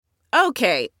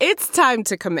Okay, it's time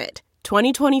to commit.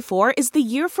 2024 is the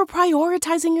year for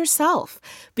prioritizing yourself.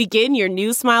 Begin your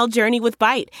new smile journey with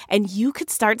Byte, and you could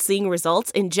start seeing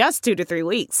results in just 2 to 3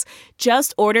 weeks.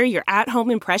 Just order your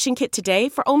at-home impression kit today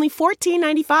for only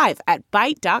 $14.95 at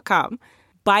Byte.com.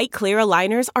 Byte Clear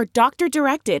aligners are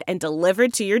doctor-directed and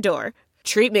delivered to your door.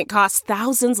 Treatment costs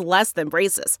thousands less than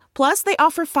braces. Plus, they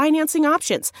offer financing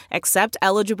options, accept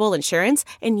eligible insurance,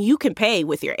 and you can pay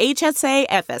with your HSA,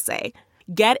 FSA.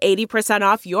 Get 80%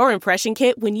 off your impression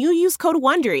kit when you use code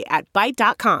WONDERY at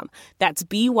Byte.com. That's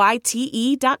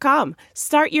BYTE.com.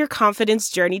 Start your confidence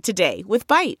journey today with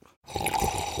Byte.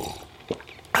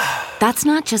 That's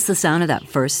not just the sound of that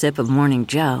first sip of Morning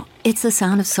Joe. It's the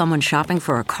sound of someone shopping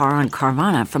for a car on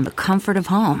Carvana from the comfort of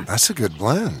home. That's a good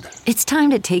blend. It's time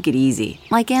to take it easy,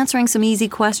 like answering some easy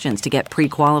questions to get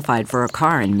pre-qualified for a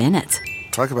car in minutes.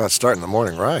 Talk about starting the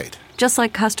morning right. Just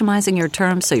like customizing your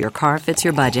terms so your car fits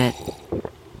your budget.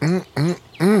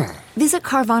 Visit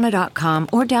Carvana.com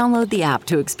or download the app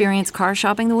to experience car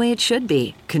shopping the way it should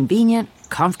be. Convenient,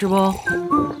 comfortable.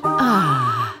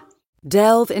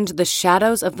 Delve into the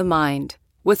shadows of the mind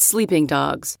with Sleeping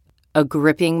Dogs, a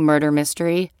gripping murder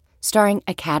mystery starring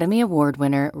Academy Award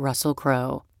winner Russell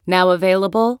Crowe. Now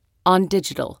available on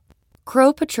digital.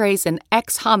 Crowe portrays an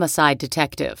ex-homicide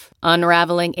detective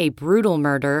unraveling a brutal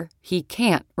murder he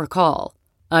can't recall.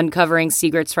 Uncovering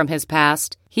secrets from his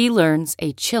past, he learns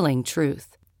a chilling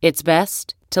truth. It's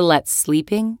best to let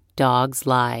sleeping dogs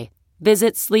lie.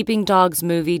 Visit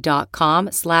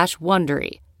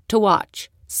sleepingdogsmovie.com/Wondery to watch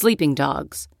Sleeping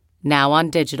Dogs, now on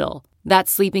digital.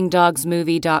 That's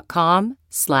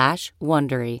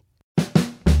sleepingdogsmovie.com/Wondery.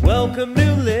 Welcome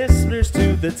new listeners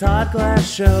to the Todd Glass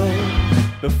Show.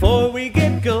 Before we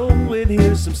get going,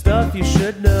 here's some stuff you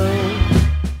should know.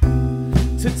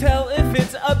 To tell if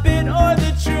it's a bit or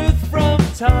the truth from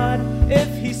Todd.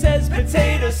 If he says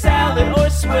potato salad or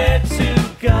swear to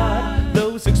God,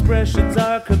 those expressions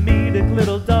are comedic,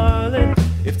 little darling.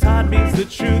 If Todd means the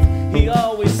truth, he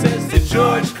always says to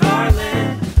George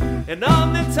Carlin. And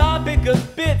on the topic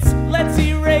of bits, let's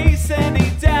erase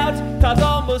any doubt. Todd's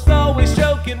almost always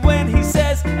joking when he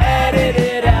says edit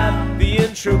it out. The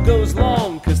intro goes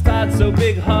long cause Todd's so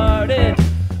big-hearted.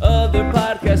 Other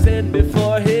podcasts end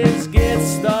before his gets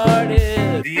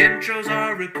started. The intros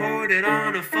are recorded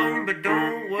on a phone, but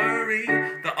don't worry,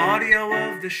 the audio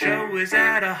of the show is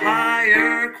at a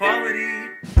higher quality.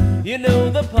 You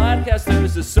know the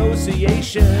Podcasters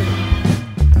Association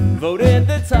voted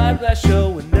the Todd Glass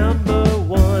Show number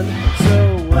 1.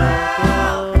 So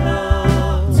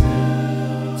welcome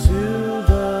to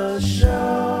the show.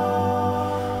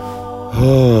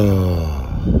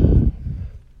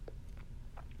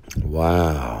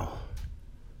 Wow.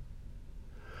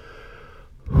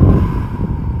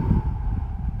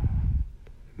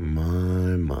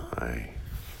 My.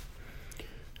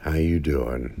 How you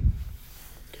doing?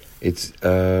 It's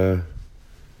where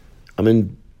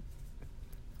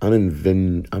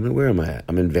am I at?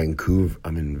 I'm in Vancouver.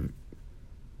 I'm in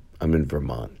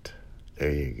Vermont.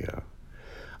 There you go.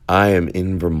 I am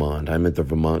in Vermont. I'm at the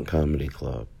Vermont Comedy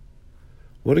Club.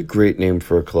 What a great name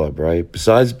for a club, right?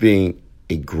 Besides being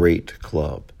a great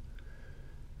club,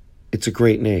 it's a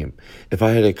great name. If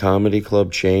I had a comedy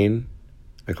club chain,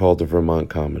 I call it the Vermont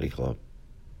Comedy Club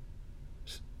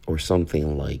or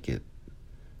something like it.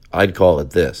 I'd call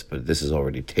it this, but this is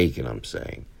already taken, I'm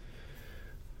saying.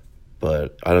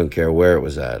 But I don't care where it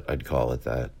was at, I'd call it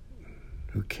that.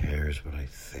 Who cares what I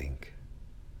think?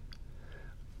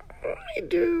 I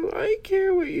do. I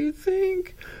care what you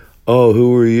think. Oh,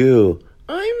 who are you?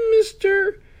 I'm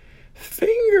Mr.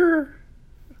 Finger.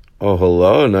 Oh,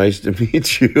 hello. Nice to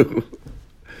meet you.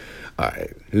 All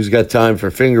right. Who's got time for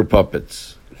finger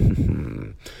puppets?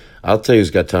 I'll tell you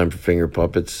who's got time for finger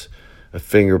puppets. A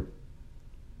finger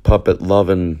puppet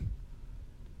loving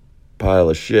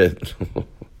pile of shit. What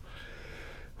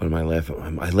am I laughing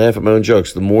at? I laugh at my own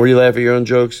jokes. The more you laugh at your own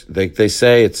jokes, they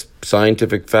say it's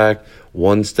scientific fact,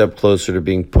 one step closer to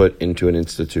being put into an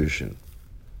institution.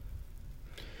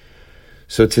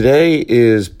 So today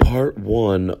is part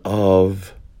 1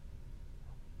 of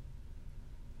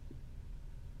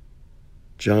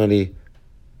Johnny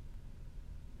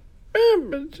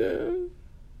Pemberton.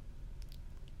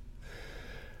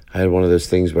 I had one of those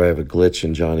things where I have a glitch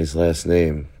in Johnny's last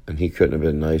name, and he couldn't have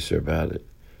been nicer about it.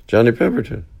 Johnny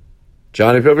Pemberton.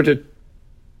 Johnny Pemberton.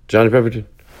 Johnny Pemberton.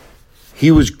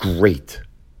 He was great.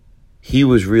 He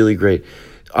was really great.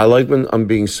 I like when I'm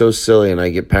being so silly and I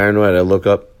get paranoid. I look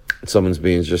up and someone's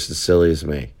being just as silly as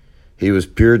me. He was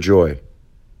pure joy.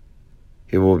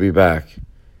 He will be back.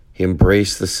 He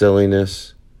embraced the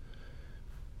silliness,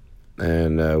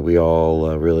 and we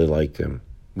all really liked him.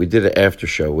 We did an after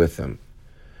show with them.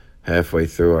 Halfway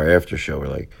through our after show, we're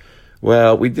like,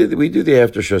 well, we do the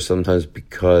after show sometimes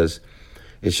because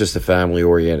it's just a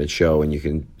family-oriented show and you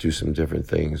can do some different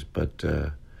things. But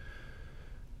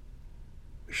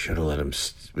we should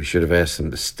have asked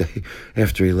him to stay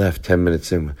after he left 10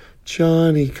 minutes in.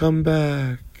 Johnny, come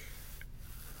back.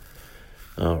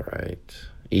 All right.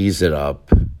 Ease it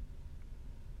up.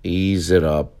 Ease it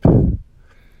up.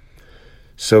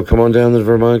 So come on down to the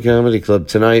Vermont Comedy Club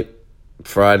tonight,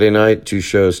 Friday night, 2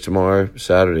 shows tomorrow,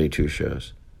 Saturday, 2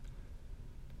 shows.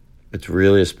 It's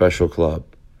really a special club.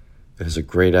 It has a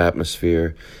great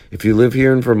atmosphere. If you live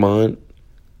here in Vermont,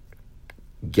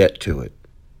 get to it.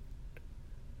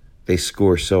 They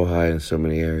score so high in so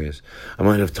many areas. I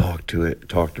might have talked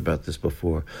about this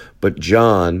before, but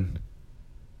John,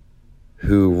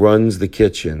 who runs the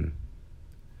kitchen,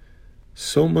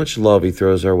 so much love he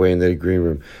throws our way in the green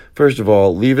room. First of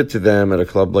all, leave it to them at a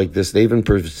club like this. They even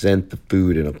present the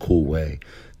food in a cool way.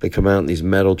 They come out in these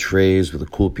metal trays with a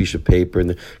cool piece of paper.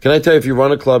 And can I tell you, if you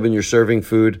run a club and you're serving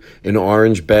food in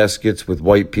orange baskets with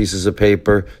white pieces of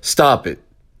paper, stop it.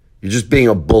 You're just being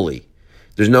a bully.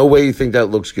 There's no way you think that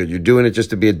looks good. You're doing it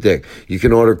just to be a dick. You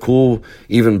can order cool,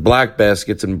 even black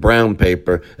baskets and brown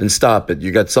paper and stop it.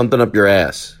 You got something up your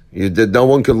ass. No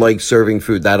one could like serving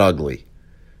food that ugly.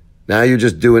 Now you're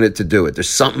just doing it to do it. There's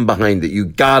something behind it. You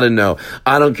gotta know.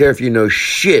 I don't care if you know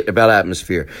shit about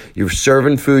atmosphere. You're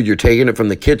serving food. You're taking it from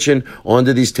the kitchen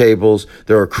onto these tables.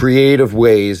 There are creative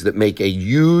ways that make a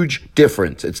huge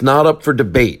difference. It's not up for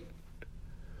debate.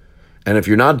 And if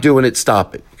you're not doing it,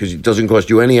 stop it, because it doesn't cost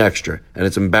you any extra. And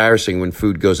it's embarrassing when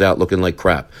food goes out looking like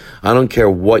crap. I don't care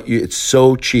it's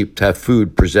so cheap to have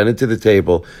food presented to the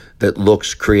table that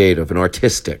looks creative and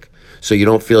artistic, so you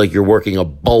don't feel like you're working a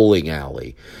bowling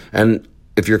alley. And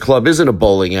if your club isn't a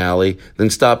bowling alley, then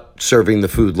stop serving the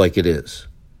food like it is.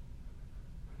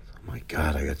 Oh my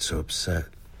God, I got so upset.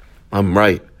 I'm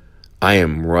right. I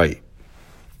am right.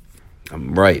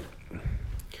 I'm right.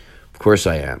 Of course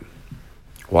I am.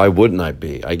 Why wouldn't I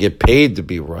be? I get paid to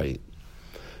be right.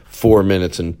 4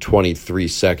 minutes and 23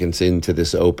 seconds into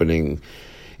this opening,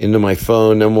 into my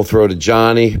phone. Then we'll throw to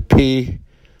Johnny P.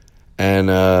 And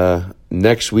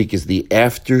next week is the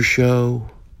after show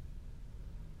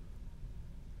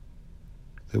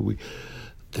that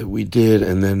we did.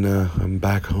 And then I'm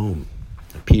back home.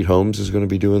 Pete Holmes is going to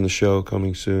be doing the show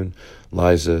coming soon.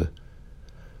 Liza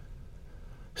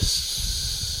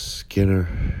Skinner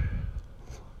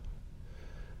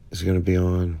is going to be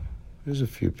on. There's a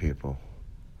few people.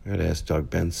 I got to ask Doug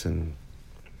Benson.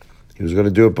 He was going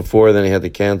to do it before, then he had to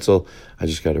cancel. I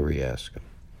just got to re-ask him.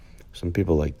 Some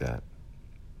people like that.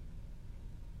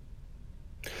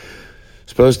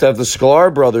 Supposed to have the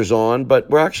Sklar brothers on, but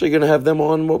we're actually going to have them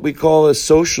on what we call a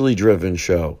socially driven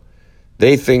show.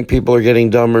 They think people are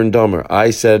getting dumber and dumber. I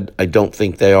said, I don't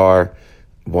think they are.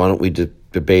 Why don't we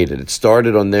debate it? It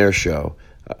started on their show,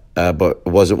 but it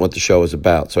wasn't what the show was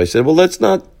about. So I said, well, let's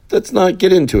not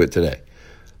get into it today.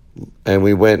 And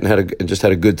we went and just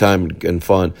had a good time and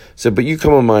fun. I said, but you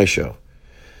come on my show.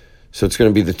 So it's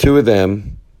going to be the two of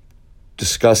them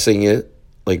discussing it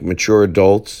like mature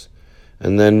adults,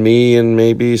 and then me and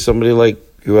maybe somebody like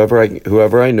whoever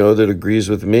I know that agrees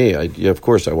with me. Of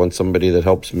course, I want somebody that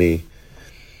helps me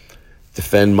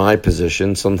defend my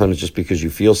position. Sometimes just because you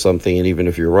feel something, and even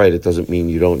if you're right, it doesn't mean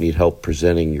you don't need help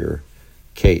presenting your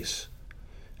case.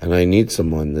 And I need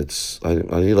someone I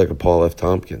need like a Paul F.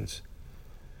 Tompkins.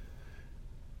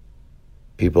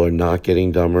 People are not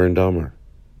getting dumber and dumber.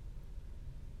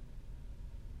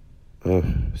 Oh,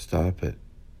 stop it.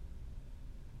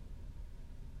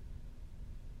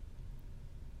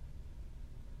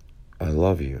 I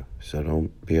love you, so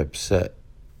don't be upset,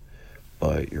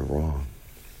 but you're wrong.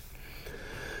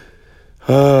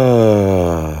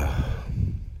 All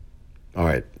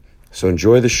right, so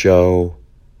enjoy the show.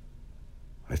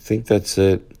 I think that's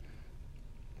it.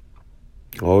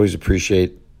 Always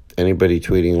appreciate anybody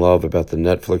tweeting love about the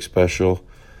Netflix special.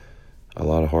 A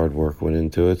lot of hard work went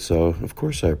into it, so of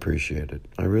course I appreciate it.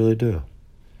 I really do.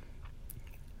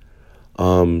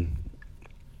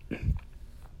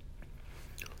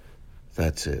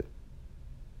 That's it.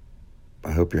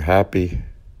 I hope you're happy.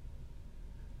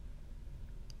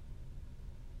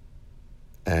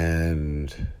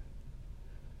 And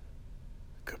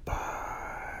goodbye.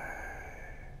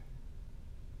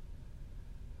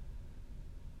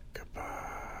 Goodbye.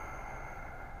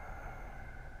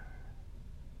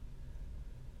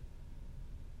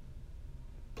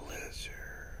 Blizzard.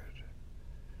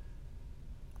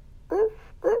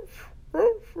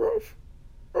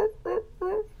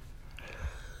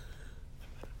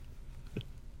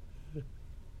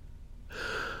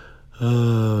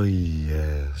 Oh,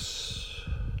 yes.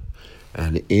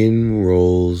 And in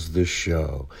rolls the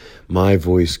show. My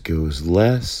voice goes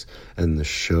less, and the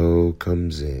show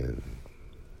comes in.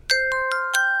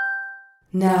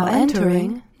 Now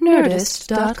entering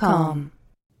Nerdist.com.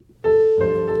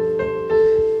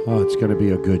 Oh, it's going to be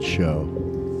a good show.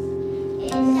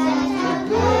 It's such a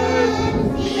good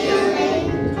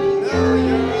feeling to know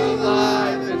you're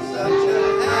alive. It's such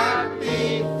a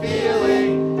happy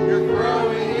feeling. You're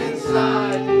growing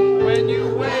inside when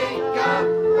you wake up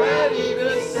ready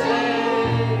to say,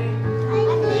 I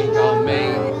think I'll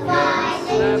make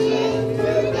it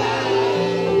today.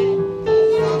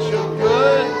 It's such a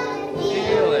good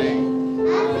feeling, a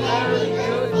very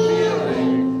good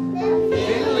feeling.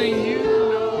 Feeling you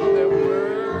know that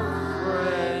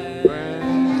we're friends.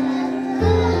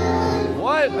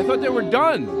 What? I thought they were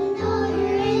done.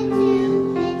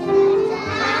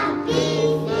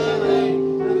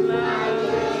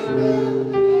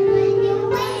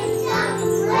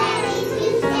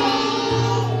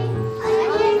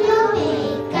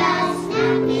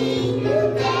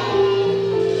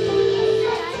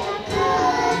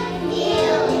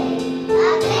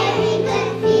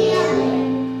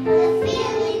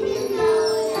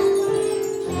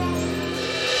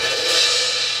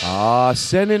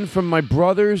 Sent in from my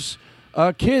brother's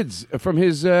kids from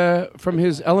his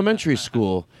elementary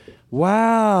school.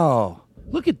 Wow.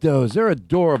 Look at those. They're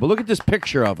adorable. Look at this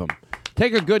picture of them.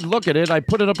 Take a good look at it. I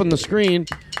put it up on the screen.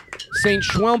 St.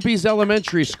 Schwelmpy's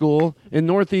Elementary School in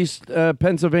Northeast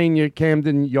Pennsylvania,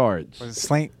 Camden Yards.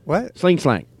 What? Sling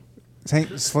Slang. St.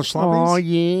 Schwelmpy's? Oh,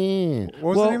 yeah.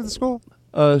 What was the name of the school?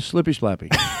 Slippy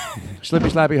Slappy. Slippy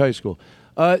Slappy High School.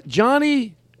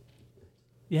 Johnny.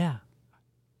 Yeah.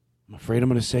 I'm afraid I'm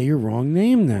going to say your wrong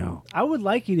name now. I would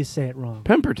like you to say it wrong.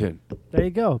 Pemberton. There you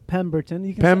go. Pemberton.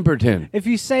 You can Pemberton. If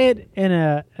you say it in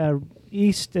a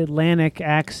East Atlantic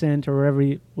accent or whatever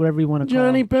you want to call it.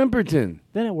 Johnny Pemberton.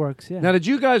 Then it works, yeah. Now, did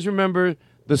you guys remember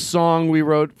the song we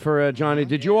wrote for Johnny?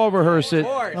 Did you all rehearse it?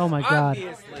 Oh, my God.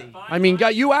 I mean,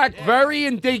 you act very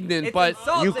indignant, but...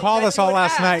 You called us all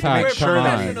last night to make sure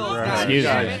that... Excuse me.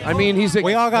 I mean,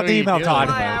 we all got the email, Todd.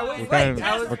 We're kind of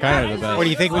the best. What, do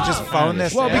you think we just phone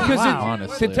this? Well, because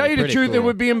honestly, to tell you the truth, it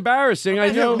would be embarrassing. I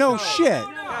know. No shit.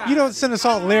 You don't send us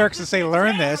all lyrics and say,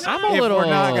 learn this. I'm a little we're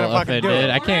not gonna fucking offended. do it.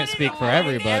 I can't speak for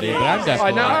everybody, but I'm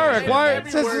definitely... Now, Eric, why...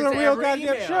 This is a real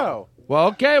goddamn show. Well,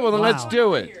 okay, well, then let's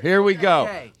do it. Here we go.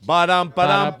 Ba-dum,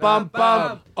 ba-dum, bum,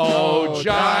 bum. Oh,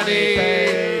 Johnny,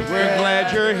 we're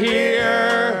glad you're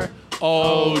here.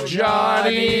 Oh,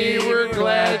 Johnny, we're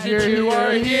glad you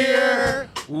are here.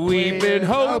 We've been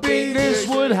hoping this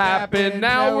would happen.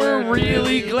 Now we're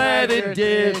really glad it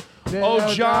did.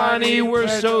 Oh, Johnny, we're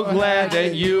so glad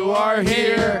that you are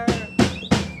here.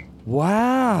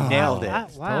 Wow. Nailed it.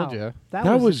 Wow. Told you.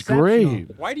 That was great.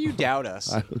 Why do you doubt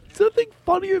us? Something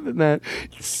funnier than that.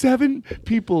 7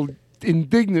 people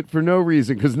indignant for no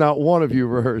reason because not one of you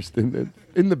rehearsed in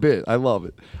the bit. I love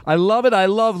it. I love it. I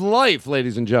love life,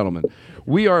 ladies and gentlemen.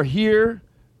 We are here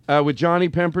with Johnny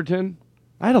Pemberton.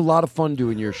 I had a lot of fun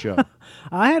doing your show.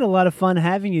 I had a lot of fun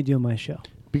having you do my show.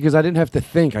 Because I didn't have to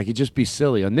think. I could just be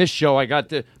silly. On this show, I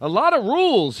got a lot of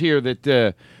rules here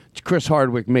that Chris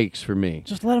Hardwick makes for me.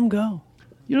 Just let him go.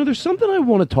 You know, there's something I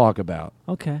want to talk about.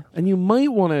 Okay. And you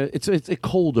might want to... It's a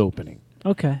cold opening.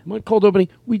 Okay. Cold opening.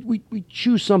 We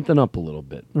chew something up a little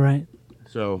bit. Right.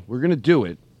 So we're going to do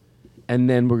it. And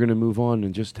then we're going to move on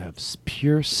and just have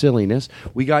pure silliness.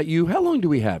 We got you. How long do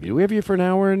we have you? Do we have you for an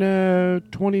hour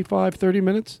and 25, 30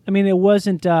 minutes? I mean, it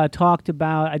wasn't talked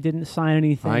about. I didn't sign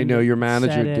anything. I know your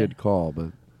manager said it. did call,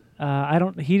 but...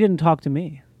 He didn't talk to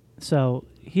me. So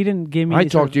he didn't give me... I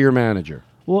talked to your manager.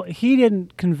 Well, he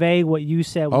didn't convey what you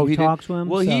said when you talked to him.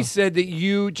 Well, he said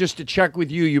that just to check with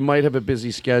you might have a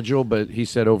busy schedule, but he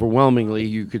said overwhelmingly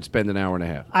you could spend an hour and a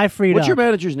half. I freed What's up. your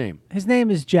manager's name? His name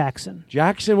is Jackson.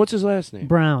 Jackson? What's his last name?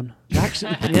 Brown.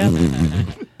 Jackson? Yep.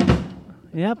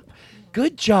 Yep.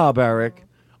 Good job, Eric.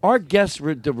 Our guests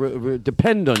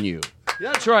depend on you.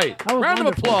 That's right. Round of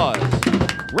applause.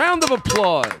 Round of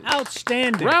applause.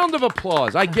 Outstanding. Round of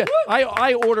applause.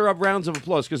 I order up rounds of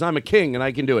applause because I'm a king and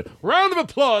I can do it. Round of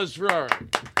applause for Eric.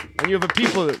 And you have a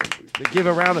people that give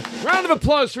a round of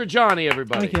applause for Johnny,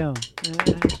 everybody. Thank you.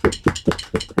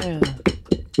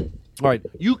 All right.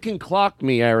 You can clock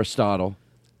me, Aristotle.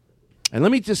 And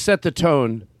let me just set the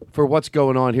tone for what's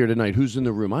going on here tonight. Who's in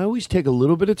the room? I always take a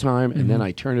little bit of time and then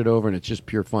I turn it over and it's just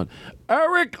pure fun.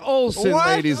 Eric Olson,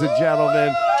 ladies and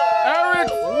gentlemen.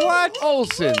 Eric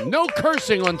Olson. No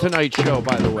cursing on tonight's show,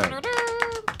 by the way.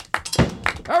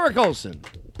 Eric Olson.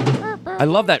 I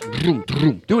love that.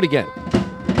 Do it again.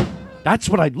 That's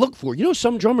what I look for. You know,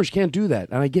 some drummers can't do that,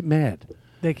 and I get mad.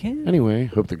 They can. Anyway,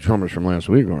 hope the drummers from last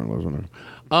week aren't listening.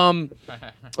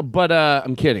 But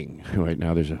I'm kidding. Right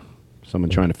now, there's someone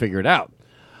trying to figure it out.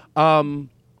 And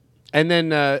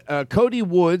then Cody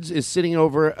Woods is sitting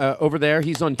over there.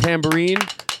 He's on tambourine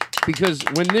because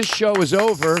when this show is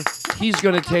over, he's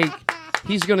going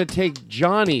to take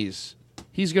Johnny's.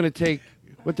 He's going to take,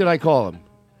 what did I call him?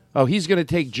 Oh, he's going to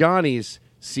take Johnny's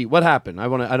seat. What happened? I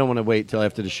don't want to wait till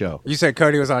after the show. You said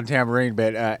Cody was on tambourine,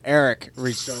 but Eric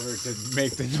reached over to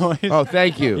make the noise. Oh,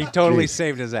 thank you. He totally Jeez.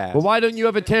 saved his ass. Well, why don't you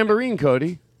have a tambourine,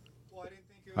 Cody? All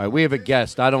right, we have a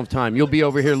guest. I don't have time. You'll be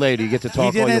over here later. You get to talk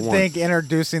all you want. He didn't think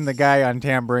introducing the guy on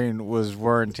tambourine was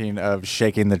warranting of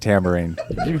shaking the tambourine.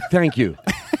 Thank you.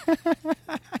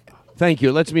 Thank you.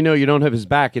 It lets me know you don't have his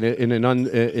back in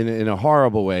a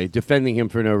horrible way, defending him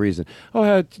for no reason.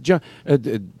 Oh,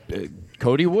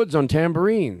 Cody Woods on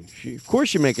tambourine. Of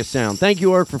course you make a sound. Thank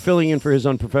you, Eric, for filling in for his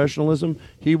unprofessionalism.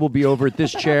 He will be over at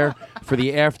this chair for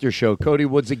the after show. Cody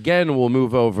Woods again will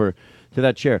move over to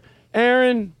that chair.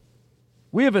 Aaron,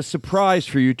 we have a surprise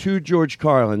for you, too, George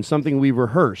Carlin, something we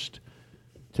rehearsed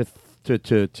to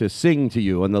sing to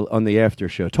you on the after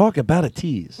show. Talk about a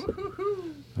tease.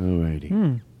 All righty.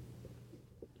 And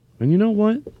you know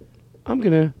what?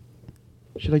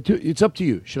 Should I do? It's up to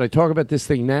you. Should I talk about this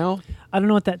thing now? I don't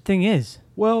know what that thing is.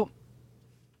 Well,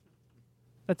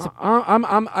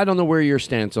 I don't know where your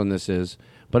stance on this is,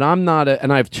 but I'm not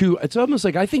and I have two. It's almost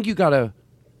like I think you got to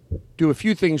do a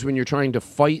few things when you're trying to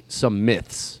fight some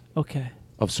myths. Okay.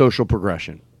 Of social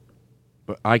progression.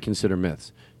 But I consider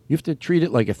myths. You have to treat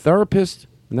it like a therapist,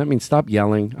 and that means stop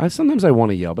yelling. Sometimes I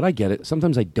want to yell, but I get it.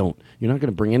 Sometimes I don't. You're not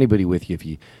going to bring anybody with you if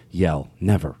you yell.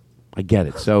 Never. I get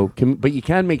it. But you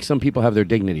can make some people have their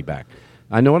dignity back.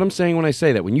 I know what I'm saying when I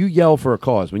say that. When you yell for a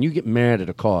cause, when you get mad at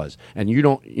a cause, and you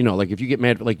don't, like if you get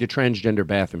mad at like the transgender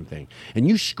bathroom thing, and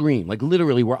you scream, like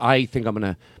literally where I think I'm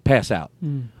going to pass out.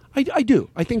 I do.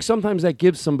 I think sometimes that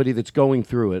gives somebody that's going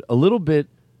through it a little bit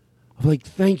of like,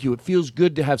 thank you. It feels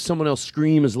good to have someone else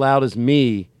scream as loud as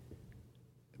me.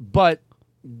 But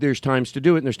there's times to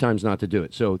do it and there's times not to do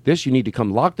it. So this, you need to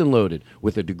come locked and loaded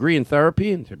with a degree in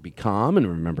therapy and to be calm and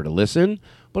remember to listen,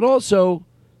 but also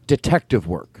detective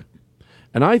work.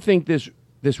 And I think this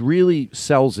really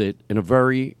sells it in a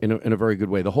very good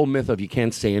way. The whole myth of you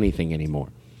can't say anything anymore.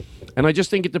 And I just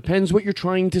think it depends what you're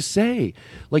trying to say.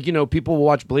 Like, people will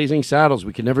watch Blazing Saddles.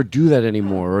 We can never do that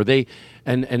anymore. Or they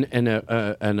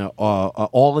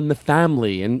All in the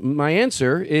Family. And my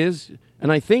answer is,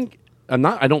 and I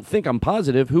don't think I'm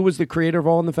positive. Who was the creator of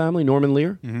All in the Family? Norman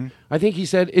Lear? Mm-hmm. I think he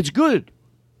said, it's good.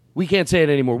 We can't say it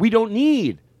anymore. We don't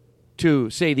need to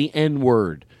say the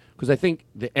N-word. Because I think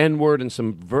the N-word and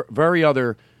some very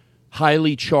other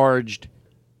highly charged,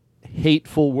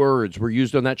 hateful words were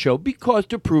used on that show because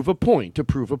to prove a point,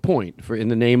 for in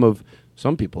the name of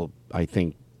some people, I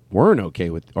think, weren't okay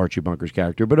with Archie Bunker's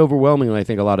character, but overwhelmingly, I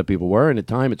think a lot of people were. And at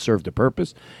the time, it served a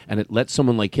purpose, and it let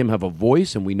someone like him have a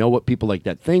voice, and we know what people like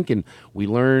that think, and we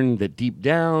learned that deep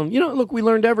down, we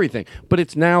learned everything. But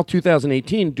it's now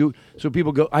 2018, so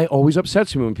people go, I always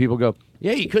upsets me when people go,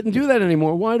 yeah, you couldn't do that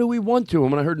anymore. Why do we want to?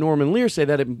 And when I heard Norman Lear say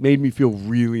that, it made me feel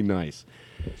really nice.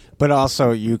 But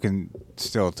also, you can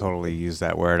still totally use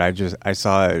that word. I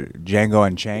saw Django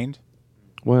Unchained.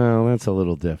 Well, that's a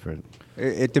little different.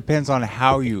 It depends on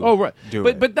how you do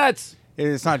it. But that's...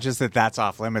 It's not just that's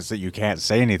off limits, that you can't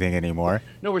say anything anymore.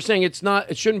 No, we're saying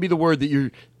it shouldn't be the word that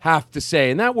you have to say.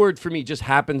 And that word for me just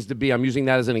happens to be, I'm using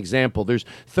that as an example. There's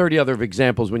 30 other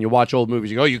examples when you watch old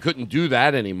movies. You go, oh, you couldn't do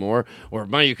that anymore. Or,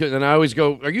 you couldn't. And I always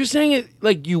go, are you saying it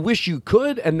like you wish you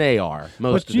could? And they are most of the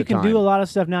time. But you can do a lot of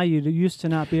stuff now you used to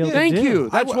not be able to do. Thank you.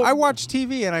 I watch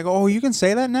TV and I go, oh, you can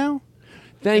say that now?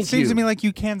 Thank you. It seems to me like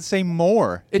you can say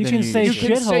more. You can say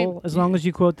shithole as long as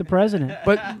you quote the president.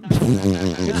 But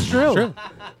it's true.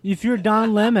 If you're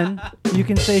Don Lemon, you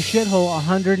can say shithole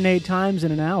 108 times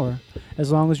in an hour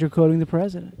as long as you're quoting the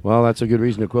president. Well, that's a good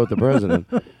reason to quote the president.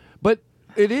 But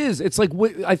it is. It's like,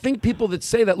 I think people that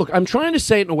say that, look, I'm trying to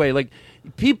say it in a way, like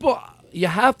people... You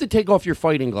have to take off your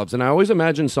fighting gloves. And I always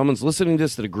imagine someone's listening to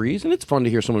this that agrees, and it's fun to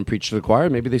hear someone preach to the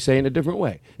choir. Maybe they say it in a different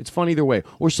way. It's fun either way.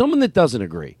 Or someone that doesn't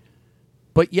agree.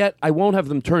 But yet, I won't have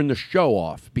them turn the show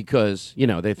off because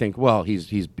they think, well,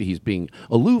 he's being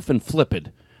aloof and flippant,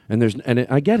 and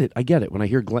I get it. When I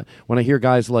hear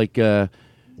guys like Carl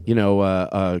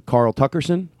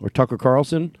Tuckerson or Tucker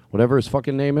Carlson, whatever his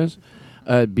fucking name is,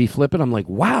 be flippant, I'm like,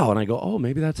 wow, and I go, oh,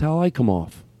 maybe that's how I come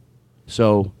off.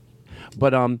 So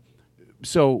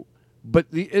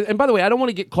and by the way, I don't want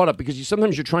to get caught up because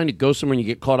sometimes you're trying to go somewhere and you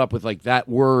get caught up with like that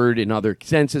word in other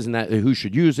senses and that who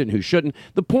should use it and who shouldn't.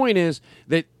 The point is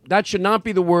that should not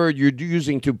be the word you're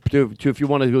using to if you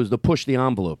want to use the push the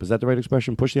envelope. Is that the right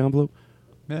expression? Push the envelope?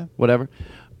 Yeah. Whatever.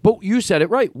 But you said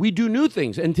it right. We do new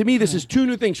things. And to me, this is two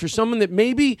new things for someone that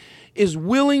maybe is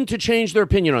willing to change their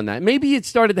opinion on that. Maybe it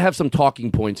started to have some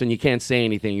talking points and you can't say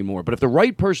anything anymore. But if the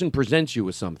right person presents you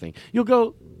with something, you'll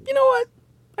go, you know what?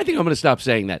 I think I'm going to stop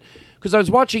saying that. Because I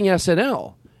was watching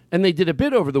SNL, and they did a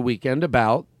bit over the weekend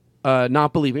about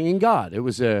not believing in God. It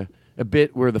was a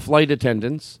bit where the flight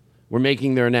attendants were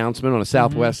making their announcement on a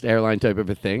Southwest airline type of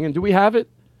a thing. And do we have it?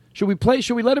 Should we play?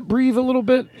 Should we let it breathe a little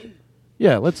bit?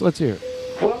 Yeah, let's hear it.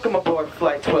 Welcome aboard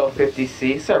Flight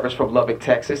 1250C, service from Lubbock,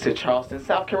 Texas to Charleston,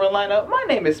 South Carolina. My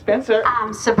name is Spencer.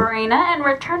 I'm Sabrina, and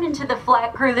returning to the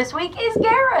flight crew this week is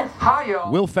Gareth. Hi,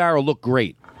 y'all. Will Ferrell looked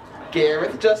great.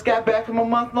 Gareth just got back from a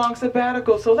month-long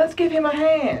sabbatical, so let's give him a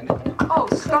hand. Oh,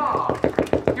 stop.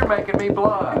 You're making me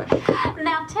blush.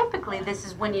 Now, typically, this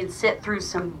is when you'd sit through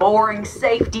some boring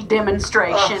safety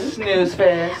demonstrations. Snooze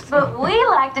fest. But we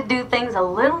like to do things a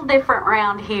little different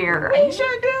around here. We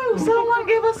sure do. Someone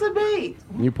give us a beat.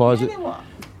 Can you pause it?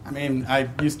 I mean, I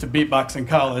used to beatbox in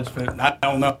college, but I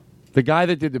don't know. The guy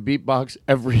that did the beatbox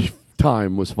every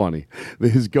time was funny.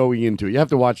 His going into it. You have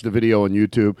to watch the video on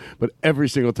YouTube, but every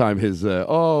single time his,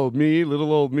 me,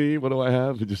 little old me, what do I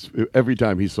have? Every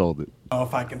time he sold it. Oh,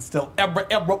 if I can still ever.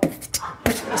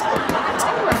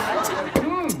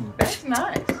 That's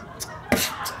nice.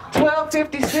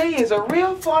 1250C is a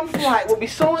real fun flight. We'll be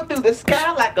soaring through the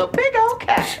sky like a big old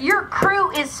cat. Your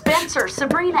crew is Spencer,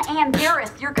 Sabrina, and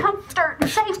Gareth. Your comfort and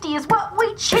safety is what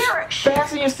we cherish.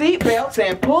 Fasten your seatbelts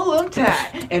and pull them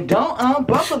tight. And don't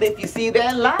unbuckle if you see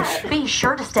that light. Be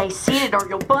sure to stay seated or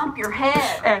you'll bump your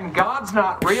head. And God's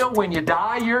not real. When you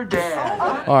die, you're dead.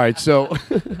 All right, so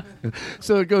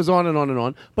so it goes on and on and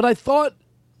on. But I thought,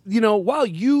 wow,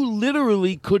 you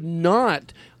literally could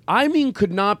not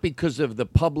because of the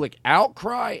public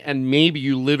outcry, and maybe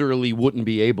you literally wouldn't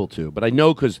be able to. But I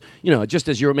know because, just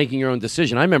as you're making your own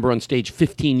decision, I remember on stage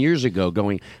 15 years ago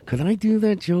going, could I do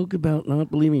that joke about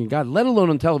not believing in God, let alone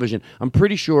on television? I'm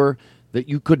pretty sure that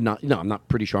you could not. No, I'm not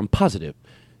pretty sure. I'm positive.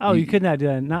 Oh, you could not do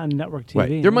that. Not on network TV.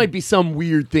 Right. There might be some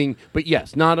weird thing, but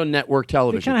yes, not on network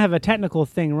television. They kind of have a technical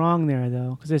thing wrong there,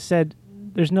 though, because they said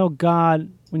there's no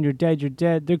God. When you're dead, you're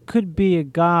dead. There could be a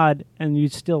God, and you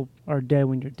still are dead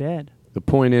when you're dead. The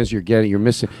point is, you're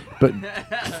missing. But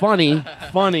funny.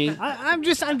 I'm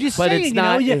just but saying. It's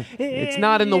not. It's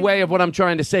not in the way of what I'm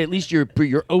trying to say. At least you're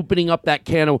opening up that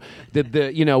can of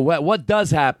what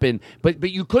does happen. But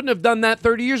you couldn't have done that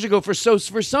 30 years ago. For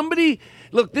somebody,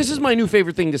 look, this is my new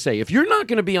favorite thing to say. If you're not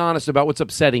going to be honest about what's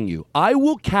upsetting you, I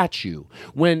will catch you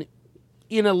when,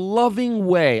 in a loving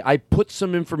way, I put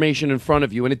some information in front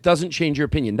of you and it doesn't change your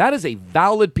opinion. That is a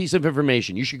valid piece of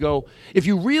information. You should go, if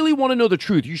you really want to know the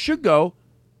truth, you should go,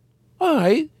 all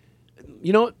right.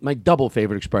 You know what? My double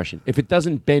favorite expression, if it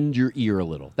doesn't bend your ear a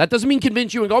little. That doesn't mean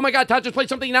convince you and go, oh my God, Todd just played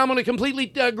something, now I'm going to completely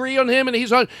agree on him and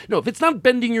he's on. No, if it's not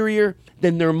bending your ear,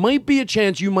 then there might be a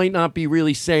chance you might not be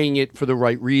really saying it for the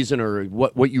right reason or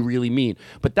what you really mean.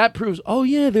 But that proves, oh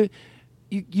yeah,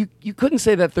 You couldn't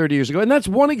say that 30 years ago. And that's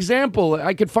one example.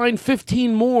 I could find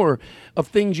 15 more of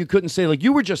things you couldn't say. Like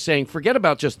you were just saying, forget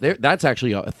about just there. That's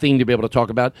actually a thing to be able to talk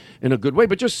about in a good way.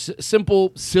 But just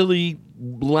simple, silly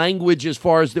language as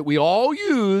far as that we all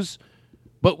use,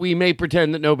 but we may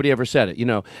pretend that nobody ever said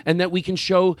it, and that we can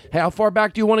show, how far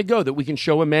back do you want to go? That we can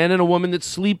show a man and a woman that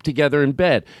sleep together in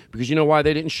bed. Because you know why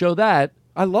they didn't show that?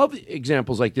 I love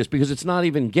examples like this because it's not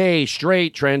even gay,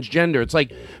 straight, transgender. It's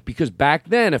like, because back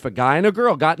then, if a guy and a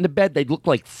girl got into bed, they'd look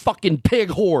like fucking pig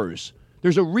whores.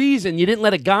 There's a reason you didn't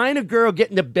let a guy and a girl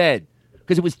get into bed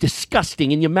because it was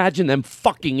disgusting and you imagine them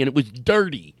fucking and it was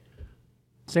dirty.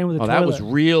 Same with the toilet. That was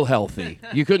real healthy.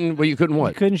 You couldn't what? You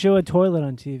couldn't show a toilet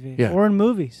on TV or in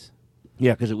movies.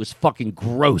 Yeah, because it was fucking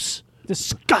gross.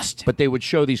 Disgusting. But they would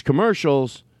show these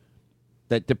commercials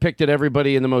that depicted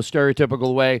everybody in the most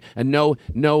stereotypical way, and no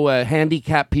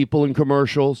handicapped people in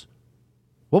commercials.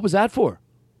 What was that for?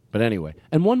 But anyway,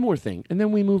 and one more thing, and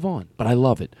then we move on. But I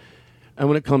love it. And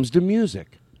when it comes to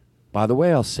music, by the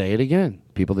way, I'll say it again.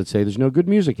 People that say there's no good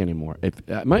music anymore.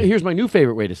 Here's my new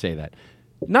favorite way to say that.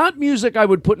 Not music I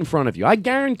would put in front of you. I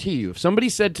guarantee you, if somebody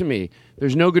said to me,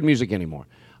 there's no good music anymore,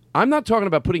 I'm not talking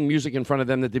about putting music in front of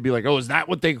them that they'd be like, oh, is that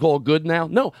what they call good now?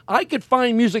 No, I could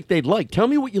find music they'd like. Tell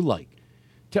me what you like.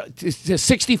 A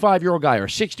 65-year-old guy or a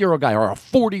 60-year-old guy or a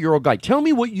 40-year-old guy. Tell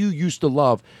me what you used to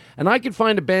love. And I could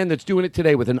find a band that's doing it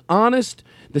today with an honest,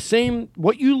 the same,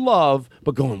 what you love,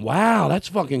 but going, wow, that's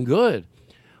fucking good.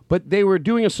 but they were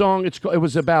doing a song. It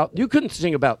was about, you couldn't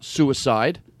sing about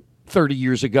suicide 30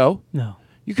 years ago. No.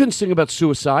 You couldn't sing about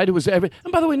suicide. It was and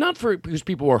by the way, not because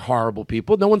people were horrible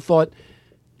people. No one thought,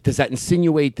 does that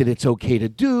insinuate that it's okay to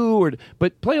do?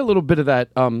 But play a little bit of that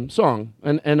song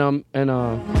I don't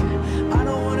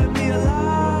wanna be alive.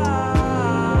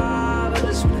 I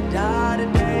just wanna die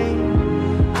today.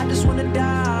 I just wanna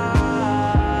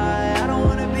die. I don't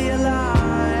wanna be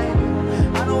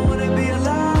alive. I don't wanna be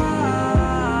alive.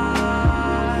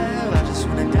 I just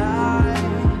wanna die.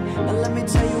 And let me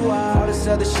tell you why. All this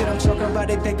other shit I'm talking about,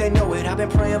 they think they know it. I've been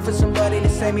praying for somebody to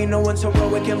save me. No one's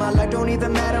heroic in my life, don't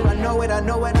even matter. I know it, I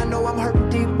know it, I know I'm hurting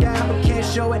deep down, but can't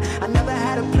show it. I never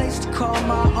had a place to call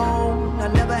my own. I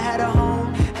never had a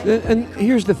home. And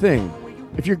here's the thing.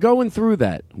 If you're going through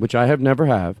that, which I never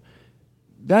have,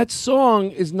 that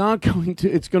song is not going to,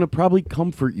 it's going to probably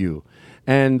comfort you.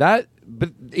 And that,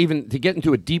 but even to get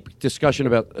into a deep discussion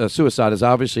about suicide is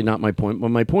obviously not my point. But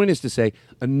my point is to say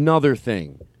another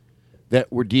thing that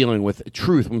we're dealing with,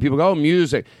 truth. When people go, oh,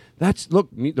 music, look,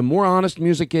 the more honest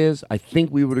music is, I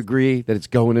think we would agree that it's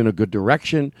going in a good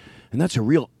direction. And that's a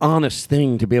real honest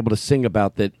thing to be able to sing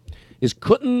about that. Is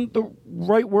couldn't the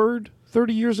right word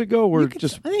 30 years ago? Or I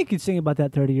think you could sing about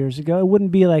that 30 years ago. It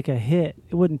wouldn't be like a hit.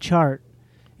 It wouldn't chart.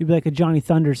 It'd be like a Johnny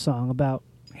Thunder song about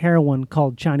heroin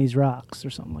called Chinese Rocks or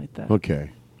something like that.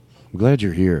 Okay. I'm glad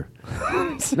you're here.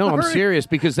 No, I'm serious,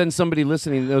 because then somebody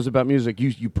listening that knows about music,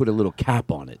 you put a little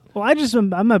cap on it. Well, I've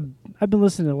been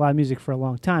listening to a lot of music for a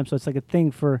long time, so it's like a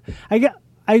thing for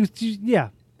it's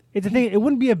a thing. It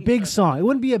wouldn't be a big song. It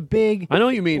wouldn't be a big. I know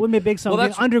what you mean. It wouldn't be a big song. Well,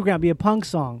 it'd be underground. Be a punk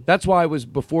song. That's why I was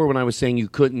before when I was saying you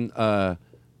couldn't,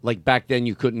 like back then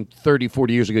you couldn't 30,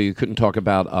 40 years ago you couldn't talk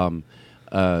about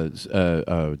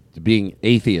being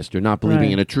atheist or not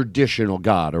believing in a traditional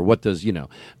God or what does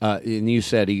and you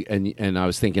said and I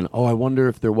was thinking, oh, I wonder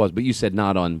if there was, but you said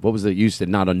not on what was it? You said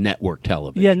not on network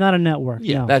television. Yeah, not a network.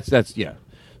 Yeah, no. that's yeah.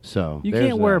 So you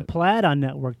can't wear plaid on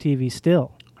network TV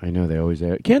still. I know they always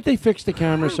are. Can't they fix the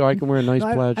camera so I can wear a nice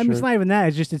plaid shirt? I mean, it's not even that.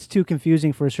 It's just it's too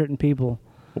confusing for certain people.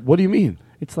 What do you mean?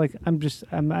 It's like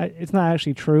it's not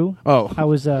actually true. Oh, I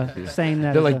was saying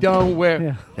that. They're like, don't wear.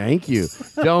 Yeah. Thank you.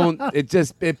 Don't. It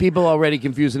just people already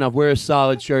confused enough. Wear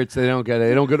solid shirts. They don't get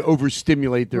to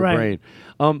overstimulate their brain.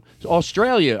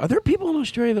 Australia. Are there people in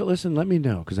Australia that listen? Let me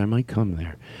know because I might come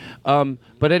there.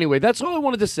 But anyway, that's all I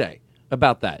wanted to say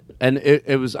about that. And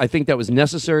it was. I think that was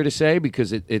necessary to say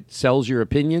because it sells your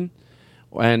opinion,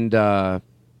 and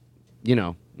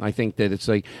I think that it's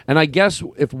like, and I guess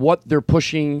if what they're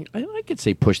pushing, I could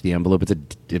say push the envelope. It's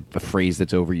a phrase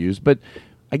that's overused, but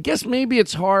I guess maybe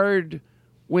it's hard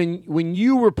when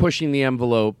you were pushing the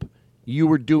envelope, you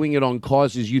were doing it on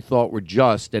causes you thought were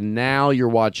just, and now you're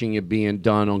watching it being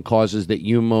done on causes that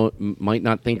you might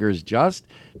not think are as just.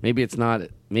 Maybe it's not.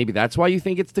 Maybe that's why you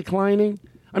think it's declining.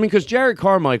 I mean, because Jared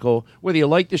Carmichael, whether you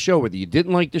liked the show, whether you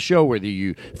didn't like the show, whether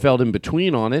you felt in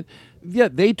between on it, yeah,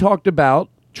 they talked about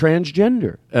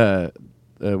transgender.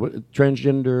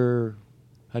 Transgender.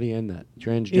 How do you end that?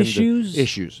 Transgender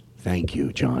issues. Thank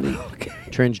you, Johnny. Okay.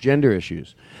 Transgender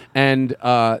issues, and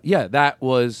that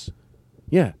was,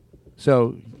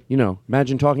 So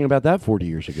imagine talking about that 40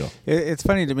 years ago. It's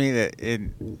funny to me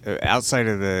that outside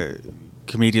of the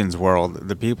comedians world,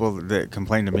 the people that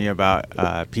complain to me about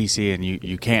PC and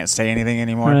you can't say anything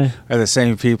anymore are the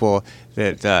same people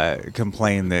that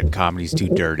complain that comedy's too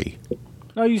dirty.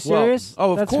 Are you serious?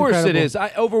 Of That's course incredible. it is.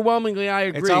 Overwhelmingly, I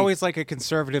agree. It's always like a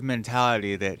conservative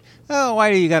mentality that,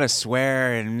 why do you got to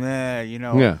swear and,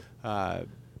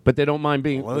 but they don't mind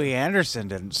being. Louis Anderson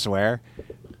didn't swear.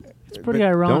 It's pretty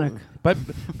ironic. But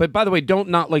by the way, don't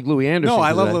not like Louis Anderson. No,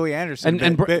 I love Louis Anderson.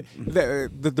 And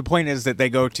the point is that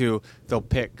they'll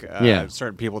pick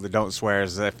certain people that don't swear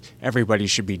as if everybody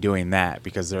should be doing that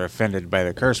because they're offended by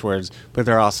the curse words. But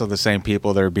they're also the same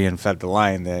people that are being fed the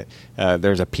line that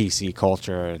there's a PC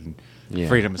culture and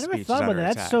freedom of speech. I never thought about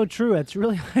that. That's so true.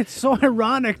 It's so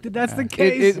ironic that that's the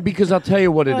case. Because I'll tell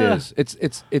you what it is.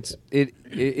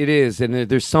 It is, and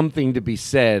there's something to be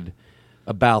said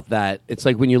about that. It's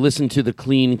like when you listen to the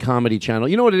Clean Comedy Channel.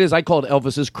 You know what it is? I call it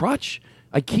Elvis's crotch.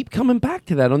 I keep coming back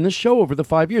to that on this show over the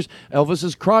 5 years.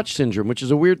 Elvis's crotch syndrome, which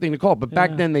is a weird thing to call. But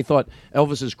back then they thought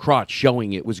Elvis's crotch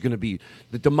showing it was going to be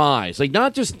the demise. Like,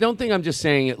 don't think I'm just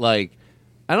saying it like,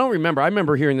 I don't remember. I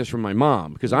remember hearing this from my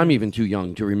mom because I'm even too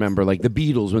young to remember like the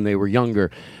Beatles when they were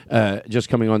younger, just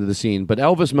coming onto the scene. But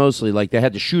Elvis mostly, like they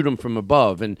had to shoot him from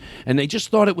above. And they just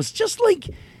thought it was just like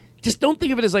just don't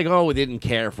think of it as like, oh, they didn't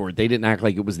care for it. They didn't act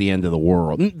like it was the end of the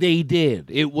world. They did.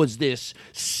 It was this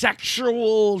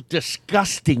sexual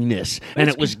disgustingness, and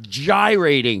it was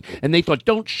gyrating, and they thought,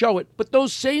 don't show it. But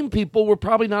those same people were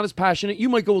probably not as passionate. You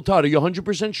might go, well, Todd, are you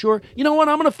 100% sure? You know what?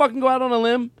 I'm going to fucking go out on a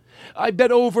limb. I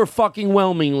bet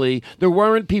over-fucking-whelmingly there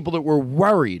weren't people that were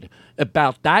worried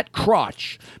about that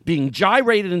crotch being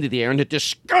gyrated into the air in a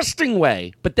disgusting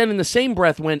way, but then in the same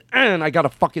breath went, and I got to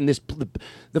fucking this.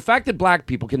 The fact that black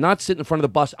people cannot sit in front of the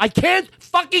bus, I can't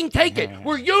fucking take it.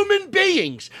 We're human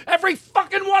beings. Every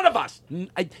fucking one of us.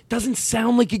 It doesn't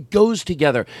sound like it goes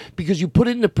together because you put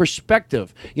it into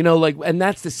perspective, and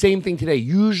that's the same thing today.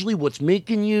 Usually what's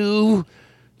making you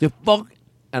the fuck.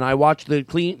 And I watch the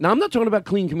clean. Now, I'm not talking about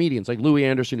clean comedians like Louis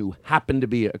Anderson, who happened to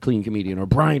be a clean comedian, or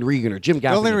Brian Regan, or Jim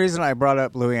Gaffigan. The only reason I brought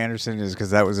up Louis Anderson is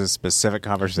because that was a specific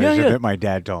conversation that my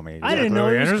dad told me. I didn't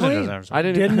know he was clean. I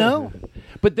didn't know.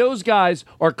 But those guys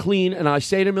are clean, and I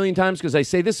say it a million times because I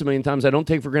say this a million times. I don't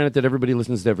take for granted that everybody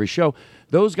listens to every show.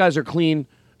 Those guys are clean.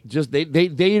 Just they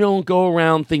don't go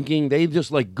around thinking. They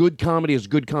just like good comedy is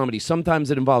good comedy.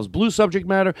 Sometimes it involves blue subject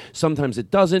matter, sometimes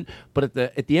it doesn't. But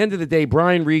at the end of the day,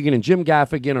 Brian Regan and Jim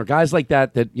Gaffigan or guys like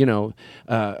that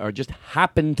are just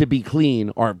happen to be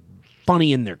clean, are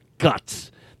funny in their guts.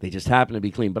 They just happen to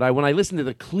be clean. But when I listen to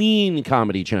the clean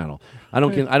comedy channel, I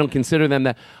don't consider them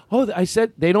that. Oh, I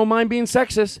said they don't mind being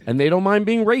sexist, and they don't mind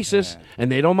being racist,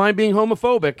 and they don't mind being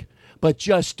homophobic, but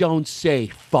just don't say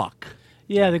fuck.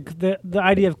 Yeah, the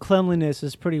idea of cleanliness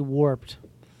is pretty warped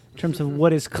in terms of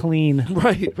what is clean.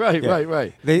 Right.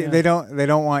 They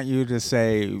don't want you to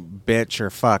say bitch or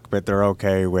fuck, but they're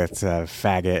okay with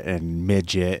faggot and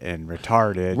midget and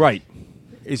retarded. Right.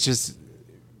 It's just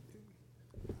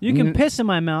you can piss in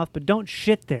my mouth, but don't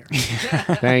shit there.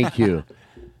 Thank you.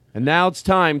 And now it's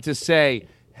time to say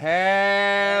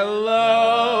hello,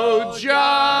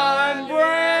 John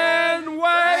Brand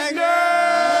Wagner.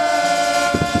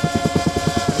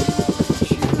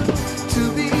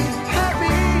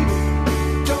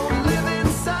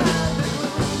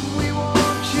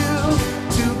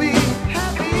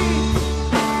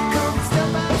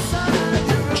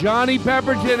 Johnny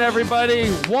Pemberton, everybody.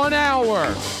 1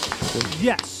 hour.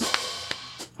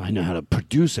 Yes. I know how to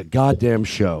produce a goddamn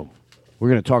show. We're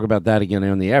going to talk about that again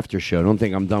on the after show. Don't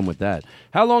think I'm done with that.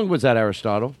 How long was that,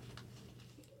 Aristotle?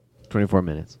 24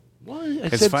 minutes. What? I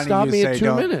said stop me at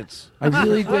 2 minutes. I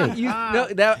really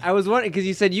did. I was wondering because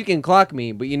you said you can clock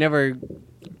me, but you never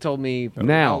told me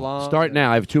how long. Start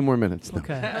now. I have 2 more minutes.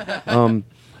 Okay.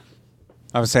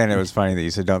 I was saying it was funny that you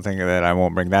said don't think of that. I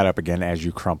won't bring that up again as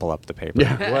you crumple up the paper.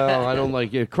 Yeah, well, I don't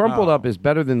like it. Crumpled up is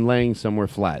better than laying somewhere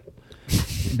flat.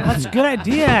 That's a good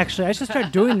idea, actually. I should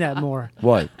start doing that more.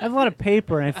 What? I have a lot of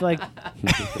paper, and I feel like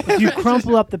if you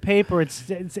crumple up the paper, it's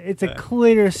a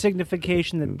clear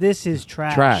signification that this is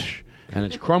trash. Trash. And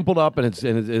it's crumpled up, and it's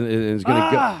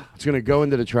gonna go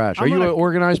into the trash. Are you an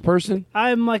organized person?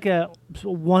 I'm like a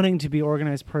wanting to be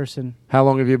organized person. How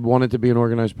long have you wanted to be an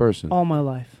organized person? All my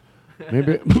life.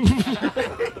 Maybe.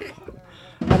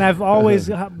 And I've always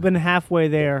been halfway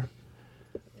there.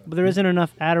 But there isn't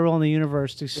enough Adderall in the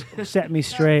universe to set me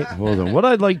straight. Hold on. What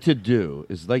I'd like to do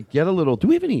is get a little... Do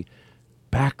we have any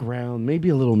background? Maybe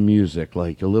a little music,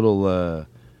 like a little...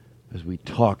 as we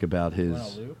talk about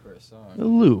his... A loop or a song? A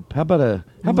loop. How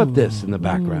about this in the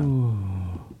background?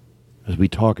 Ooh. As we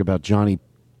talk about Johnny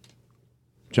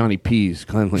P's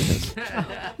cleanliness.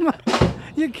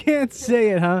 You can't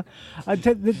say it, huh?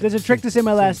 There's a trick to say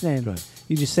my last name. Go ahead.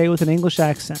 You just say it with an English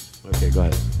accent. Okay, go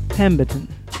ahead. Pemberton.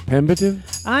 Pemberton?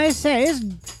 I say, is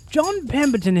John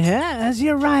Pemberton here? Has he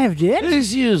arrived yet?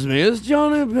 Excuse me, is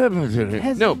Johnny Pemberton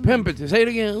here? No, Pemberton. Say it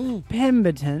again.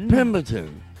 Pemberton.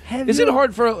 Pemberton. Is it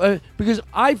hard for because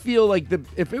I feel like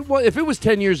if it was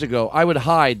 10 years ago, I would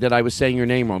hide that I was saying your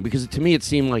name wrong because to me it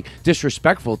seemed like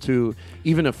disrespectful to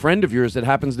even a friend of yours that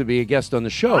happens to be a guest on the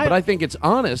show. But I think it's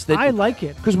honest that I like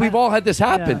it because we've all had this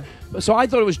happen. Yeah. So I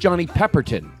thought it was Johnny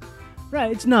Pemberton. Right,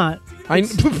 it's not.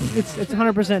 It's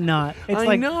 100% not. It's I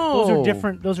like know. Those are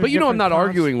different. Those are. But you know, I'm not fonts.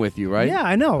 arguing with you, right? Yeah,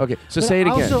 I know. Okay, so say it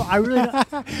again. Also, I really.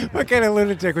 What kind of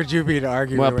lunatic would you be to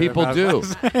argue? Well, with people do.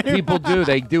 People do.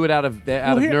 They do it out of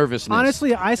nervousness.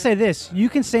 Honestly, I say this: you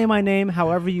can say my name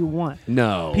however you want.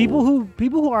 No. People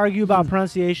who argue about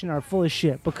pronunciation are full of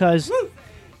shit because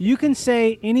you can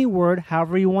say any word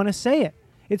however you want to say it.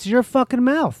 It's your fucking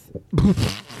mouth.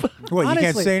 What, honestly,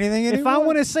 you can't say anything anymore? If I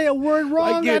want to say a word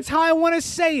wrong, that's how I want to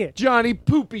say it. Johnny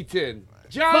Poopyton.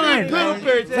 Johnny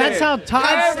Pemberton. That's how Todd.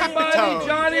 Everybody,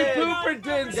 Johnny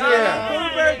Pemberton's here.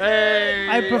 Hey.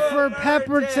 I prefer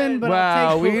Pemberton, but Wow,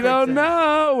 I'll take we don't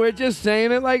know. We're just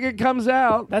saying it like it comes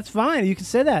out. That's fine. You can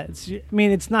say that.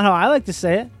 It's not how I like to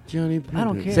say it. Johnny Pemberton. I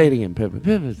don't care. Say it again,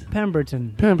 Pemberton.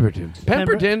 Pemberton.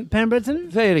 Pemberton.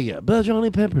 Pemberton. Say it again.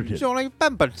 Johnny Pemberton. Johnny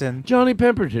Pemberton. Johnny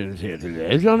Pemberton is here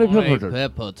today. Johnny Pemberton.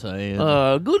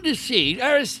 Pemberton. Good to see you.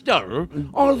 Aristotle.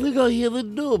 I think I hear the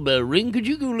doorbell ring. Could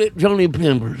you go let Johnny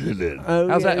Pemberton in?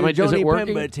 How's that? Is it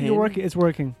working? It's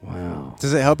working. Wow.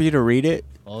 Does it help you to read it?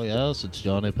 Oh, yes, it's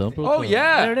Johnny Pemberton. Oh,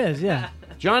 yeah. There it is, yeah.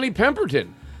 Johnny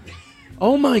Pemberton.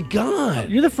 Oh, my God.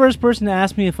 You're the first person to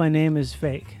ask me if my name is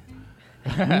fake.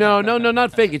 No,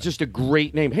 not fake. It's just a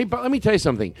great name. Hey, but let me tell you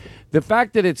something. The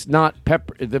fact that it's not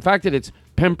the fact that it's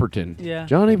Pemberton, Yeah.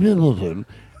 Johnny Pemberton,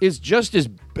 is just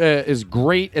as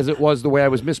great as it was the way I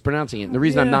was mispronouncing it. And the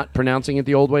reason I'm not pronouncing it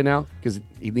the old way now because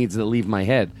it needs to leave my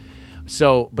head.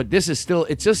 So, but this is still.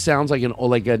 It just sounds like a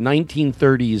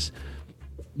 1930s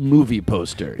movie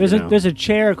poster. There's a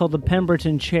chair called the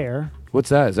Pemberton chair. What's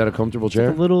that? Is that a comfortable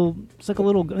chair? It's like a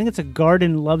little. I think it's a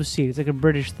garden love seat. It's like a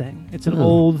British thing. It's an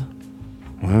old.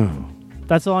 Wow.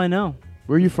 That's all I know.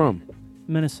 Where are you from?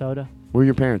 Minnesota. Where are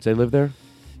your parents? They live there?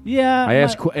 Yeah. I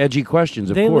ask edgy questions,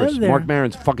 of they course. live there. Mark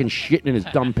Maron's fucking shitting in his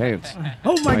dumb pants.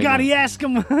 Oh my Right God! now. He asked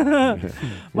him.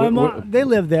 My mom. They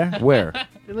live there. Where?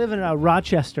 They live in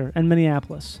Rochester and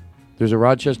Minneapolis. There's a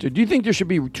Rochester. Do you think there should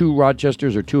be 2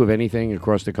 Rochesters or 2 of anything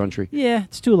across the country? Yeah,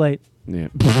 it's too late. Yeah.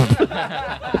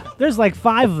 There's like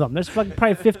 5 of them. There's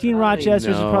probably 15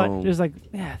 Rochesters. know.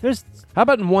 There's. How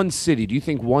about in one city? Do you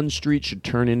think one street should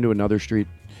turn into another street?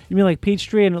 You mean like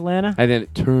Peachtree in Atlanta? And then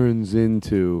it turns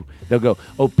into. They'll go,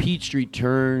 oh, Peach Street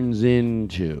turns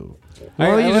into. I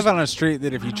you live just- on a street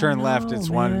that if you turn left, it's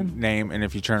one name, and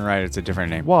if you turn right, it's a different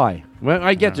name. Why? Well,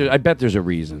 I bet there's a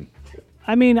reason.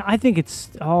 I mean, I think it's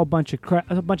all a bunch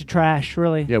of trash,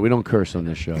 really. Yeah, we don't curse on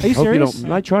this show. Are you Hope serious?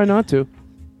 I try not to.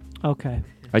 Okay.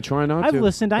 I try not I've to.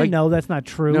 listened. I know that's not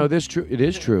true. No, it is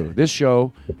true. This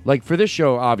show, like for this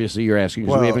show, obviously you're asking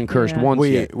because we haven't cursed once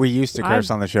yet. We used to curse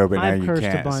on the show, but now I've you cursed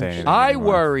a can't bunch. say anything. I anymore.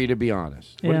 worry, to be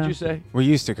honest. What did you say? We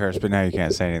used to curse, but now you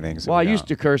can't say anything. So Well, I we used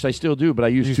don't. to curse. I still do, but I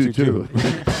used to too.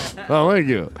 Oh, thank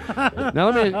you. Now,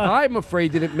 I'm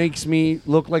afraid that it makes me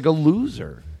look like a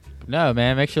loser. No,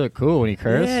 man, makes you look cool when you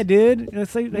curse. Yeah, dude.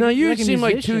 It's like, Now, you like a seem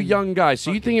like 2 musician. young guys,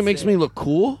 so you think it makes me look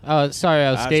cool? Oh, sorry,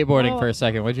 I was skateboarding Oh. for a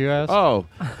second. What'd you ask? Oh,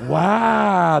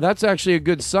 wow. That's actually a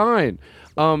good sign.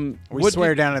 We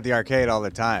swear down at the arcade all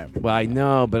the time. Well, I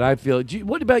know, but I feel.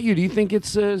 What about you? Do you think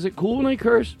it's is it cool when I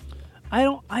curse?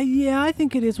 I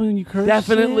think it is when you curse.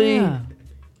 Definitely. Yeah.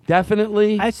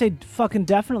 Definitely. I say fucking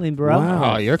definitely, bro.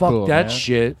 Wow. Oh, you're Fuck cool, that man.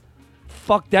 shit.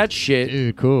 Fuck that shit.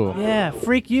 Dude, cool. Yeah,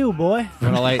 freak you, boy.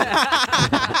 Wanna like?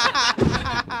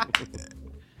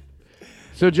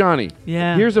 So, Johnny,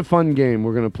 Yeah. here's a fun game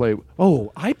we're gonna play.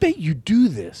 Oh, I bet you do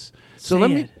this. So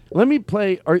Say let me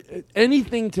play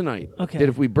anything tonight Okay. that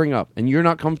if we bring up and you're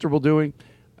not comfortable doing,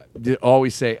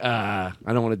 always say, I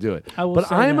don't want to do it. I will but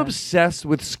say I'm that. obsessed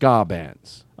with ska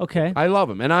bands. Okay. I love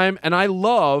them, and I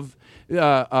love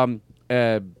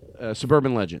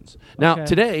Suburban Legends. Now Okay.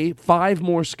 today, 5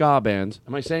 more ska bands.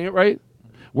 Am I saying it right?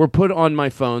 Were put on my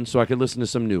phone so I could listen to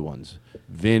some new ones.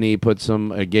 Vinny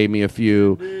gave me a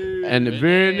few, and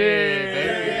Vinny,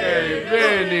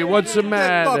 what's the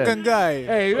matter? Fucking guy.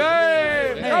 Hey,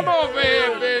 come over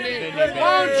here, Vinny.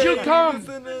 Why don't you come?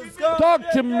 Talk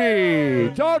to me,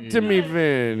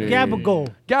 Vinny. Gabagool.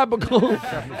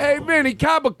 Hey, Vinny,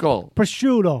 Gabagool.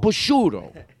 Prosciutto.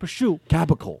 Prosciutto.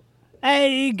 Gabagool.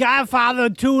 Hey, Godfather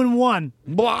 2 and 1.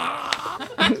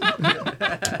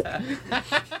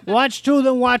 Watch 2,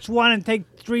 then watch 1, and take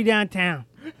 3 downtown.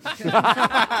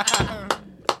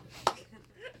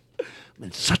 I'm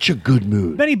in such a good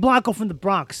mood. Benny Blanco from the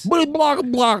Bronx. Benny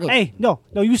Blanco. Hey, no,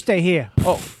 you stay here.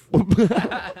 Oh.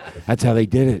 That's how they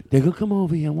did it. They go, come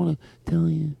over here. I want to tell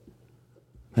you.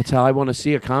 That's how I want to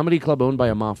see a comedy club owned by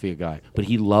a mafia guy. But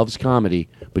he loves comedy,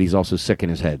 but he's also sick in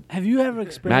his head. Have you ever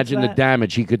experienced Imagine that? the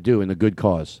damage he could do in the good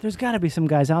cause. There's got to be some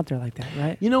guys out there like that,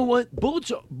 right? You know what?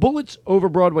 Bullets over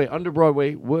Broadway, under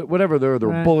Broadway, whatever. There were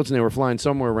Right. bullets, and they were flying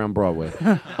somewhere around Broadway.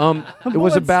 It was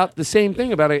Bullets. about the same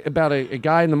thing about a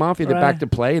guy in the mafia that Right. backed a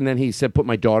play, and then he said, "Put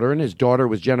my daughter in." His daughter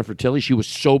was Jennifer Tilly. She was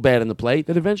so bad in the play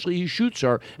that eventually he shoots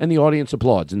her, and the audience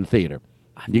applauds in the theater.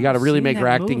 You got to really seen make her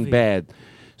that acting movie. bad.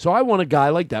 So I want a guy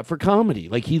like that for comedy.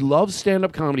 Like he loves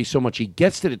stand-up comedy so much. He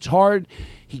gets that it's hard.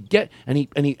 He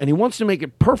wants to make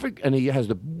it perfect. And he has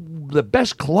the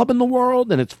best club in the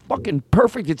world, and it's fucking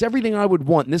perfect. It's everything I would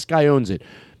want. And this guy owns it.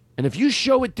 And if you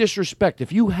show it disrespect,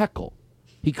 if you heckle,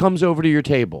 he comes over to your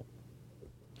table.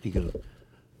 He goes,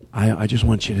 "I just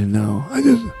want you to know.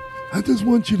 I just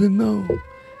want you to know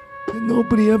that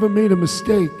nobody ever made a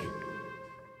mistake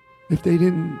if they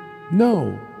didn't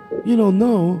know. You don't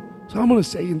know, so I'm going to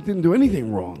say you didn't do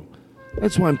anything wrong.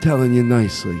 That's why I'm telling you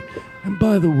nicely. And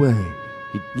by the way,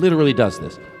 he literally does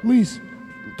this. Lisa,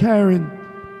 Karen,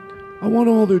 I want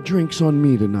all their drinks on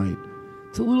me tonight.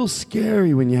 It's a little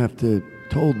scary when you have to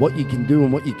told what you can do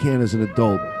and what you can't as an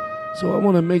adult. So I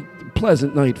want to make a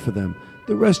pleasant night for them.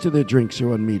 The rest of their drinks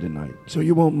are on me tonight, so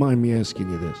you won't mind me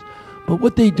asking you this. But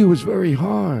what they do is very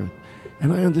hard,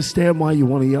 and I understand why you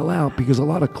want to yell out, because a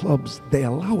lot of clubs, they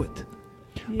allow it.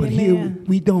 Yeah, but here, man.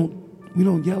 we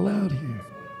don't yell out here.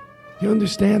 You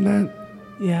understand that?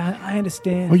 Yeah, I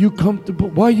understand. Are you comfortable?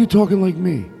 Why are you talking like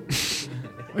me?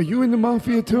 Are you in the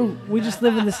mafia too? We just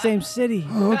live in the same city.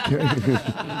 Okay.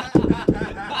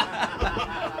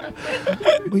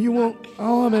 Well, you won't.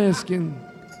 All I'm asking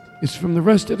is from the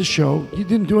rest of the show, you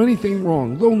didn't do anything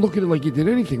wrong. Don't look at it like you did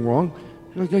anything wrong.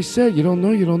 Like I said, you don't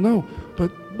know. But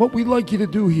what we'd like you to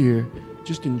do here,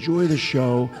 just enjoy the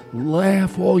show,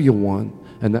 laugh all you want.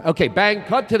 And okay, bang,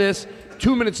 cut to this.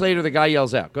 2 minutes later, the guy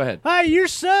yells out. Go ahead. Hey, you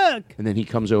suck. And then he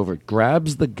comes over,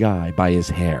 grabs the guy by his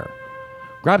hair.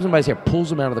 Grabs him by his hair,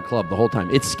 pulls him out of the club the whole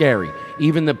time. It's scary.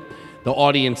 Even the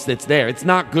audience that's there, it's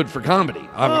not good for comedy.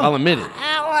 I'll admit it.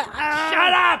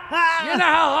 Shut up! You know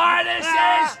how hard this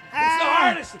is? It's the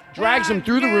hardest. Drags him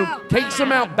through the room, takes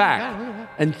him out back,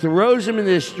 and throws him in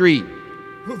the street.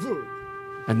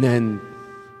 And then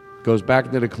goes back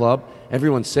into the club.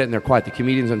 Everyone's sitting there quiet. The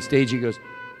comedian's on stage. He goes,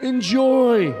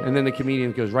 enjoy. And then the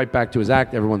comedian goes right back to his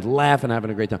act. Everyone's laughing,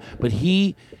 having a great time. But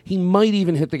he might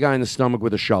even hit the guy in the stomach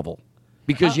with a shovel.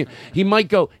 Because he might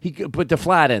go, he could put the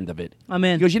flat end of it. I'm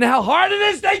in. He goes, you know how hard it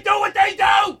is? They do what they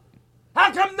do.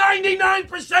 How come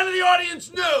 99% of the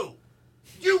audience knew?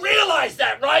 You realize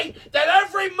that, right? That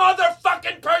every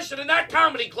motherfucking person in that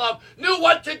comedy club knew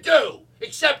what to do,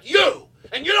 except you.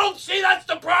 And you don't see that's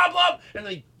the problem? And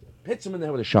then he hits him in the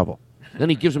head with a shovel. Then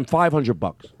he gives him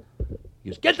 $500. He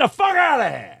goes, get the fuck out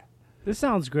of here. This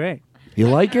sounds great. You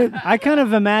like it? I kind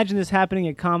of imagine this happening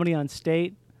at Comedy on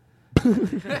State.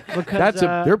 Because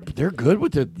they're good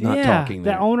with the not talking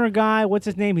there. The owner guy, what's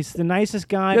his name? He's the nicest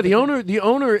guy. Yeah, the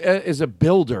owner is a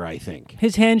builder, I think.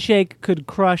 His handshake could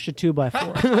crush a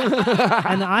 2x4.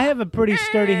 And I have a pretty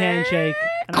sturdy handshake,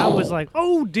 and I was like,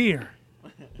 oh dear.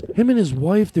 Him and his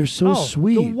wife, they're so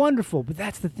sweet. They're wonderful, but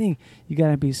that's the thing. You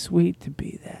gotta be sweet to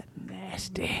be that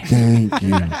nasty. Thank you.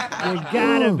 You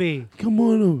gotta be. Come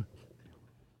on over.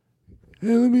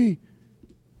 Hey, let me.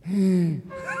 Hey.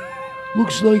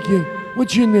 Looks like you.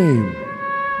 What's your name?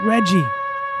 Reggie.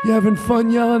 You having fun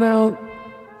yelling out?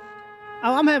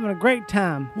 Oh, I'm having a great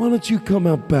time. Why don't you come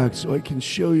out back so I can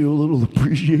show you a little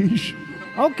appreciation?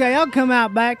 Okay, I'll come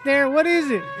out back there. What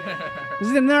is it?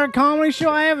 Is it another comedy show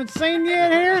I haven't seen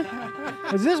yet here?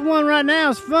 Because this one right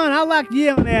now is fun. I like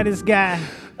yelling at this guy.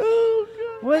 Oh, God.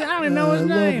 Well, I don't even know his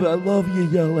name. I love you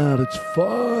yell out. It's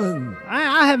fun.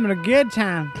 I'm having a good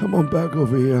time. Come on back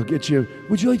over here. I'll get you.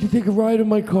 Would you like to take a ride in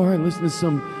my car and listen to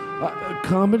some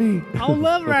comedy? I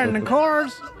love riding in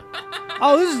cars.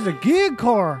 Oh, this is a gig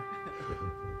car.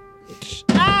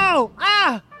 Ow!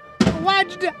 Ah!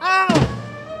 Why'd you do?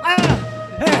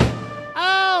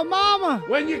 Oh, Mama!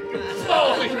 When you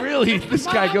really, this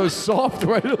guy goes soft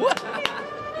right away.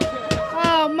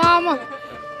 Oh, Mama!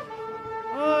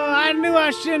 I knew I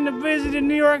shouldn't have visited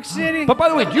New York City. But by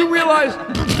the way, do you realize?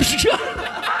 I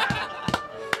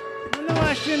knew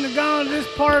I shouldn't have gone to this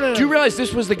part of. Do you realize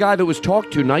this was the guy that was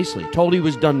talked to nicely, told he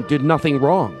was done, did nothing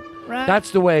wrong? Right. That's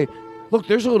the way. Look,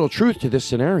 there's a little truth to this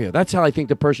scenario. That's how I think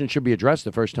the person should be addressed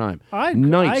the first time. I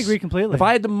agree completely. If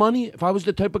I had the money, if I was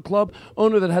the type of club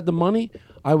owner that had the money,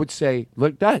 I would say,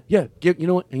 look, that, yeah, you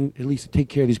know what, and at least take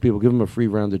care of these people. Give them a free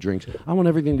round of drinks. I want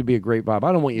everything to be a great vibe.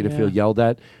 I don't want you to feel yelled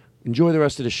at. Enjoy the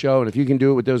rest of the show, and if you can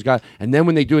do it with those guys, and then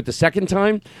when they do it the second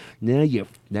time,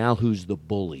 now who's the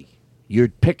bully? You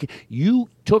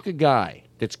took a guy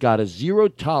that's got a zero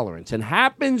tolerance and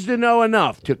happens to know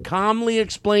enough to calmly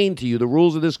explain to you the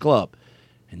rules of this club.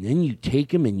 And then you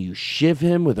take him and you shiv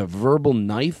him with a verbal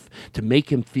knife to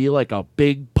make him feel like a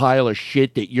big pile of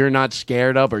shit that you're not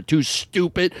scared of or too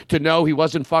stupid to know he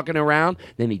wasn't fucking around.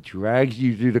 Then he drags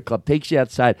you through the club, takes you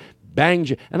outside,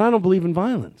 bangs you. And I don't believe in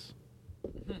violence.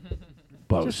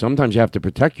 But sometimes you have to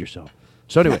protect yourself.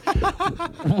 So anyway,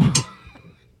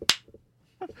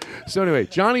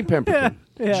 Johnny Pemberton.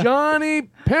 Yeah. Johnny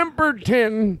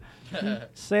Pemberton.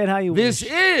 Say it how you This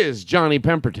wish. is Johnny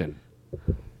Pemberton.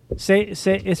 Say,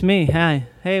 it's me. Hi.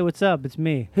 Hey, what's up? It's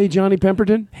me. Hey, Johnny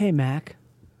Pemberton. Hey, Mac.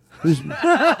 Who's Hey,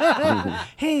 man.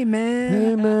 Hey,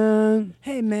 man.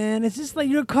 Hey, man. Is this like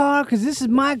your car? Because this is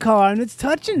my car, and it's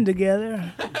touching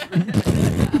together.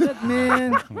 Look,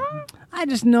 man, I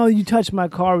just know you touched my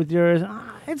car with yours.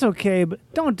 It's okay, but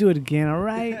don't do it again, all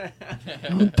right?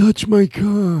 Don't touch my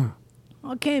car.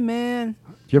 Okay, man.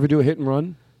 Do you ever do a hit and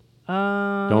run?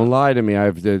 Don't lie to me.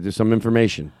 There's some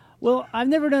information. Well, I've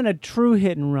never done a true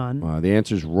hit and run. The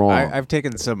answer's wrong. I've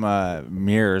taken some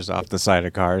mirrors off the side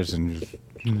of cars and.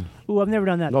 Ooh, I've never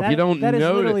done that. Well, if you don't that is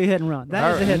know literally a hit and run.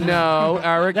 That is a hit and run. No,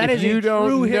 Eric, That if is a you don't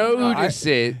true hit and run. notice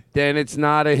it, then it's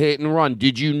not a hit and run.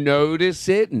 Did you notice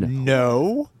it?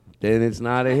 No. Then it's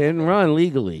not a hit and run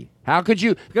legally. How could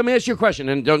you? Let me ask you a question,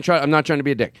 and don't try. I'm not trying to be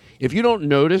a dick. If you don't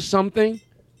notice something,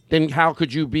 then how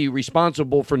could you be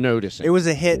responsible for noticing? It was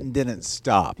a hit and didn't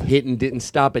stop. Hit and didn't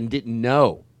stop and didn't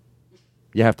know.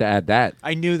 You have to add that.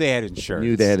 I knew they had insurance.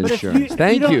 Knew they had But insurance. if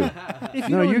Thank you. If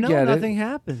you No, don't you know, get it. nothing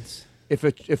happens.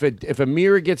 If a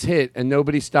mirror gets hit and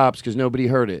nobody stops because nobody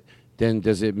heard it, then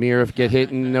does it mirror get hit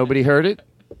and nobody heard it?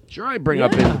 Sure, I bring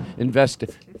up invest.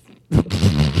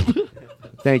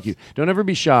 Thank you. Don't ever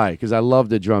be shy because I love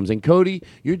the drums. And Cody,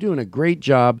 you're doing a great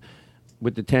job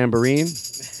with the tambourine.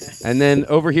 And then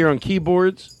over here on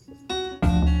keyboards.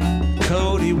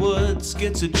 Cody Woods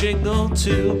gets a jingle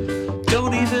too.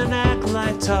 Don't even act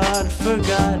like Todd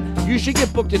forgot. You should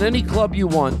get booked in any club you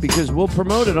want because we'll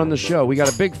promote it on the show. We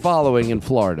got a big following in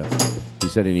Florida. He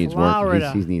said he needs Florida.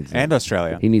 work. He needs and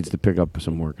Australia. He needs to pick up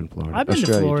some work in Florida. I've been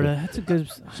Australia to Florida. too. That's a good.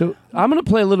 So I'm going to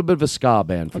play a little bit of a ska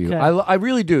band for you. Okay. I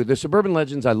really do. The Suburban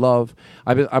Legends I love.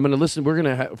 I'm going to listen. We're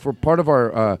going to for part of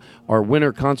our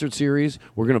winter concert series.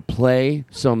 We're going to play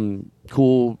some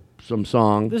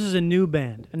song. This is a new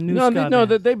band. A new No, ska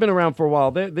band. they've been around for a while.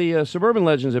 The Suburban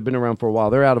Legends have been around for a while.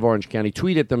 They're out of Orange County.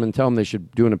 Tweet at them and tell them they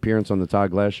should do an appearance on the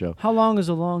Todd Glass Show. How long is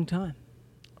a long time?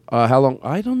 How long?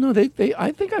 I don't know.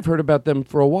 I think I've heard about them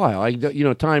for a while.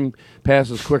 Time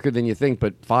passes quicker than you think.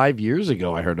 But 5 years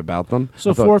ago, I heard about them.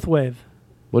 So I thought, fourth wave.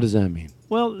 What does that mean?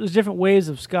 Well, there's different waves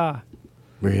of ska.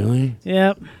 Really?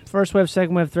 Yep. First wave,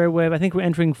 second wave, third wave. I think we're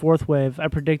entering fourth wave. I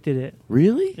predicted it.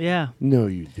 Really? Yeah. No,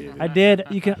 you didn't. I did.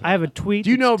 I have a tweet.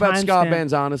 Do you know about timestamp. ska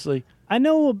bands? Honestly, I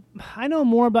know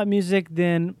more about music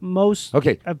than most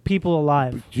of people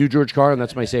alive. To George Carlin,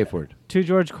 that's my safe word. To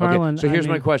George Carlin. Okay, so here's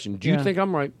my question. Do you think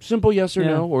I'm right? Simple yes or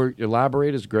no, or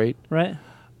elaborate is great. Right.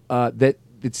 That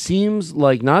it seems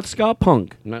like not ska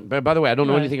punk. By the way, I don't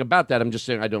know Right. anything about that. I'm just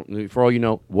saying I don't. For all you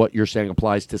know, what you're saying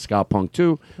applies to ska punk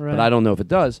too, Right. but I don't know if it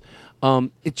does.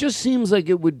 It just seems like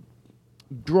it would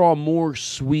draw more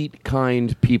sweet,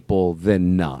 kind people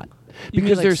than not. You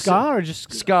mean like there's ska or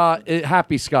just ska,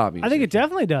 happy ska music. I think it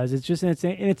definitely does. It's just in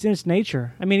its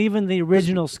nature. I mean, even the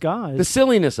original ska is The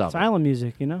silliness of it. silent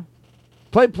music. You know.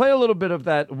 Play a little bit of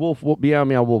that wolf, meow,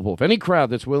 meow, wolf, wolf. Any crowd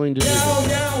that's willing to do this.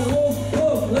 Now, wolf,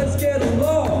 wolf, let's get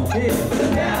along.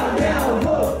 Now, now,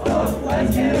 wolf, wolf,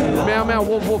 let's get along. Meow, meow,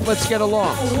 wolf, wolf, let's get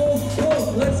along. Wolf,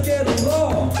 wolf, let's get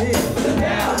along.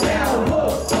 Now, now,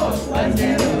 wolf, wolf, let's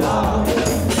get along.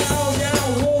 Now,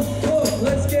 now, wolf, wolf,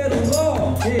 let's get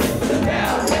along.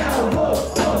 Now, now,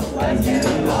 wolf, wolf, let's get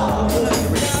along.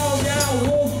 Now, now,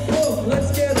 wolf, wolf,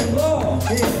 let's get along.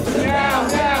 Now,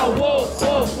 now, wolf,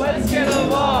 wolf, let's get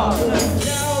along.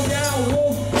 Now, now,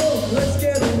 wolf, wolf, let's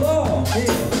get along.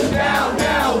 Now,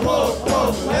 now, wolf,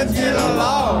 wolf, let's get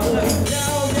along.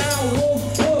 Now, now,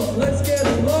 wolf, wolf, let's get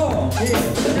along.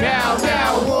 Now,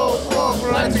 now, wolf, wolf,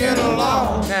 let's get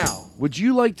along. Now, would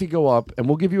you like to go up and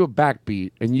we'll give you a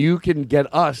backbeat and you can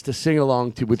get us to sing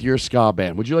along with your ska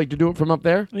band? Would you like to do it from up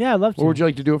there? Yeah, I'd love to. Or would you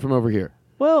like to do it from over here?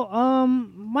 Well,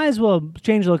 might as well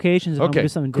change locations if I'm Okay, do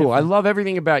something cool. different. I love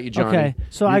everything about you, Johnny. Okay,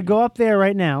 so I go up there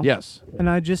right now. Yes. And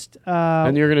I just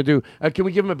And you're going to do, can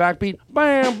we give him a backbeat?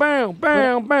 Bam, bam,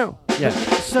 bam, bam. Yes.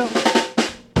 So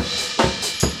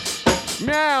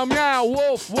Meow, meow,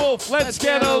 wolf, wolf, let's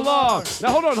get along.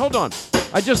 Now, hold on.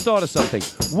 I just thought of something.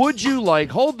 Would you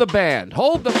hold the band,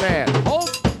 hold the band. Stop.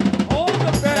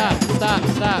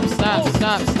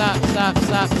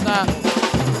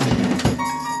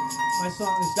 My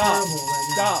song is terrible right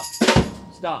now.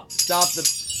 Stop.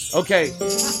 Okay.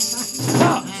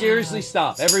 Stop. Seriously,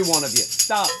 stop. Every one of you.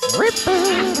 Stop.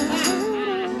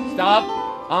 Stop.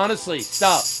 Honestly,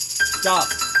 stop.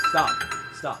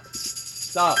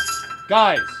 Stop.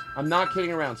 Guys, I'm not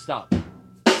kidding around. Stop.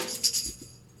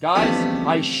 Guys,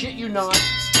 I shit you not.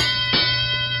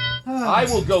 I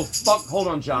will go fuck. Hold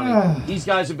on, Johnny. These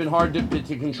guys have been hard to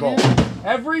control.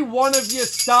 Every one of you,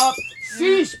 stop.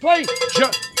 Cease playing.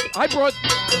 I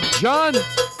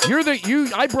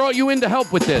brought you in to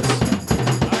help with this.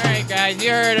 All right, guys,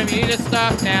 you heard him. You need to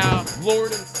stop now.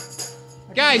 Lord.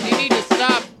 Guys, you need to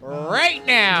stop right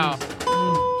now.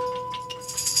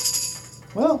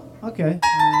 Well, okay.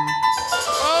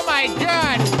 Oh my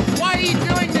God! Why are you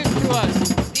doing this to us?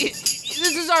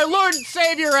 This is our Lord and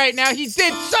Savior right now. He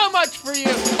did so much for you.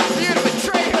 For you to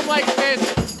betray him like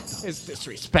this is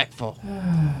disrespectful.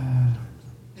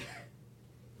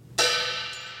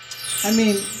 I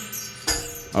mean...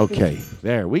 Okay,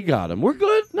 there, we got him. We're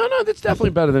good. No, that's definitely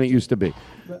better than it used to be.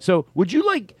 So, would you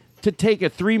like to take a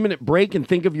 3-minute break and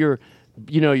think of your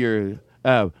meow,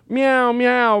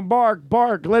 meow, bark,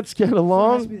 bark, let's get It has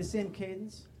along? to be the same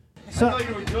cadence. So, I thought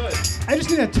you were good. I just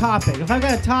need a topic. If I've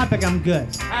got a topic, I'm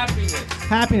good.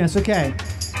 Happiness, okay.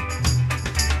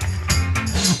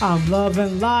 I'm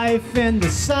loving life in the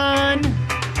sun.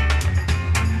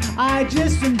 I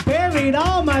just buried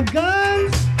all my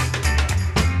guns.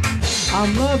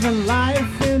 I'm loving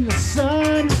life in the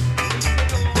sun.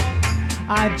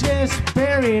 I just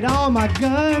buried all my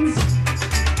guns.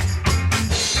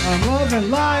 I'm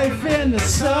loving life in the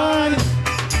sun.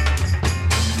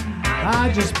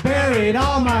 I just buried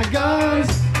all my guns.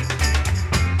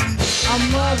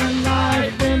 I'm loving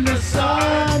life in the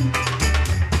sun.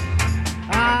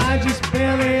 I just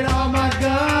buried all my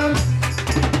guns.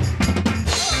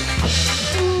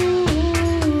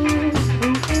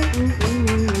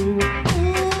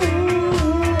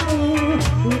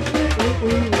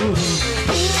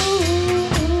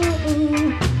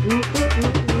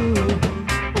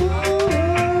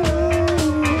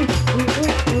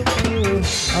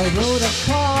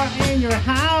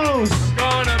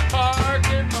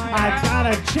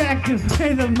 Check and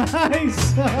pay the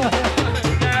mice.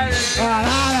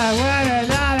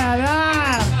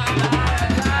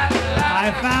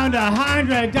 I found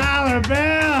 $100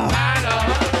 bill.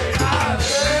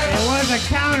 It was a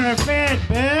counterfeit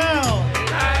bill.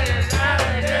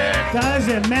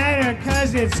 Doesn't matter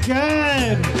 'cause it's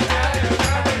good.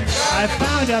 I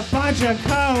found a bunch of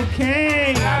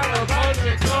cocaine. I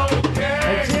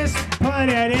just put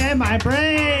it in my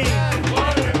brain.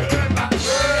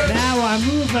 Now I'm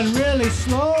moving really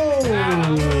slow.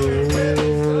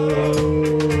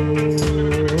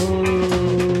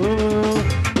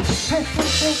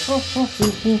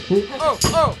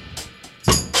 Oh.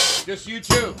 Just you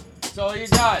two. That's all you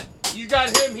got. You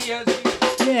got him, he has me.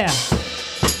 Yeah.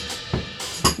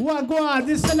 Wagwan,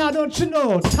 this and I don't you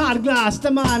know. Todd Glass,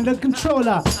 the man, the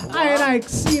controller. I like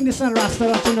seeing this and Rasta,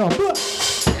 don't you know.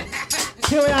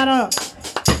 Here we are.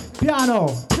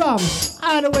 Piano, drums,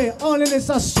 either way, only this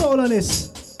a soul on this.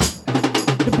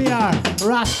 The BR,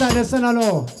 Rasta, this and I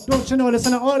know. Don't you know this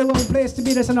and only one place to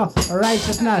be this and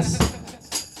righteousness.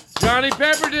 Johnny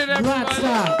Pemberton,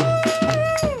 everybody.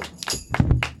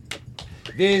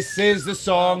 This is the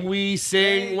song we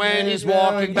sing when he's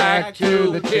walking back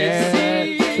to the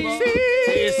sea.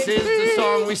 This is the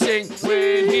song we sing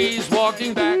when he's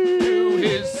walking back to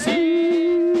his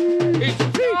seat. It's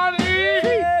Johnny.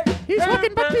 He's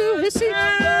walking back to his seat.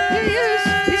 Here he is.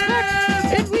 He's back.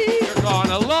 And You're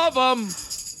gonna love him.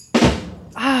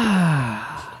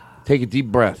 Take a deep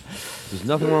breath. There's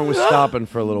nothing wrong with stopping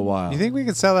for a little while. You think we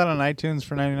could sell that on iTunes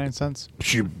for 99 cents?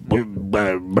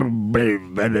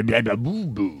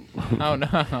 Oh, no.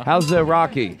 How's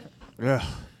Rocky? Yeah.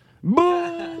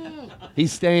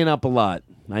 He's staying up a lot.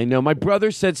 I know. My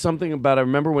brother said something about, I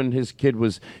remember when his kid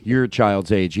was your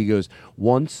child's age. He goes,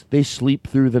 once they sleep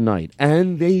through the night,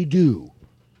 and they do,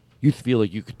 you feel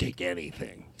like you could take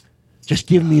anything. Just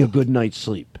give me a good night's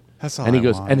sleep. That's all And he I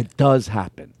goes, want. and it does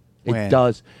happen. It When?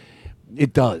 does.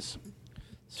 It does.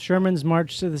 Sherman's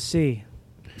March to the Sea.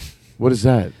 What is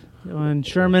that? When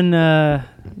Sherman, in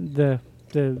the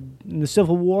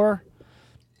Civil War,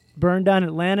 burned down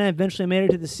Atlanta, eventually made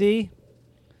it to the sea.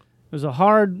 It was a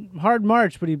hard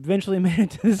march, but he eventually made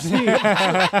it to the sea.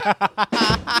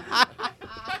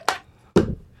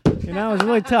 You know, it was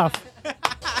really tough.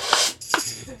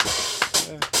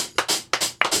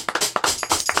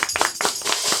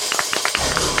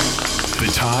 The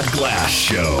Todd Glass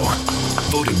Show.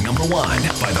 Voted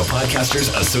 #1 by the Podcasters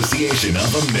Association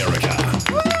of America.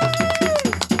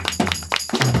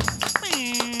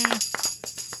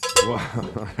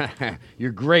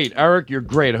 You're great. Eric, you're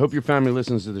great. I hope your family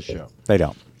listens to the show. They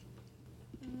don't.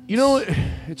 You know,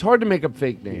 it's hard to make up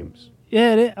fake names.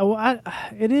 Yeah,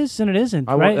 it is and it isn't,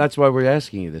 right? That's why we're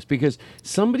asking you this. Because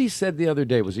somebody said the other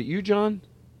day, was it you, John?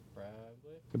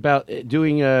 Probably. About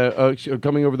doing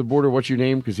coming over the border. What's your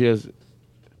name? Because he has...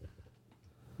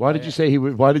 Why did you say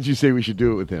Why did you say we should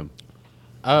do it with him?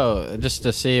 Oh, just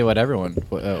to see what everyone.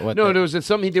 No, it was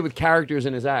something he did with characters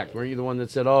in his act. Weren't you the one that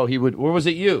said, "Oh, he would"? Or was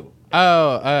it you?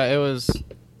 Oh, it was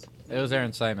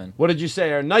Aaron Simon. What did you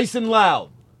say, Aaron? Nice and loud.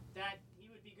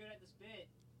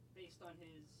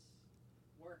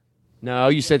 No,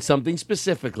 you said something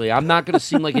specifically. I'm not going to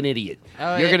seem like an idiot.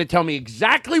 Oh, You're yeah. going to tell me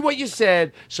exactly what you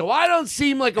said, so I don't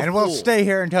seem like a And fool. we'll stay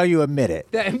here until you admit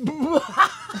it.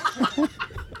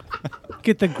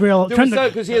 Get the grill.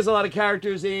 Because he has a lot of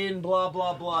characters in, blah,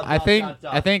 blah, blah. I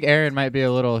think Aaron might be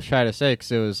a little shy to say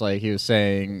because it was like he was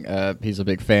saying he's a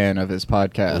big fan of his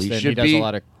podcast he and should he be.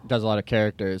 does a lot of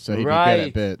characters, so he'd be Right. good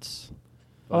at bits.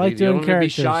 I like you doing don't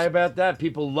characters. Be shy about that.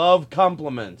 People love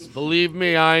compliments. Believe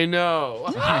me, I know.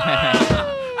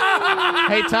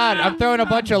 Hey Todd, I'm throwing a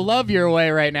bunch of love your way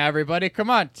right now, everybody. Come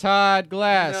on, Todd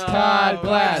Glass, Todd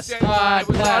Glass, Todd Glass,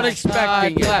 not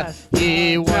expecting it. Glass.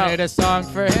 He wanted a song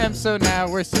for him, so now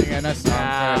we're singing a song for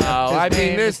him. His I mean,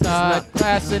 name this is Todd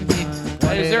Glass, and he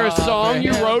Is there a song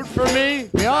you wrote for me?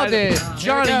 We all did.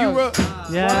 Johnny, you wrote.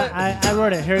 Yeah, I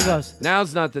wrote it. Here it goes.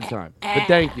 Now's not the time. But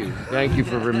thank you. Thank you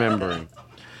for remembering.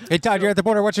 Hey, Todd, you're at the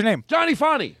border. What's your name? Johnny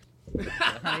Fonny.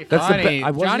 That's Funny.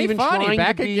 I wasn't Johnny even Fonny, trying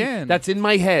back to be, again. That's in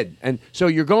my head. And so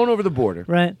you're going over the border.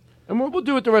 Right. And we'll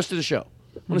do it the rest of the show.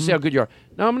 I want to see how good you are.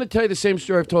 Now I'm going to tell you the same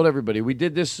story I've told everybody. We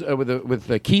did this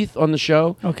with Keith on the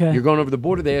show. Okay. You're going over the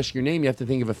border. They ask your name. You have to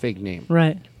think of a fake name.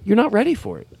 Right. You're not ready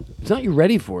for it. It's not you're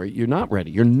ready for it. You're not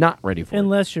ready. You're not ready for it.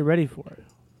 Unless you're ready for it.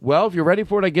 Well, if you're ready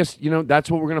for it, I guess, that's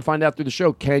what we're going to find out through the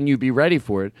show. Can you be ready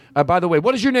for it? By the way,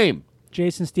 what is your name?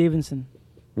 Jason Stevenson.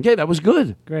 Okay, that was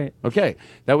good. Great. Okay,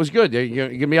 that was good. You're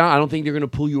gonna be. I don't think they're going to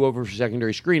pull you over for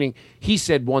secondary screening. He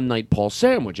said one night Paul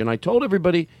Sandwich, and I told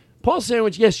everybody, Paul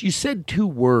Sandwich, yes, you said 2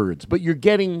 words, but you're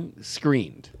getting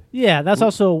screened. Yeah, that's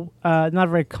also not a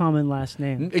very common last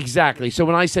name. Exactly. So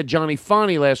when I said Johnny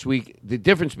Fonny last week, the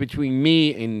difference between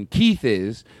me and Keith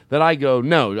is that I go,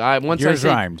 no. Yours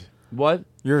rhymed. What?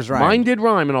 Yours rhymed. Mine did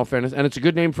rhyme, in all fairness, and it's a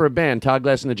good name for a band, Todd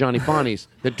Glass and the Johnny Fonnies,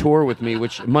 that tour with me,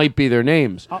 which might be their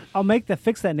names. I'll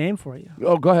fix that name for you.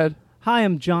 Oh, go ahead. Hi,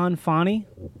 I'm John Fonny.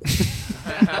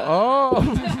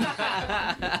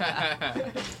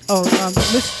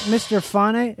 Mr.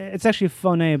 Fonny. It's actually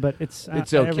Fonny, but it's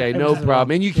okay, no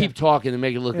problem. And you keep talking to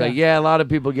make it look like, a lot of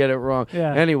people get it wrong.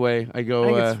 Yeah. Anyway, I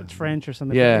go. I think it's French or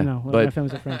something. Yeah, my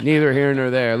family's French. Neither here nor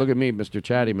there. Look at me, Mr.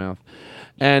 Chatty Mouth,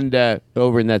 and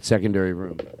over in that secondary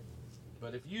room.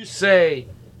 But if you say,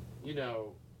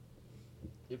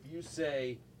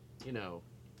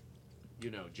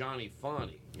 Johnny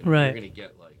Fonny, right. You're gonna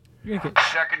get like.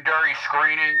 Secondary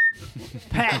screening.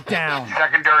 Pat down.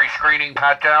 Secondary screening,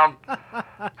 pat down.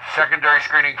 Secondary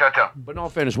screening, pat down. But in all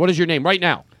fairness, what is your name right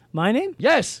now? My name?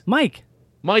 Yes. Mike.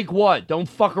 Mike what? Don't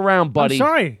fuck around, buddy. I'm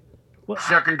sorry.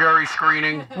 Secondary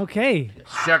screening. Okay.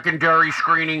 Secondary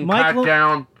screening, Michael- pat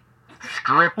down.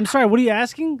 Stripped. I'm sorry. What are you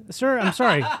asking, sir? I'm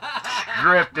sorry.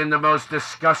 Stripped in the most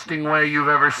disgusting way you've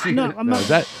ever seen. No, I'm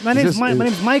not. My name's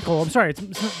Michael. I'm sorry.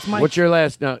 It's Mike. What's your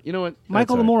last? No, you know what?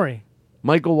 Michael Lamori.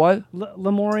 Michael what?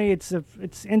 Lamori.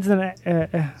 It's internet.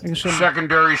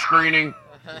 Secondary screening.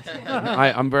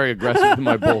 I'm very aggressive with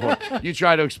my bullhorn. You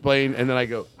try to explain, and then I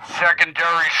go.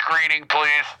 Secondary screening,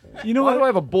 please. You know Why what? do I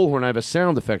have a bullhorn? I have a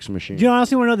sound effects machine. Do you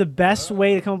honestly want to know the best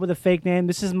way to come up with a fake name?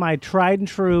 This is my tried and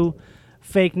true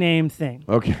fake name thing.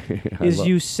 Okay.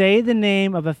 You say the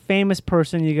name of a famous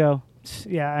person, you go,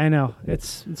 yeah, I know.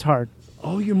 It's hard.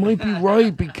 Oh, you might be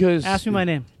right because. Ask me my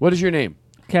name. What is your name?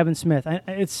 Kevin Smith. I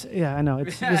know.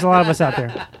 There's a lot of us out there.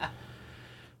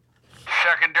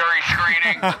 Secondary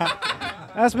screening.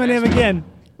 That's my name again.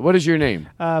 What is your name?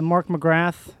 Mark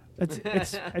McGrath.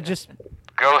 I just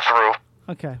Go through.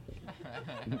 okay.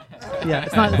 Yeah,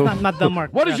 it's not dumb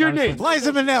Mark. What is your name?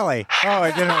 Liza Minnelli. Oh,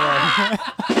 it didn't work.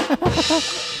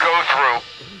 Go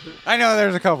through. I know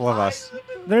there's a couple of us.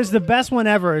 There's the best one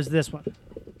ever is this one.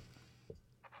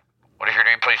 What is your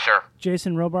name, please, sir?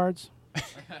 Jason Robards.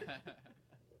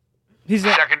 He's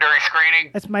a, Secondary screening.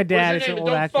 that's my dad. What's It's your an name? old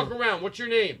Don't actor. fuck around. What's your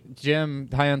name? Jim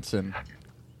Hansen.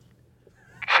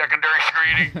 Secondary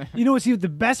screening. You know what's the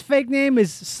best fake name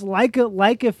is like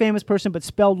a famous person, but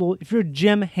spelled. If you're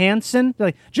Jim Hansen, they're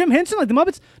like Jim Henson, like the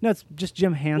Muppets. No, it's just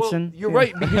Jim Hansen. Well, you're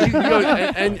right because you can go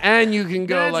and you can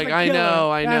go That's like the I killer.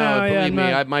 know. Yeah, Believe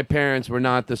me, my parents were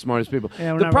not the smartest people.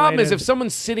 Yeah, we're the not problem is related. if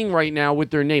someone's sitting right now with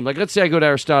their name, like let's say I go to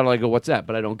Aristotle, I go, "What's that?"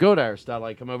 But I don't go to Aristotle.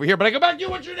 I come over here, but I go back to you.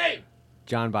 What's your name?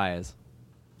 John Baez.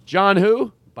 John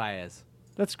who? Baez.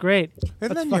 That's great. Isn't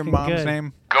That's that your fucking mom's good.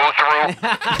 name? Go through.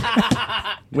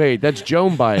 Wait, that's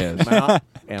Joan Baez. Yeah,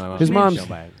 my mom's His name's mom's. Joan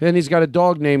Baez. And he's got a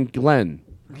dog named Glenn.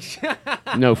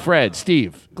 No, Fred,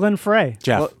 Steve. Glenn Frey.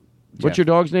 Jeff. What's your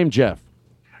dog's name? Jeff.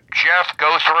 Jeff,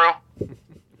 go through.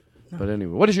 But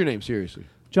anyway, what is your name? Seriously.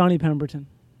 Johnny Pemberton.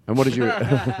 And what is your?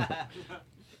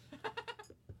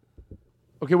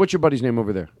 Okay, what's your buddy's name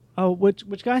over there? Oh, which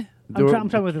guy? I'm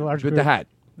talking with the large with group. the hat.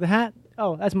 The hat?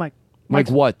 Oh, that's Mike. Mike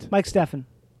what? Mike Steffen.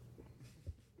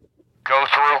 go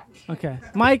through. Okay.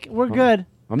 Mike, we're good.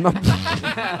 I'm not.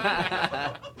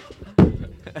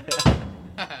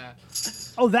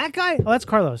 Oh, that guy? Oh, that's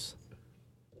Carlos.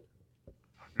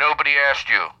 Nobody asked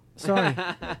you. Sorry.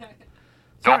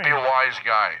 Don't be a wise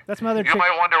guy. That's my other You trick.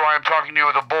 might wonder why I'm talking to you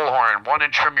with a bullhorn 1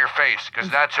 inch from your face, because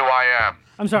that's who I am.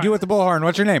 I'm sorry. You with the bullhorn.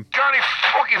 What's your name? Johnny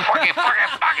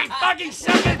fucking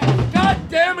second. God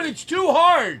damn it, it's too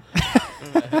hard.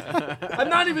 I'm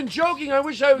not even joking. I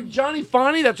wish I was Johnny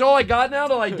Fonny. That's all I got now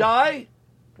till I die.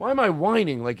 Why am I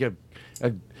whining like a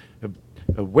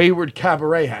wayward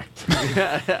cabaret act?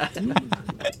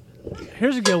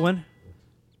 Here's a good one.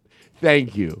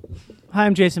 Thank you. Hi,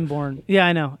 I'm Jason Bourne. Yeah,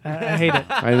 I know. I hate it.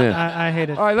 I know. I hate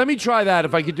it. All right, let me try that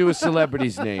if I could do a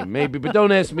celebrity's name, maybe. But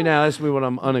don't ask me now. Ask me when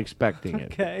I'm unexpecting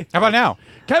it. Okay. How about now?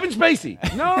 Kevin Spacey.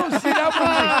 No, see, that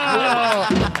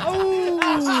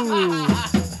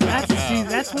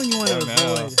That's when you want to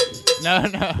avoid. No.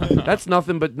 That's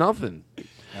nothing but nothing.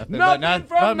 Nothing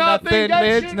from nothing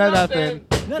gets nothing.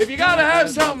 If you gotta have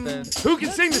something, who can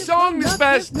sing the song that's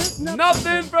best?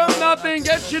 Nothing from nothing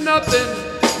gets you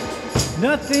nothing.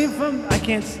 Nothing from... I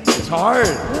can't... It's hard.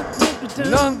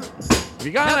 None. If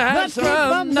you gotta have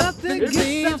something, nothing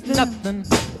means nothing.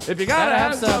 If you gotta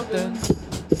have something,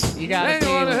 you gotta be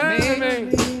with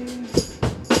me.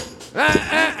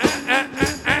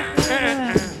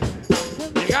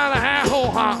 You gotta have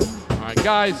whole hop. All right,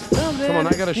 guys, come on.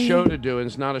 I got a show to do, and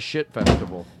it's not a shit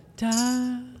festival.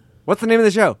 What's the name of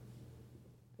the show?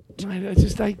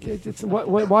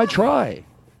 Why try?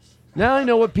 Now I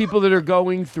know what people that are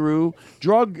going through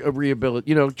drug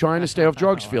rehabilitation, trying to stay off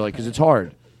drugs feel like, because it's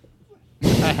hard. No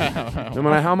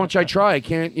matter how much I try, I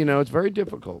can't, it's very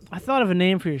difficult. I thought of a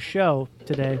name for your show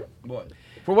today. What?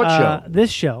 For what show?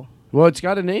 This show. Well, it's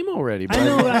got a name already. But I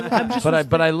know, I'm just...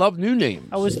 But I love new names.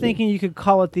 I was thinking you could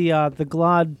call it the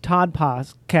Glod Todd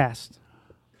Podcast.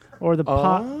 Or the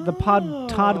Pod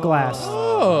Todd Glass.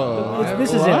 Oh.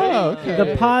 This is it. Okay.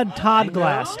 The Pod Todd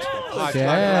Glass.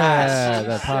 Yeah,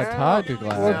 the Todd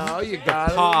Glass. No, you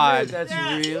got Pod. it. That's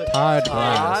really Todd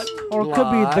Glass. Or it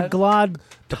could be the Glod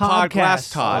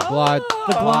Toddcast. Todd.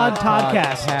 The Glod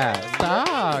Toddcast.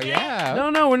 Oh, yeah.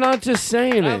 No, we're not just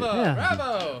saying it.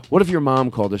 Bravo. What if your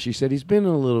mom called us? She said he's been in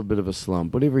a little bit of a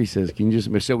slump. Whatever he says, can you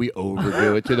just so we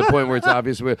overdo it to the point where it's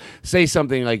obvious? Say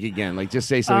something like again, like just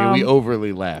say something. We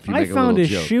overly laugh. You I make a found little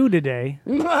his joke. shoe today.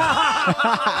 Look at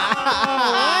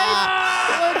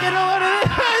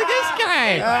this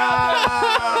guy.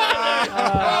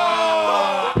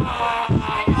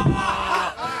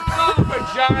 For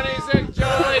Johnny's a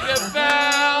jolly good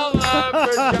fella.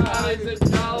 For Johnny's a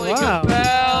jolly good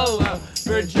fella.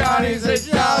 For Johnny's a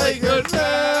jolly good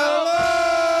fella.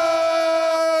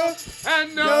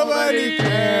 And nobody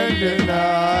can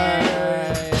deny.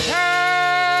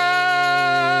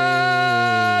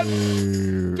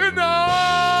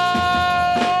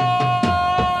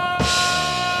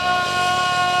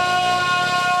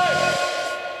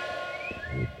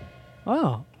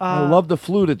 Oh. I love the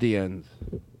flute at the end.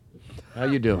 How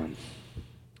you doing?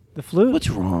 The flute? What's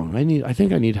wrong? I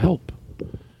think I need help.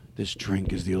 This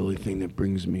drink is the only thing that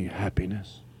brings me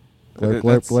happiness. That's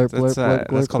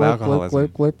called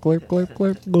alcoholism.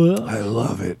 I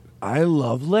love it. I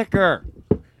love liquor.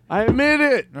 I admit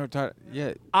it. No,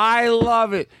 yeah. I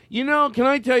love it. Can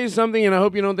I tell you something? And I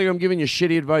hope you don't think I'm giving you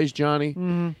shitty advice, Johnny.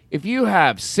 Mm-hmm. If you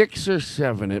have 6 or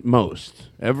 7 at most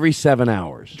every 7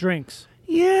 hours. Drinks.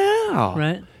 Yeah.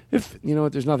 Right. If you know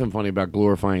what, there's nothing funny about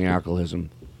glorifying alcoholism.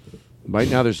 Right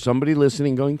now, there's somebody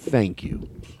listening going, "Thank you."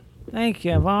 Thank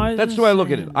you. That's the way I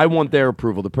look at it. I want their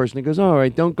approval. The person that goes, "All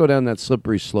right, don't go down that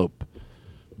slippery slope,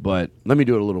 but let me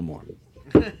do it a little more."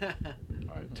 All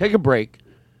right, take a break.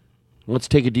 Let's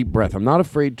take a deep breath. I'm not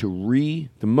afraid to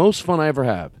the most fun I ever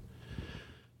have.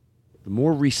 The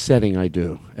more resetting I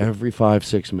do every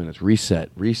 5-6 minutes. Reset.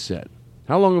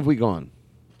 How long have we gone?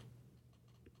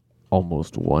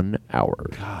 Almost 1 hour.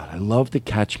 God, I love to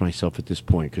catch myself at this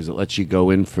point because it lets you go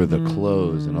in for the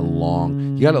close and a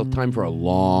long. You got a time for a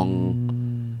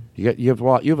long. You have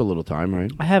a little time,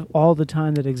 right? I have all the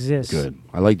time that exists. Good.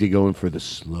 I like to go in for the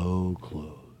slow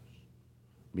close.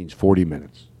 It means 40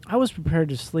 minutes. I was prepared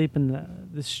to sleep in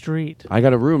the street. I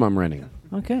got a room I'm renting.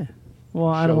 Okay. Well,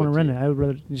 I don't want to rent it. I would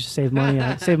rather just save money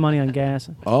on gas.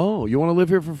 Oh, you want to live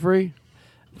here for free?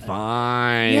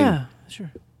 Fine. Yeah,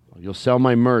 sure. You'll sell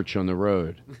my merch on the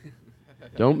road.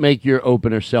 Don't make your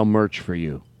opener sell merch for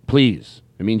you. Please.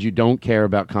 It means you don't care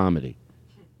about comedy.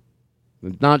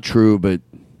 It's not true, but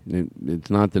it's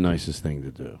not the nicest thing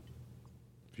to do.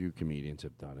 Few comedians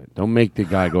have done it. Don't make the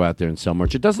guy go out there and sell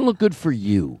merch. It doesn't look good for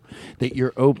you that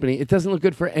you're opening. It doesn't look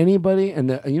good for anybody.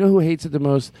 And you know who hates it the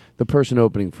most? The person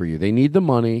opening for you. They need the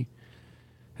money.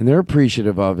 And they're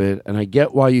appreciative of it, and I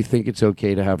get why you think it's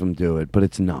okay to have them do it, but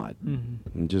it's not.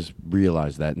 Mm-hmm. And just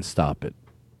realize that and stop it.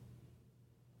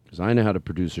 Because I know how to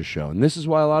produce a show, and this is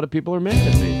why a lot of people are mad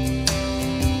at me.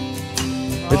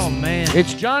 Oh, man.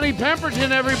 It's Johnny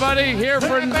Pemberton, everybody, here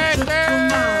for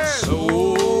Nightmare.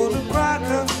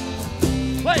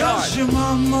 Play hard. Your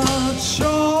mama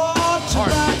short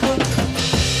tobacco.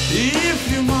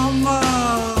 If your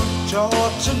mama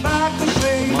short tobacco,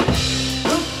 say,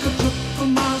 look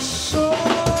my soul.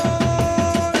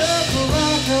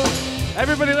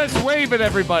 Everybody, let's wave at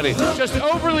everybody. Just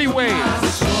overly wave.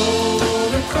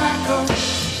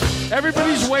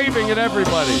 Everybody's waving at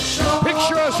everybody.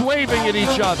 Picture us waving at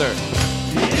each other.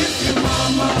 If your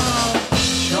mama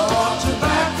short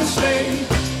tobacco, say,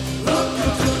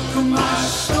 look my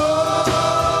soul.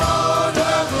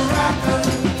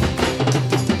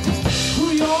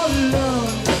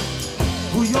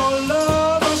 Who your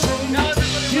love, I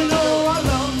say, you know I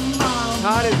love my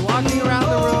Todd is walking around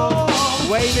the room,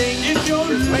 waving,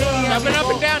 jumping up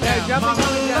and down now, jumping up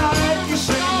and down.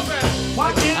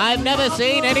 I've never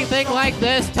seen anything like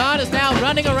this. Todd is now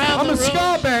running around the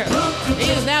room. He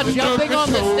is now jumping on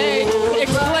the stage,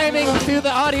 exclaiming to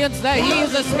the audience that he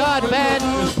is a ska fan,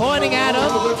 pointing at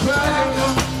him.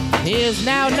 He is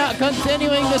now not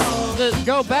continuing to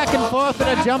go back and forth in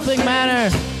a jumping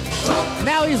manner.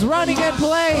 Now he's running in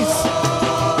place.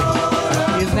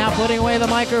 He's now putting away the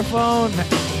microphone.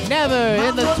 Never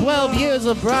in the 12 years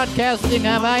of broadcasting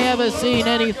have I ever seen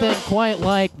anything quite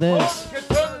like this.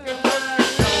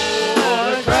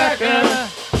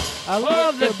 I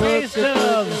love the taste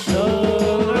of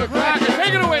soda crackers.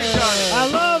 Take it away, Johnny. I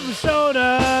love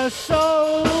soda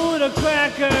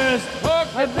crackers.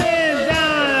 I've been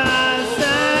down on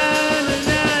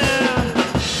Santa.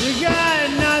 We got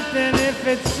nothing if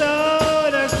it's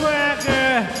soda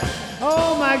cracker.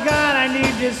 Oh my God, I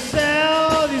need to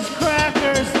sell these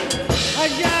crackers. I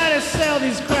gotta sell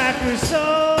these crackers,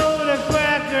 soda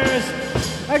crackers.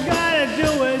 I gotta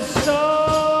do it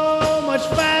so much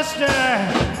faster.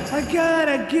 I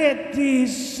gotta get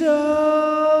these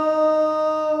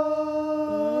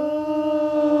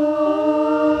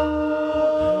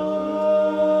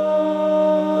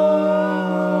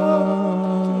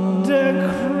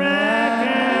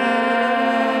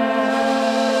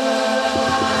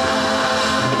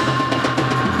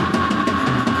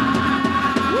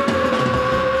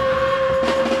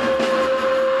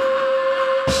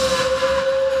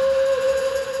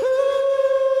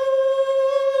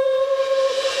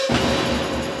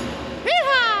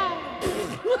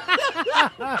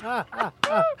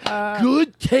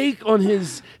Good take on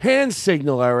his hand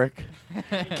signal, Eric.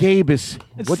 Gabe is.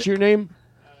 What's your name?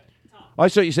 I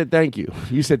thought you said thank you.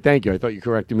 You said thank you. I thought you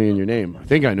corrected me in your name. I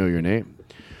think I know your name.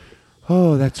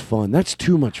 Oh, that's fun. That's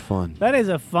too much fun. That is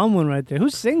a fun one right there. Who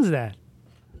sings that?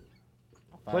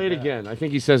 Play it again. I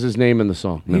think he says his name in the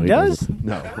song. No, he does? doesn't.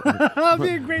 No. That would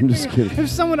be a great I'm just thing. kidding. If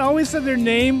someone always said their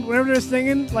name whenever they're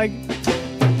singing, like,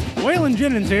 Waylon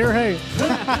Jennings here, hey.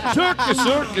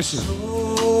 Circus.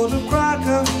 soda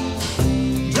cracker.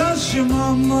 Does your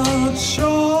mama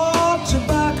short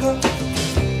tobacco?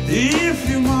 If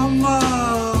your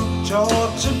mama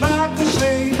short tobacco,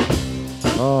 say.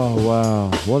 Oh,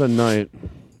 wow. What a night.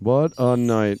 What a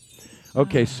night.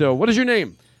 Okay, so what is your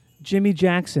name? Jimmy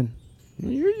Jackson.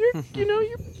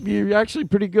 You're actually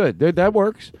pretty good. That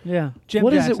works. Yeah. Jim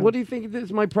What is Jackson. it? What do you think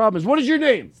this my problem is? What is your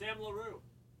name?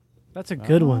 That's a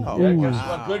good one. Yeah, Ooh. guess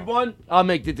what? Good one? I'll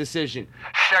make the decision.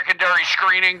 Secondary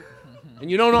screening. And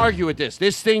you don't argue with this.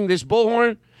 This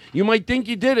bullhorn, you might think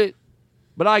you did it,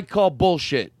 but I call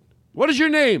bullshit. What is your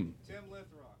name?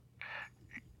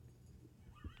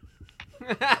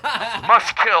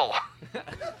 Must kill.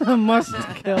 Must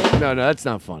kill. No, that's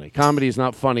not funny. Comedy is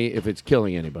not funny if it's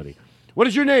killing anybody. What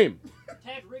is your name?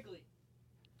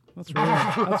 That's real.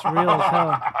 That's real as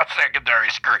hell. Secondary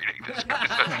screening. This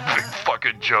guy's a big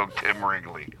fucking joke, Tim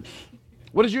Wrigley.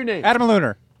 What is your name? Adam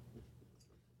Lunar.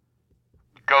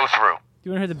 Go through. Do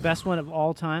you want to hear the best one of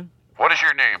all time? What is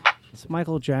your name? It's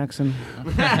Michael Jackson.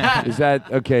 Is that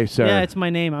okay, sir? Yeah, it's my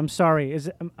name. I'm sorry. Is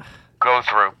it? Go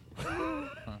through.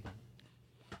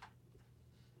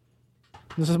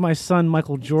 This is my son,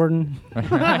 Michael Jordan.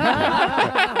 Secondary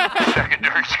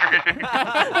screening.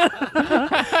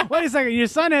 Wait a second. Your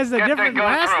son has a different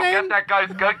last name?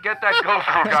 Get that go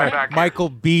through guy back. Michael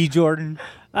B. Jordan.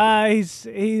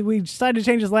 We decided to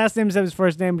change his last name instead of his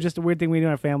first name. Just a weird thing we do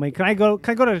in our family. Can I go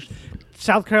to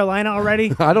South Carolina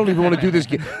already? I don't even want to do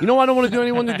this. You know why I don't want to do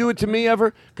anyone to do it to me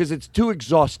ever? Because it's too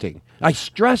exhausting. I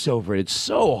stress over it. It's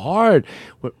so hard.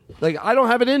 Like, I don't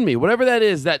have it in me. Whatever that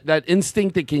is, that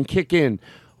instinct that can kick in.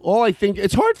 all I think,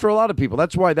 it's hard for a lot of people.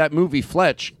 That's why that movie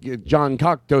Fletch, John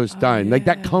Cocktostein, like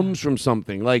that comes from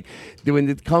something. Like when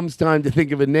it comes time to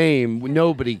think of a name,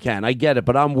 nobody can. I get it,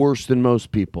 but I'm worse than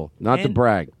most people. Not to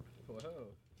brag.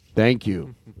 Thank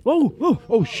you. Whoa, whoa.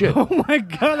 Oh, shit. Oh, my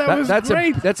God, that's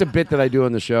great. That's a bit that I do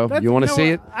on the show. You want to see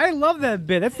it? I love that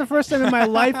bit. That's the first time in my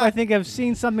life I think I've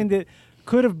seen something that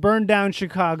could have burned down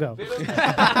Chicago.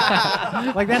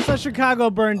 Like, that's what Chicago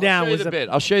burned down.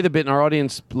 I'll show you the bit, and our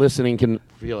audience listening can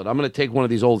feel it. I'm going to take one of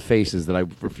these old faces that I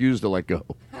refuse to let go.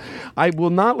 I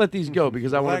will not let these go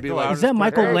because I want to be like... Is that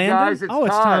Michael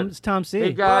Landon? It's Tom C.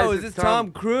 Hey, guys, is this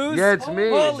Tom Cruise? Yeah, it's me.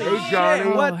 Holy hey, Johnny.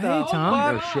 shit, what hey,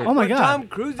 Tom. Oh, shit. Oh, my God. Tom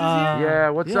Cruise is here? Yeah,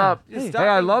 what's up? Hey,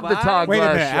 I love the Todd Wait a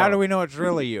Glass minute. show. How do we know it's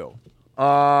really you?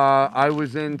 I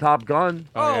was in Top Gun.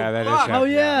 Oh, yeah, that is him. Oh,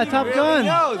 yeah, Top Gun.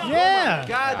 Yeah.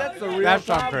 God, that's a real That's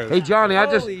Tom Cruise. Hey, Johnny, I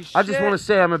just Holy want to shit.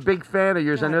 say I'm a big fan of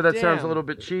yours. I know that sounds a damn. little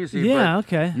bit cheesy. Yeah, but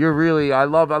okay. You're really, I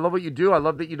love what you do. I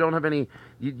love that you don't have any,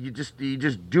 you just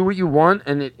do what you want,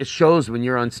 and it shows when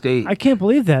you're on stage. I can't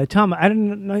believe that. Tom, I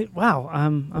didn't know. Wow,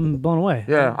 I'm blown away.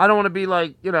 Yeah, I don't want to be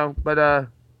like, but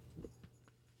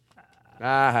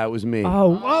it was me.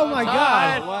 Oh my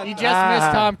God. You just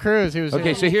missed Tom Cruise. He was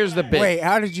Okay, so here's the bit. Wait,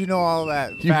 how did you know all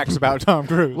that facts about Tom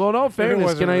Cruise? Well, in all fairness,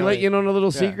 wasn't can I let really- you know a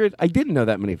little secret? I didn't know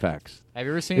that many facts. Have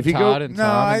you ever seen If you Todd go- and No,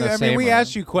 Tom in the I same mean, we room?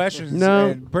 asked you questions. No.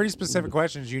 and pretty specific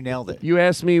questions. You nailed it. You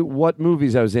asked me what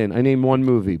movies I was in. I named one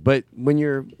movie. But when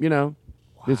you're,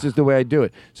 this is the way I do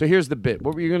it. So here's the bit.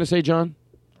 What were you going to say, John?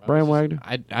 Brian Wagner?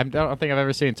 I don't think I've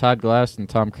ever seen Todd Glass and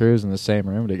Tom Cruise in the same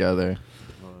room together.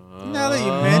 Now that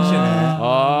you mention it.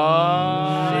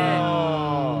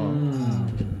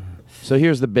 So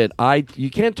here's the bit. You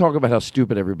can't talk about how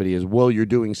stupid everybody is while you're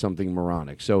doing something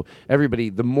moronic. So everybody,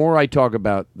 the more I talk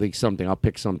about something, I'll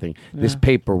pick something. This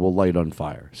paper will light on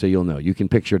fire. So you'll know. You can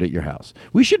picture it at your house.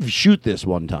 We should shoot this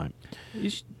one time.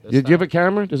 Did you have a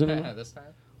camera? Does anyone? Yeah, this time.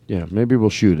 Yeah, maybe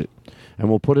we'll shoot it. And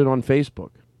we'll put it on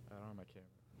Facebook. I don't have my camera.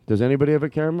 Does anybody have a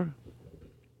camera?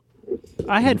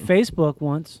 I had Facebook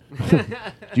once.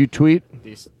 Do you tweet?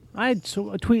 I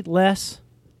tweet less.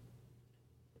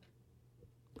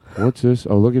 What's this?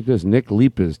 Oh, look at this. Nick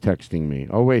Leap is texting me.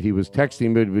 Oh, wait, he was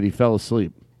texting me, but he fell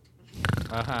asleep.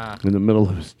 In the middle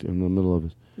of his.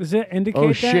 Does it indicate Oh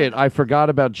that? shit! I forgot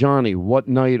about Johnny. What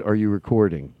night are you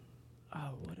recording?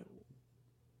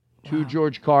 To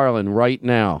George Carlin right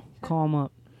now. Call him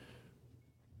up.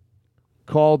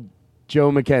 Call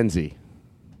Joe McKenzie.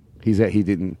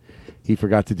 He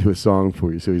forgot to do a song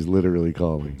for you, so he's literally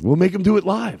calling. We'll make him do it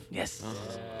live. Yes.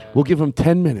 We'll give him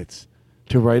 10 minutes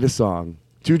to write a song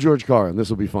to George Carlin. This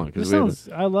will be fun.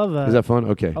 I love that. Is that fun?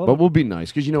 Okay. But we'll be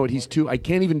nice, because you know what? I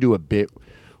can't even do a bit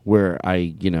where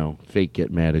I, fake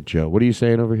get mad at Joe. What are you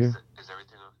saying over here? Is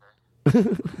everything okay?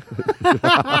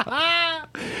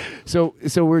 So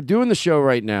we're doing the show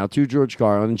right now to George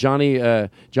Carlin. Johnny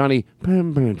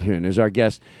Pemberton is our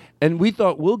guest. And we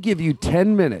thought we'll give you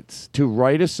 10 minutes to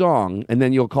write a song, and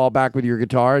then you'll call back with your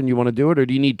guitar, and you want to do it, or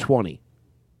do you need 20?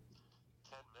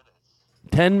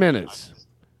 10 minutes.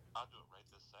 I'll do it right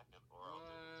this second, or I'll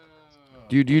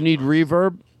do it. Do you need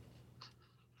reverb?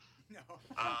 Do I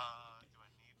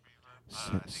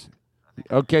need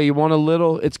reverb? Okay, you want a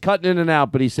little? It's cutting in and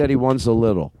out, but he said he wants a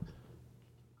little.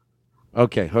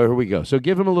 Okay, here we go. So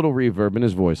give him a little reverb in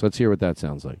his voice. Let's hear what that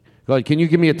sounds like. Go ahead. Can you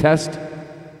give me a test?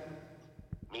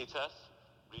 Me test?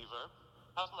 Reverb?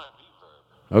 How's my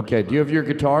reverb? Okay, do you have your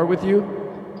guitar with you? Entering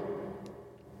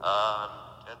the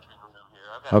room here.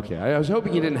 I've got Okay, I was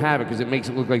hoping you didn't have it because it makes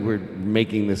it look like we're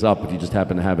making this up if you just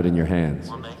happen to have it in your hands.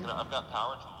 We're making it. I've got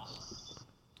power tools.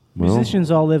 Well.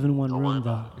 Musicians all live in one room,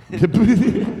 though.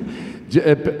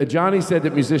 Johnny said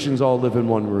that musicians all live in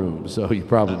one room, so you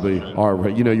probably are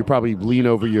right. You probably lean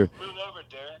over your...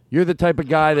 You're the type of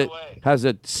guy that has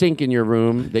a sink in your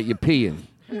room that you pee in.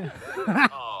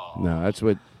 No, that's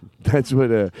what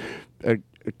a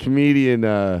comedian...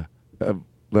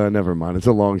 never mind. It's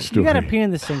a long story. You gotta pee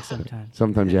in the sink sometimes.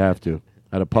 Sometimes you have to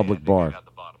at a public bar.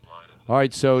 All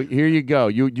right, so here you go.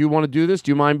 You want to do this?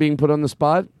 Do you mind being put on the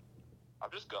spot? I'll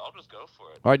just go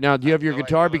for it. All right, now do you have your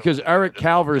guitar? Because Eric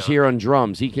Calver's here on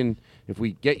drums. He can, if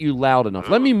we get you loud enough.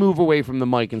 Let me move away from the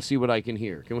mic and see what I can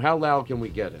hear. How loud can we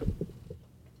get him?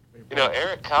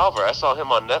 Eric Calver, I saw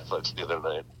him on Netflix the other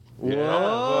night.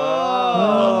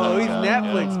 Whoa, he's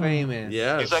Netflix famous.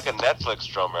 Yeah. He's like a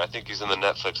Netflix drummer. I think he's in the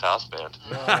Netflix house band.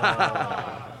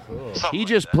 He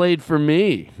just played for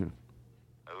me.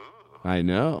 I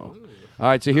know. All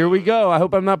right, so here we go. I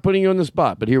hope I'm not putting you on the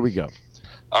spot, but here we go.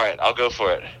 All right, I'll go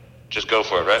for it. Just go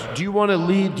for it, right? Do you want to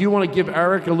lead? Do you want to give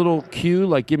Eric a little cue,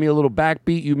 like give me a little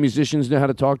backbeat? You musicians know how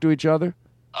to talk to each other?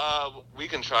 We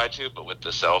can try to, but with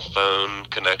the cell phone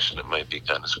connection, it might be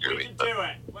kind of screwy.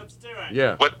 Let's do it.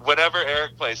 Yeah. Whatever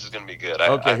Eric plays is going to be good.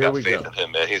 Okay, I here got we faith go. in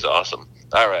him, man. He's awesome.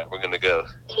 All right, we're going to go.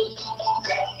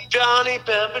 Johnny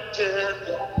Pemberton,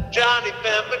 Johnny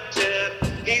Pemberton,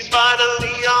 he's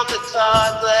finally on the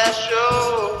Todd Glass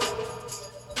Show.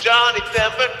 Johnny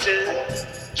Pemberton,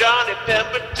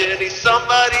 he's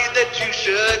somebody that you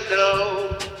should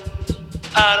know.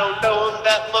 I don't know him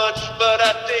that much, but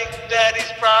I think that he's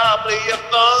probably a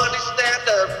funny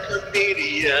stand-up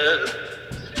comedian.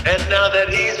 And now that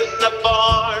he's in the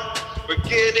barn, we're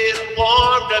getting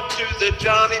warmed up to the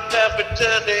Johnny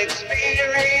Pemberton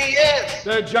experience.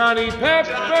 The Johnny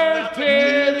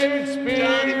Pemberton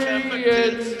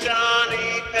experience.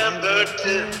 Johnny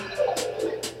Pemberton.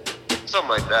 Something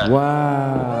like that.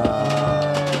 Wow.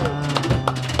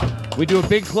 We do a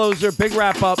big closer, big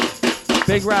wrap up,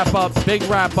 big wrap up, big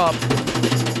wrap up.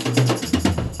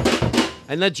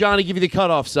 And let Johnny give you the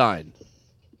cutoff sign.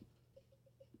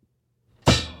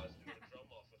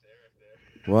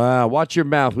 Wow, watch your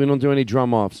mouth. We don't do any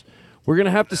drum offs. We're going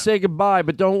to have to say goodbye,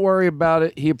 but don't worry about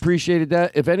it. He appreciated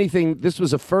that. If anything, this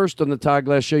was a first on the Todd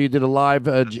Glass Show. You did a live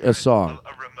a song. A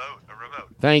remote.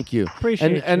 Thank you.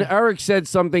 Appreciate and you. Eric said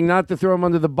something, not to throw him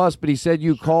under the bus, but he said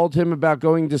you called him about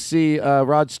going to see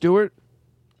Rod Stewart.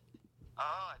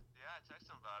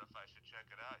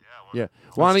 Yeah.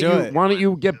 Why don't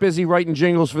you get busy writing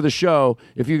jingles for the show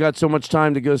if you got so much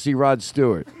time to go see Rod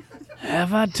Stewart?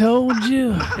 Have I told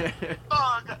you? I'm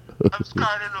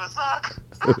crying into a sock.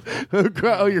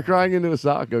 Oh, you're crying into a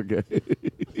sock? Okay.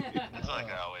 That's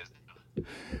like I always do.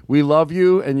 We love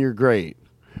you, and you're great.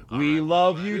 We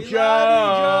love you,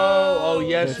 Joe. Oh,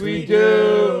 yes, we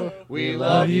do. We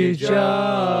love you,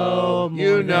 Joe.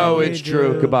 You know it's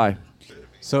true. Goodbye.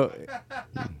 So,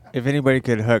 if anybody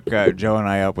could hook Joe and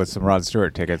I up with some Rod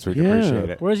Stewart tickets, we'd appreciate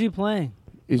it. Where's he playing?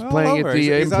 He's All playing over. at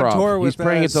the He's Improv. on tour with He's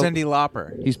playing at the Cyndi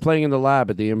Lauper. He's playing in the lab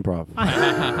at the Improv.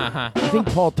 I think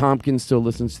Paul Tompkins still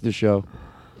listens to the show.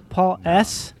 Paul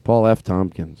S. Paul F.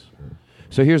 Tompkins.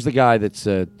 So here's the guy that's.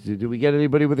 Did we get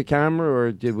anybody with a camera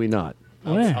or did we not?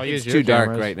 I'll use It's your too dark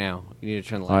cameras. right now. You need to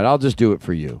turn the All right, I'll just do it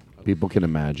for you. People can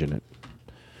imagine it.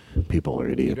 People are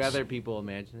idiots. You'd rather people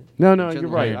imagine it? No, Turn you're the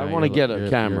right. light I on. want to get a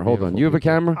camera. Hold on. You have a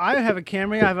camera? I have a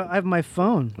camera. I have my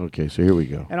phone. Okay, so here we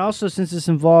go. And also, since this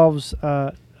involves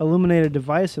illuminated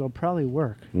device, it'll probably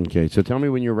work. Okay, so tell me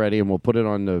when you're ready, and we'll put it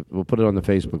on the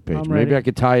Facebook page. I'm Maybe ready. I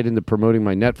could tie it into promoting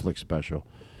my Netflix special.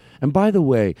 And by the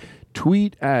way,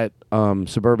 tweet at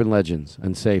Suburban Legends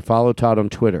and say follow Todd on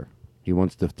Twitter. He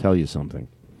wants to tell you something.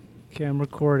 Okay, I'm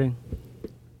recording.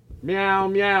 Meow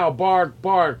meow, bark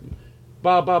bark,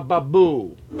 ba ba ba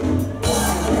boo.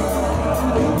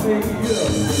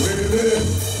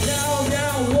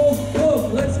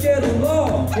 Let's get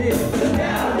along.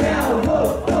 Now,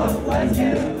 let's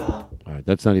get along. All right,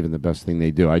 that's not even the best thing they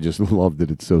do. I just love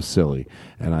that it's so silly,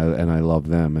 and I love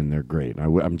them, and they're great.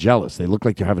 I'm jealous. They look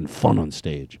like they're having fun on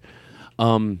stage.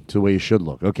 It's the way you should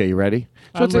look. Okay, you ready?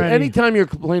 So I'm ready. Anytime you're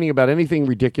complaining about anything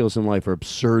ridiculous in life or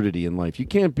absurdity in life, you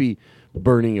can't be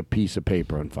burning a piece of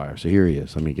paper on fire. So here he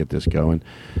is. Let me get this going.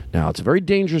 Now, it's a very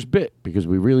dangerous bit because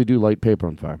we really do light paper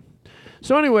on fire.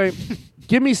 So anyway,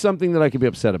 give me something that I could be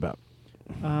upset about.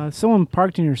 Someone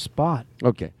parked in your spot.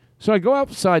 Okay. So I go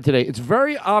outside today. It's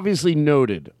very obviously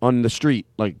noted on the street,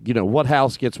 like, what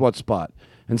house gets what spot.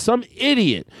 And some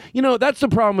idiot, that's the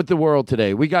problem with the world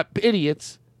today. We got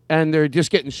idiots, and they're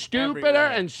just getting stupider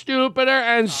and stupider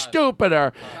and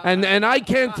stupider. And I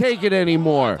can't take it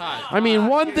anymore. I mean,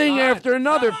 one thing after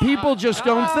another, people just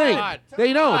don't think.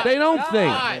 They don't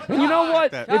think. And you know what?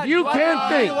 If you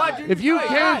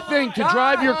can't think to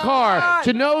drive your car,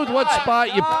 to know what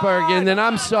spot you park in, then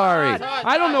I'm sorry.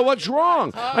 I don't know what's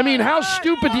wrong. I mean, how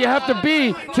stupid do you have to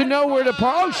be to know where to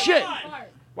park? Oh, shit.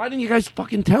 Why didn't you guys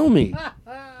fucking tell me?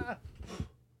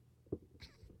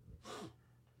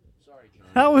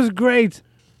 That was great.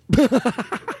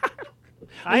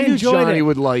 I knew enjoyed Johnny it.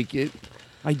 would like it.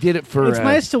 I did it for... It's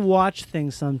nice to watch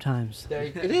things sometimes.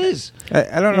 It is.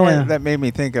 I don't know Yeah. why that made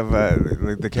me think of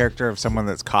the character of someone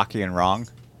that's cocky and wrong.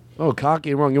 Oh,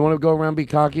 cocky and wrong. You want to go around and be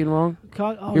cocky and wrong?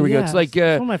 Here we go. It's like...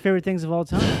 one of my favorite things of all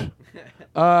time.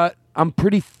 I'm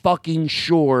pretty fucking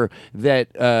sure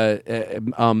that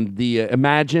the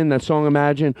Imagine, that song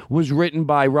Imagine, was written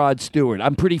by Rod Stewart.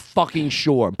 I'm pretty fucking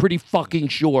sure.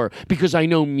 Because I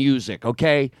know music,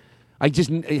 okay? I just...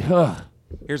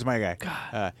 Here's my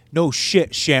guy. No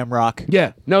shit, Shamrock.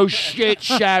 Yeah, no shit,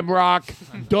 Shamrock.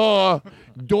 Duh.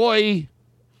 Doy.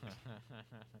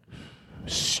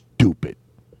 Stupid.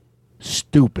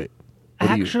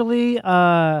 What do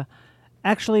you-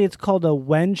 Actually, it's called a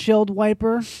windshield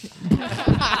wiper.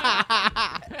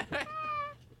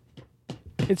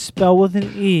 It's spelled with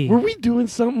an E. Were we doing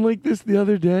something like this the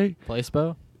other day?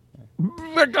 Placebo?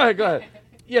 Go ahead.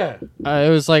 Yeah. It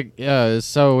was like, it was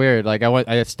so weird. Like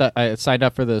I signed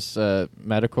up for this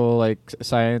medical like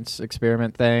science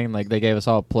experiment thing. Like they gave us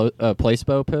all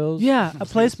placebo pills. Yeah, a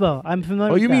placebo. I'm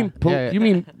familiar. Oh, with you mean that.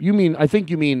 you mean? I think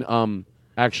you mean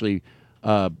actually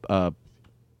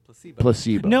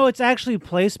placebo. No, it's actually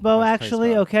placebo.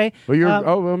 Actually, okay.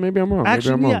 Well, well, maybe I'm wrong.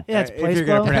 Actually, maybe I'm wrong. yeah, it's placebo. If you're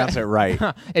gonna pronounce it right.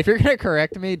 If you're gonna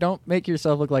correct me, don't make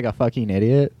yourself look like a fucking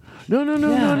idiot.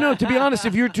 No. To be honest,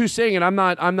 if you're two saying it,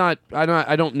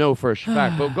 I don't know for a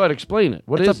fact. But go ahead, explain it.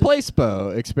 What is it's a placebo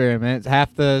experiment.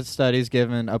 Half the study's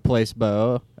given a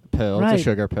placebo pill. Right. It's a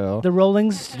sugar pill. The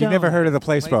Rolling Stone. You've never heard of the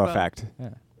placebo effect? Yeah.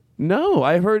 No,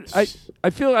 I heard. I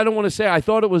feel I don't want to say. I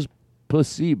thought it was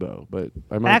placebo, but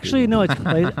I might Actually, be no.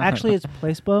 wrong. It's it's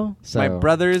placebo. My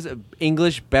brother's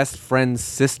English best friend's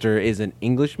sister is an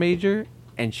English major,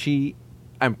 and she,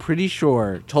 I'm pretty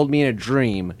sure, told me in a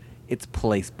dream it's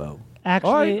placebo.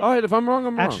 Actually, all right. If I'm wrong,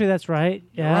 I'm wrong. Actually, that's right.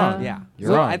 Yeah. Yeah.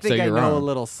 You're So wrong. I think So I you're know a wrong.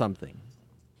 little something.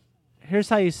 Here's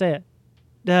how you say it.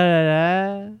 Da da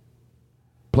da.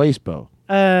 placebo.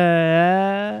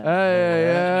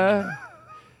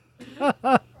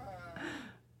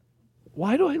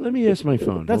 Why do I? Let me ask my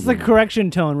phone. That's Hold the on. correction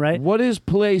tone, right? What is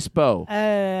placebo?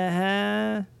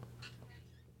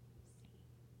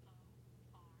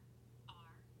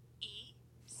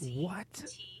 What?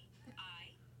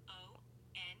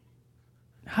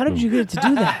 How did you get it to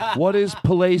do that? What is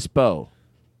placebo?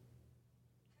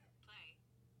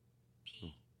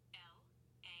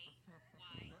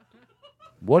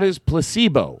 What is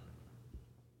placebo?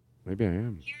 Maybe I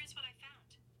am.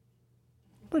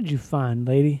 What did you find,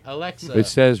 lady? Alexa. It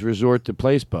says resort to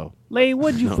placebo. Lady,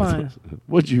 what'd you No, find?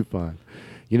 What'd you find?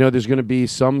 You know, there's going to be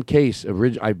some case.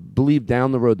 I believe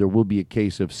down the road there will be a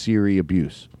case of Siri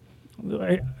abuse.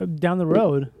 Down the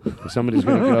road. Somebody's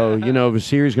going to go. You know,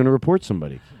 Siri's going to report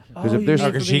somebody. Oh, if there's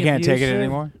because she can't take it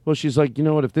anymore. Well, she's like, you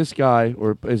know what? If this guy,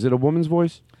 or is it a woman's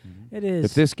voice? It is.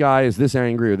 If this guy is this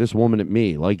angry or this woman at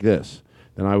me like this,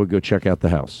 then I would go check out the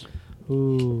house.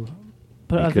 Ooh.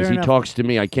 But Because he talks to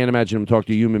me. I can't imagine him talk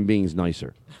to human beings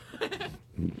nicer.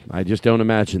 I just don't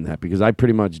imagine that because I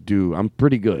pretty much do. I'm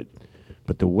pretty good.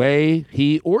 But the way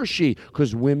he or she,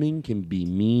 because women can be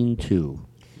mean too.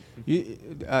 Do you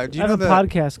I know have a the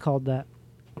podcast called that.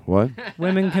 What?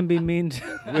 Women can be mean.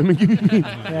 Women can be mean.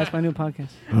 Yeah, that's my new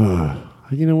podcast.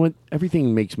 You know what?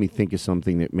 Everything makes me think of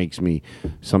something that makes me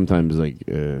sometimes like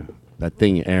that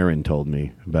thing Aaron told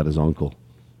me about his uncle.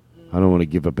 I don't want to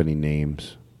give up any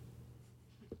names.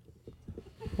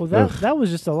 Well, that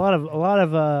was just a lot of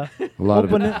of it.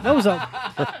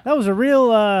 that was a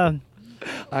real.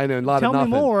 I know, a lot Tell of me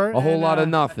nothing. more, A whole and, lot of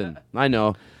nothing. I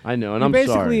know, and I'm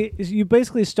sorry. You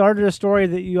basically started a story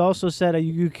that you also said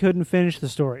you couldn't finish the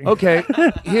story. Okay,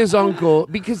 his uncle,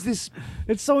 because it's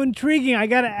so intriguing. I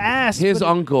gotta ask. His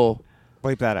uncle.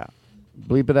 Bleep that out.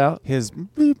 Bleep it out. His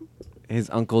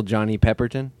uncle Johnny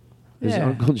Pemberton. His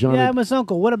uncle Johnny. Yeah, I'm his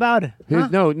uncle. What about it? His,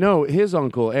 Huh? No, his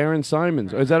uncle, Aaron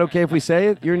Simons. Is that okay if we say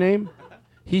it? Your name?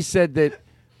 He said that.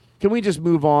 Can we just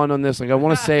move on this? Like, I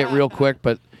want to say it real quick,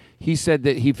 but he said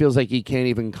that he feels like he can't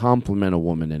even compliment a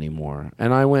woman anymore.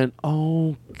 And I went,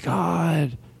 oh,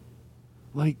 God.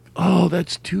 Like, oh,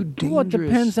 that's too dangerous. Well, it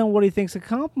depends on what he thinks a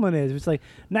compliment is. If it's like,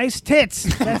 nice tits.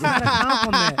 That's not a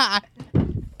compliment.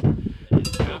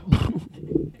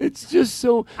 It's just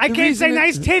so. I can't say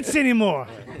nice tits anymore.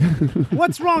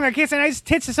 What's wrong? I can't say nice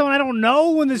tits to someone I don't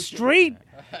know in the street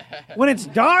when it's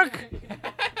dark.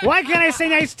 Why can't I say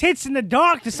nice tits in the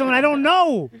dark to someone I don't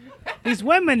know? These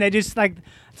women, they just like,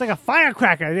 it's like a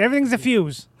firecracker. Everything's a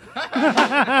fuse.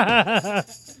 Because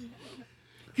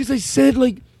I said,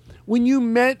 like, when you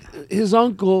met his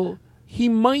uncle, he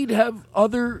might have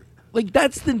other. Like,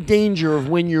 that's the danger of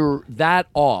when you're that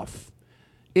off.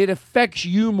 It affects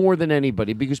you more than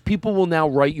anybody because people will now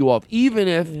write you off. Even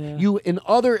if you, in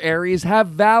other areas, have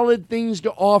valid things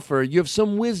to offer, you have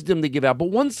some wisdom to give out. But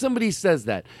once somebody says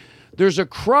that, there's a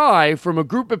cry from a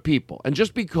group of people. And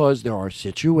just because there are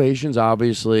situations,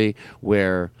 obviously,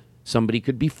 where somebody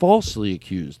could be falsely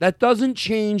accused, that doesn't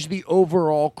change the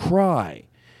overall cry.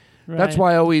 Right. That's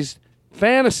why I always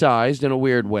fantasized in a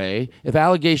weird way if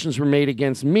allegations were made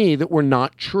against me that were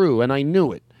not true, and I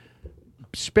knew it.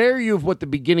 Spare you of what the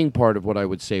beginning part of what I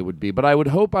would say would be, but I would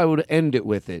hope I would end it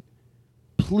with it.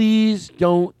 Please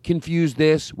don't confuse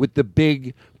this with the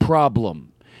big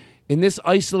problem. In this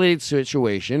isolated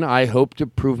situation, I hope to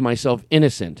prove myself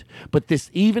innocent. But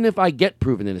even if I get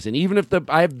proven innocent, even if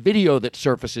I have video that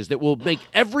surfaces that will make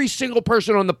every single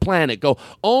person on the planet go,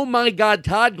 oh my God,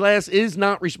 Todd Glass is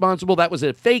not responsible. That was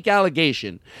a fake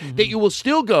allegation. That you will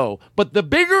still go, but the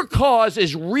bigger cause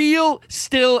is real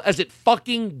still as it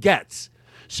fucking gets.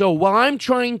 So while I'm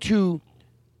trying to,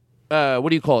 what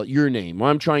do you call it, your name,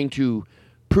 while I'm trying to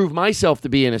prove myself to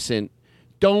be innocent,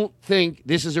 don't think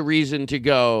this is a reason to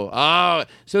go, oh.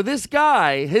 So this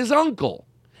guy, his uncle,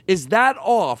 is that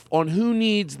off on who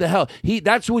needs the help.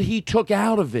 That's what he took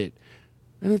out of it.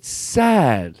 And it's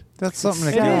sad. That's something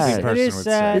a guilty person would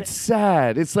say. It's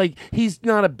sad. It's like he's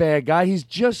not a bad guy. He's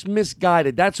just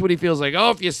misguided. That's what he feels like.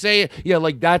 Oh, if you say it, yeah,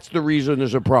 like that's the reason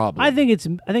there's a problem. I think it's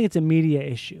a media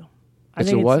issue. I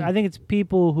think it's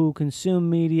people who consume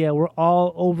media. We're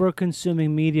all over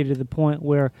consuming media to the point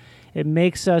where it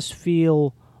makes us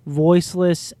feel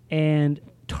voiceless and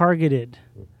targeted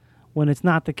when it's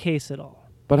not the case at all.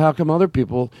 But how come other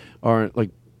people aren't like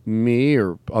me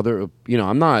or other?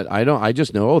 I'm not. I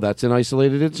just know. Oh, that's an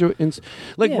isolated incident.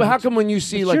 Like, how come when you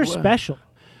see like you're special?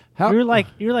 You're like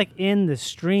in the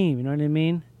stream. You know what I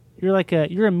mean?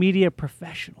 You're a media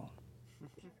professional.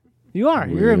 You are.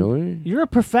 Really? You're a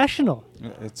professional.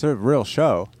 It's a real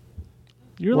show.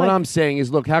 What I'm saying is,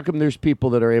 look, how come there's people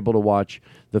that are able to watch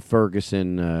the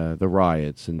Ferguson, the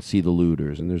riots, and see the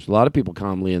looters, and there's a lot of people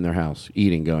calmly in their house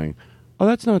eating, going, oh,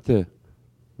 that's not the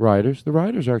rioters. The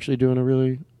rioters are actually doing a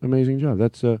really amazing job.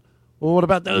 That's well, what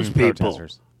about those people?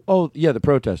 Protesters. Oh, yeah, the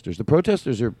protesters. The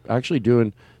protesters are actually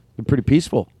they're pretty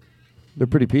peaceful. They're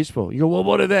pretty peaceful. You go, well,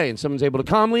 what are they? And someone's able to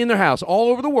calmly in their house all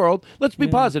over the world. Let's be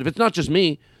positive. It's not just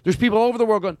me. There's people all over the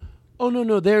world going, oh,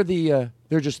 no, they're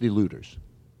just the looters.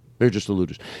 They're just the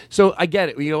looters. So I get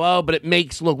it. You go, oh, but it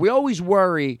makes we always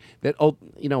worry that, oh,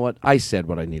 you know what? I said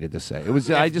what I needed to say. It was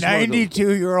I just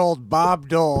 92-year-old Bob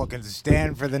Dole can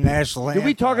stand for the national anthem. Did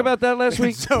we talk about that last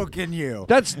week? So can you.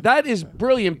 That is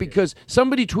brilliant because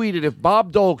somebody tweeted if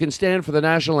Bob Dole can stand for the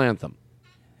national anthem.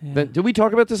 Then, did we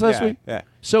talk about this last week? Yeah.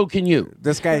 So can you.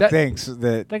 This guy thinks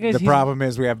that the problem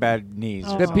is we have bad knees.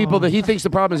 That he thinks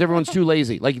the problem is everyone's too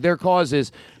lazy. Like their cause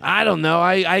is, I don't know,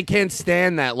 I can't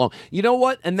stand that long. You know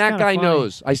what? And that guy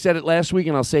knows. I said it last week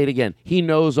and I'll say it again. He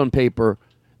knows on paper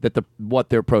that what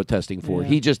they're protesting for.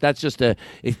 Yeah.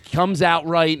 It comes out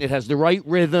right. It has the right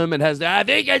rhythm. It has I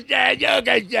think it's dead, you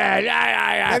can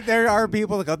stand. There are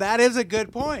people that go, that is a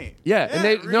good point. Yeah. And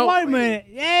they no. Wait a minute.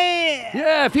 Yeah.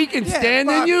 Yeah, if he can stand,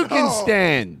 then you can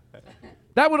stand.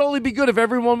 That would only be good if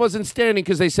everyone wasn't standing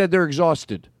because they said they're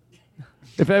exhausted.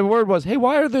 If every word was, hey,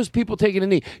 why are those people taking a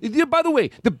knee? By the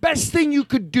way, the best thing you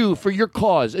could do for your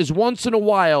cause is once in a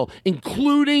while,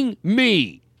 including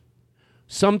me,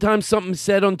 sometimes something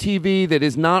said on TV that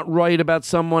is not right about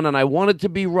someone and I want it to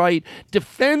be right.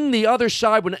 Defend the other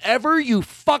side whenever you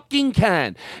fucking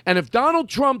can. And if Donald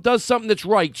Trump does something that's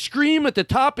right, scream at the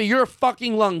top of your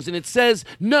fucking lungs and it says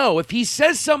no. If he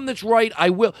says something that's right, I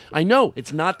will. I know,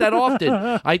 it's not that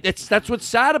often. That's what's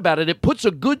sad about it. It puts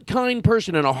a good, kind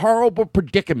person in a horrible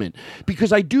predicament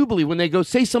because I do believe when they go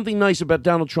say something nice about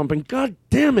Donald Trump and God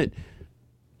damn it,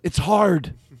 it's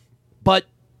hard. But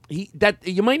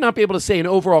you might not be able to say an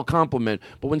overall compliment,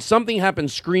 but when something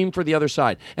happens, scream for the other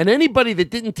side. And anybody that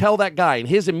didn't tell that guy and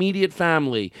his immediate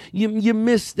family, you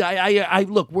missed.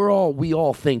 Look, we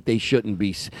all think they shouldn't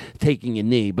be taking a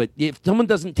knee, but if someone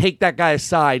doesn't take that guy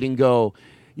aside and go,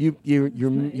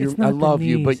 I love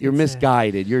you, but you're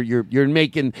misguided. You're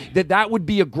making that would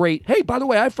be a great. Hey, by the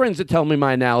way, I have friends that tell me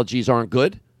my analogies aren't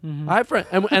good. Mm-hmm. I have friends,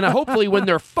 and hopefully when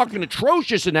they're fucking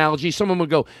atrocious analogies, someone would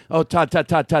go, oh, Todd,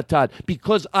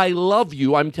 because I love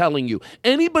you, I'm telling you.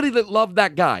 Anybody that loved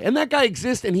that guy, and that guy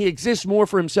exists, and he exists more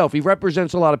for himself. He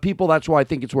represents a lot of people. That's why I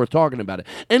think it's worth talking about it.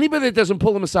 Anybody that doesn't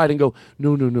pull him aside and go,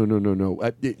 no.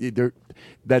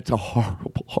 That's a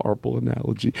horrible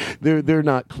analogy. They're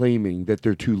not claiming that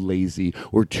they're too lazy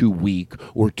or too weak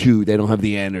or they don't have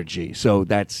the energy. So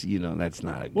that's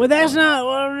not a good that's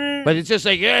not. But it's just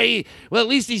like, hey, well, at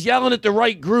least he's yelling at the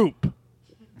right group.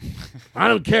 I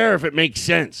don't care if it makes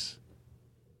sense.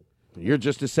 You're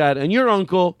just as sad. And your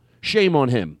uncle, shame on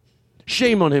him.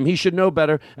 Shame on him. He should know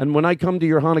better. And when I come to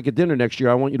your Hanukkah dinner next year,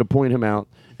 I want you to point him out.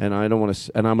 And I don't want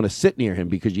to. And I'm going to sit near him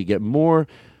because you get more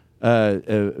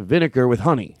vinegar with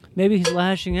honey. Maybe he's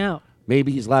lashing out.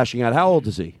 How old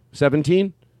is he?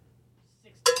 17?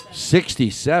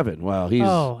 67. Well, he's...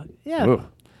 Oh, yeah.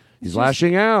 He's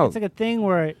lashing out. It's like a thing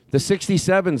where... The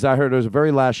 67s, I heard, was a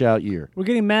very lash-out year. We're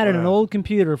getting mad at an old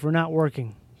computer for not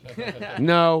working.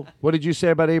 No. What did you say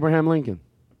about Abraham Lincoln?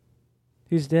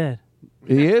 He's dead.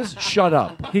 He is? Shut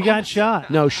up. He got shot.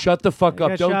 No, shut the fuck He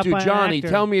up. got Don't shot do by an Johnny. actor.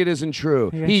 Tell me it isn't true.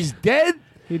 He got He's dead?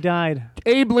 He died.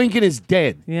 Abe Lincoln is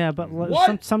dead. Yeah, but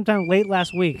What? sometime late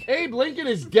last week. Abe Lincoln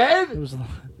is dead? It was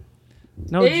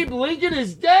no. Abe Lincoln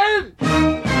is dead?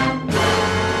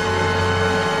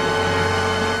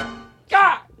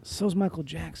 God! So's Michael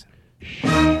Jackson.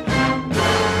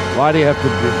 Why do you have to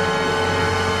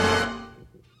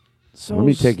do... Let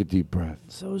me take a deep breath.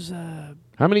 So's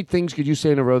How many things could you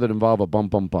say in a row that involve a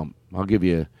bump, bump, bump? I'll give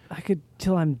you... I could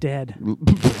till I'm dead.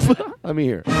 Let me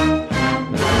hear.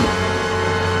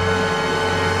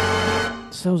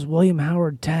 So's William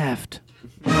Howard Taft.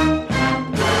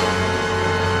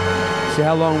 See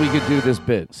how long we could do this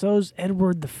bit. So's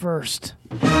Edward the First.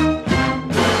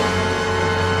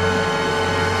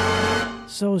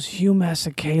 So's Hugh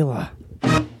Masekela.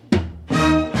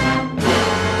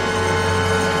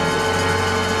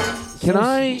 Can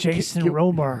I... Jason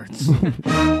Robards.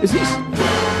 Is he...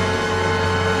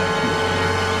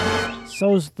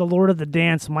 So's the Lord of the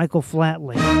Dance, Michael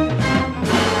Flatley.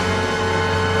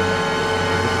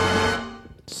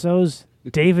 So's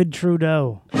David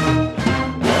Trudeau. Oh,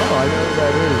 I know who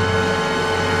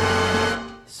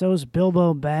that So's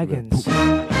Bilbo Baggins.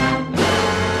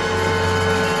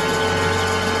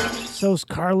 So's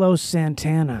Carlos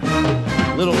Santana.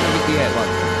 is. Little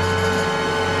yeah,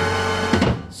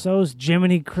 So's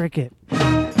Jiminy Cricket.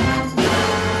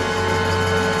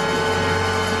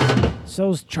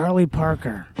 So's Charlie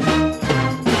Parker.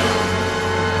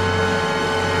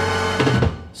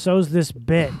 So's this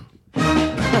bit.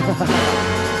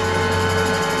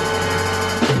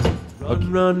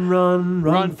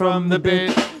 Run from the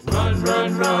bit.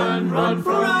 Run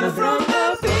from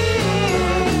the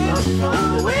bit.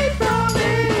 Run away from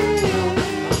it.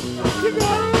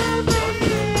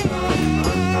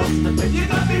 You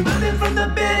got me running from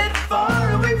the bit.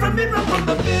 Far away from it. Run from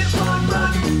the bit.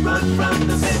 Run from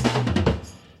the bit.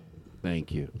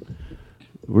 Thank you.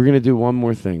 We're going to do one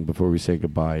more thing before we say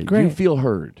goodbye. Do you Great. feel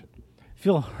heard?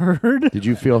 Feel heard? Did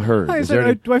you feel heard? I Is said, there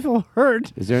any- do I feel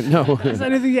hurt? Is there no? Is there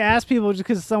anything you ask people just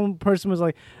because some person was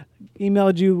like,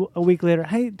 emailed you a week later?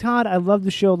 Hey Todd, I love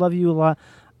the show, love you a lot.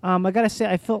 I gotta say,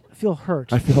 I feel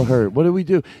hurt. I feel hurt. What do we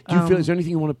do? Do you feel? Um, Is there anything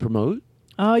you want to promote?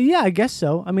 Yeah, I guess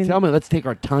so. I mean, Tell me. Let's take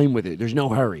our time with it. There's no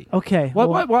hurry. Okay.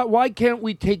 Why can't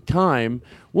we take time?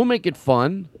 We'll make it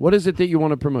fun. What is it that you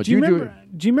want to promote? Do you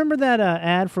remember that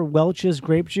ad for Welch's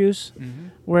grape juice,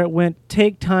 where it went,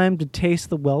 "Take time to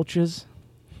taste the Welch's"?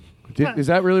 Is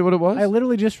that really what it was? I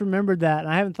literally just remembered that, and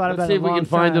I haven't thought Let's about see it if in a we long can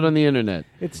find time. it on the internet.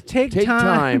 It's take Take time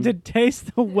time. to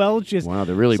taste the Welch's. Wow,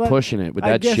 they're really It's like- pushing it with I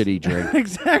that guess- shitty drink.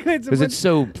 Exactly. Because it's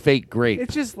so fake grape.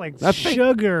 It's just like That fake-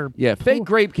 sugar. Yeah, fake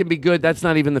grape can be good. That's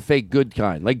not even the fake good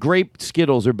kind. Like grape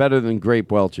Skittles are better than grape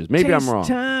Welch's. Maybe I'm wrong.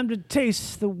 Take time to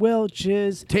taste the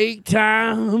Welch's. Take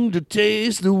time to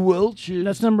taste the Welch's.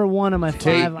 That's number one on my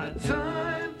Take- five.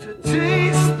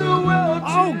 Taste the Welch's.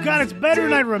 Oh God, it's better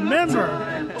than I remember.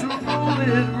 Roll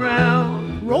it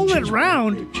round. Roll it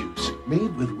round. Grape juice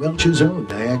made with Welch's own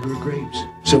Niagara grapes.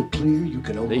 So clear you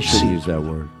can almost They should see use that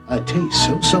word. a taste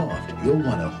so soft you'll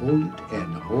want to hold it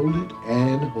and hold it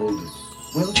and hold it.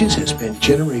 Welch's has spent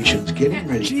generations getting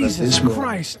ready Jesus for this moment,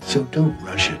 Christ. so don't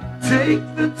rush it. Take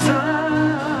the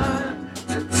time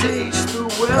to taste the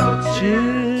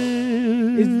Welch's.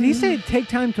 Did he say take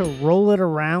time to roll it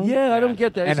around? Yeah, I don't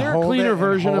get that. Is And there a hold cleaner it and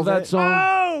version of hold that it? song?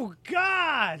 Oh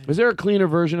God! Is there a cleaner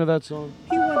version of that song?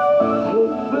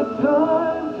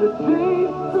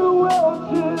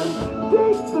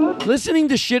 Listening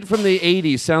to shit from the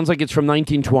 80s sounds like it's from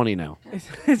 1920 now.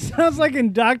 It sounds like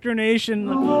indoctrination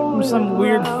from some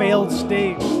weird failed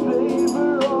state.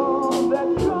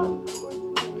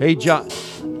 Hey, John.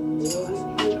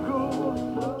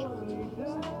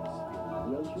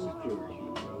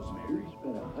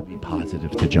 Be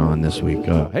positive to John this week.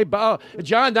 Hey,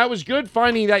 John, that was good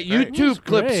finding that YouTube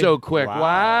clip great. so quick.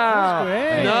 Wow.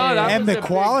 great. No, that And was the a big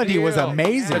quality was deal.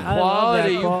 amazing. The I love that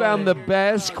quality, you quality. found the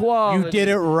best quality. You did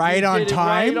it right on did it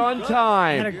time? Right on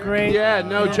time. Had a great- Yeah,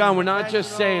 no, John, we're not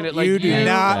just saying it like You do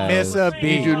not miss a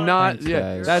beat. You do not. Thanks, Yeah,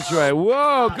 guys. that's right.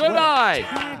 Whoa, good eye.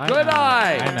 Good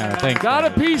eye. I know, thanks, Got a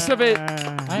guys. piece of it.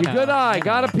 You know. good eye.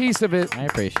 Got a piece of it. I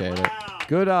appreciate it.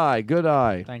 Good eye. Good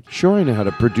eye. Thank you. Sure, I know how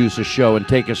to produce a show and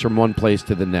take us from one place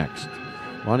to the next.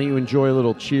 Why don't you enjoy a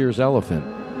little Cheers Elephant?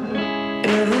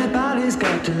 Everybody's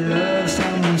got to love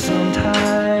someone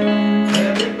sometime.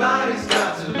 Everybody's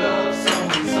got to love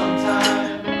someone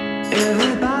sometime.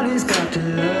 Everybody's got to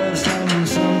love someone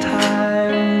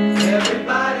sometime.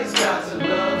 Everybody's got to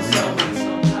love someone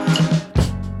sometime.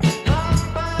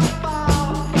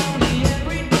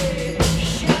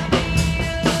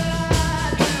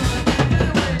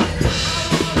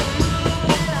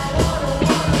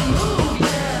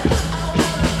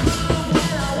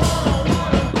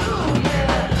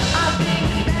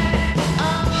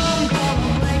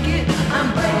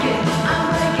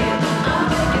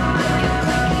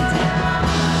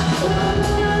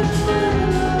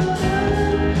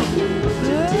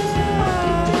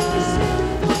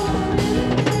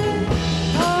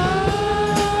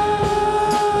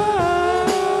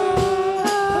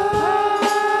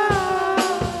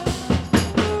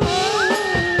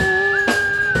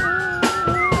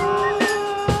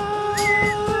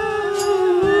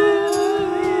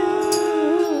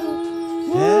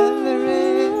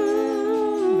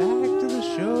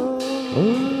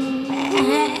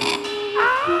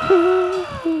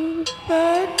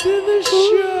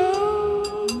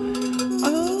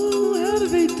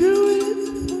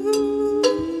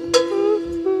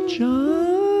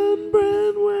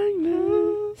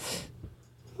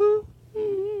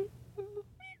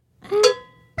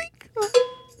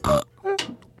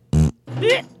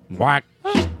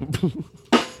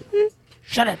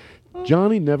 Shut it.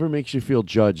 Johnny never makes you feel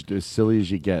judged as silly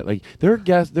as you get. Like there are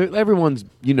guests, everyone's,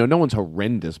 no one's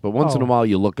horrendous, but once in a while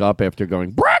you look up after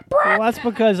going, "Brack, brack." Well, that's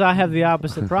because I have the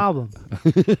opposite problem.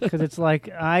 Because it's like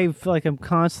I feel like I'm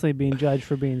constantly being judged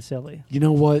for being silly. You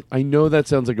know what? I know that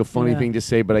sounds like a funny Yeah. thing to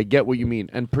say, but I get what you mean.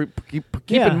 And keep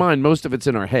Yeah. in mind, most of it's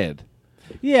in our head.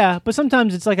 Yeah, but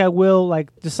sometimes it's like I will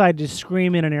decide to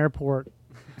scream in an airport,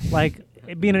 like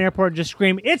be in an airport and just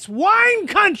scream, "It's wine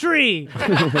country!"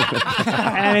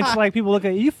 And it's like people look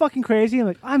at you fucking crazy. I'm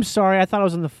like, I'm sorry, I thought I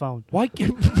was on the phone. Why?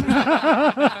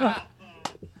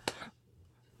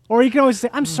 Or you can always say,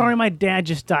 "I'm sorry, my dad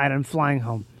just died. I'm flying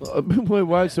home." Wait,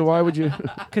 why? So why would you?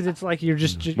 Because it's like you're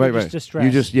just Right.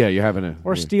 distressed. You're having a.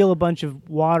 Or steal a bunch of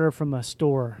water from a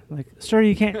store. Like, sir,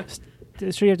 you can't.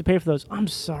 Sir, you have to pay for those. I'm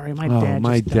sorry, my dad.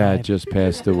 My just dad died. just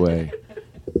passed away.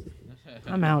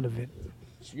 I'm out of it.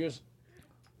 Excuse.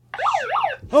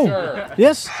 Oh, Sir.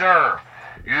 yes? Sir,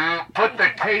 you put the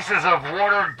cases of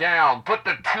water down. Put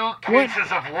the 2 cases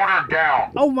of water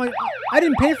down. Oh my! I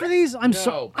didn't pay for these. I'm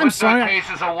sorry. I'm Put the sorry.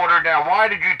 cases of water down. Why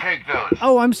did you take those?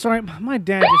 Oh, I'm sorry. My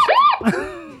dad just.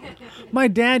 My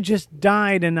dad just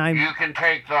died, and I'm. You can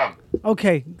take them.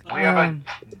 Okay. We have a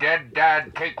dead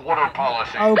dad take water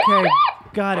policy. Okay,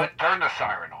 got it. Turn the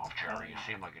siren off, Jerry. You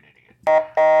seem like an idiot.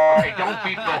 Okay, don't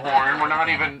beat the horn. We're not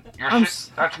even.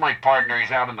 That's my partner.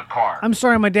 He's out in the car. I'm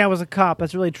sorry. My dad was a cop.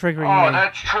 That's really triggering Oh, me.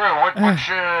 that's true. Which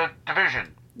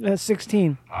division?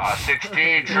 16.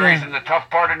 16. Sure, he's in the tough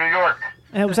part of New York.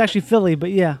 And it was actually Philly,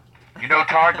 but yeah. You know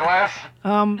Todd Glass?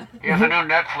 He has a new mhm.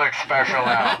 Netflix special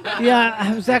out. Yeah,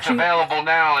 I was actually. It's available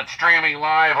now. It's streaming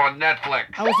live on Netflix.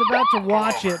 I was about to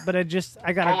watch it, but I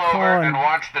got a Pull call. over and And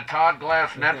watch the Todd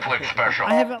Glass Netflix special.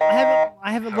 I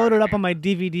have it loaded up on my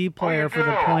DVD player for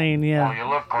the plane. Yeah. Oh, you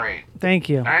look great. Thank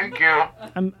you. Thank you.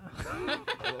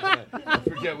 I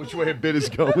forget which way a bit is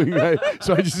going, right?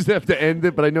 So I just have to end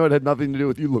it, but I know it had nothing to do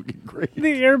with you looking great.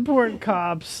 The airport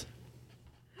cops.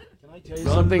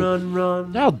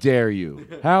 Run. How dare you?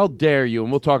 How dare you?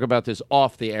 And we'll talk about this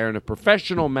off the air in a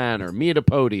professional manner. Me at a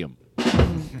podium.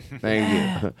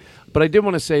 Thank you. But I did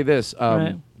want to say this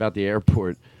about the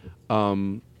airport.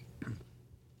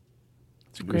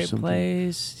 It's a great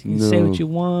place. You can say what you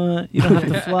want. You don't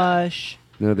have to flush.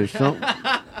 No, there's something.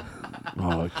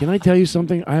 Oh, can I tell you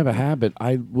something? I have a habit.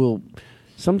 I will.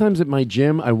 Sometimes at my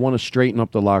gym, I want to straighten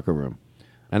up the locker room,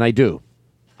 and I do.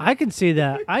 I can see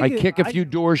that. I kick a few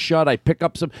doors shut. I pick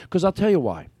up some. Because I'll tell you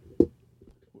why.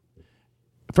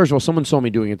 First of all, someone saw me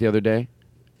doing it the other day,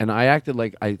 and I acted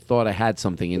like I thought I had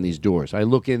something in these doors. I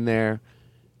look in there.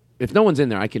 If no one's in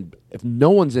there, I can. If no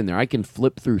one's in there, I can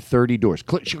flip through 30 doors.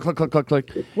 Click, click, click, click,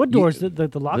 click. What doors? The locker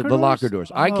doors? The locker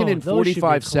doors. I can Oh, in those should be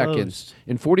 45 closed. seconds.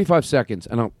 In 45 seconds,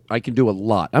 and I can do a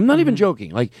lot. I'm not even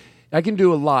joking. Like I can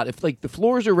do a lot. If like the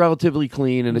floors are relatively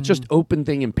clean and it's just open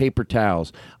thing and paper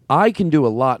towels, I can do a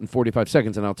lot in 45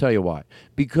 seconds, and I'll tell you why.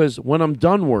 Because when I'm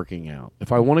done working out,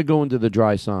 if I want to go into the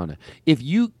dry sauna, if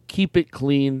you keep it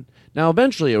clean, now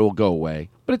eventually it will go away,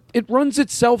 but it runs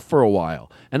itself for a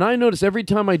while. And I notice every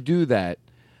time I do that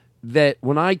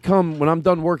when I'm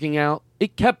done working out,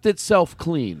 it kept itself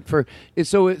clean.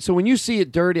 So when you see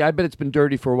it dirty, I bet it's been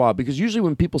dirty for a while. Because usually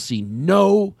when people see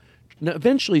now,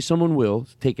 eventually someone will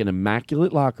take an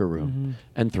immaculate locker room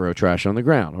and throw trash on the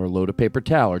ground, or load a paper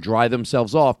towel, or dry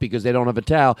themselves off because they don't have a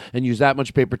towel and use that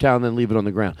much paper towel and then leave it on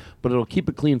the ground. But it'll keep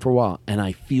it clean for a while, and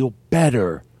I feel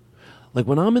better. Like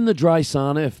when I'm in the dry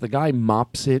sauna, if the guy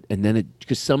mops it and then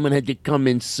because someone had to come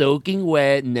in soaking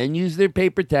wet and then use their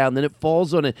paper towel and then it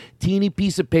falls on a teeny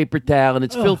piece of paper towel and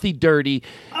it's filthy dirty.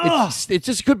 It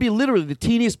just could be literally the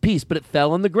teeniest piece, but it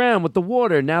fell on the ground with the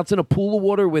water. And now it's in a pool of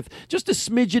water with just a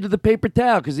smidget of the paper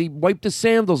towel because he wiped his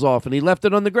sandals off and he left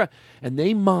it on the ground. And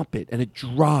they mop it and it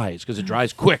dries because it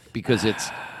dries quick because it's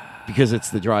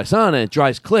the dry sauna. It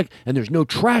dries quick and there's no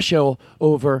trash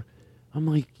over. I'm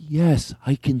like, yes,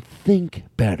 I can think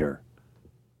better.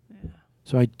 Yeah.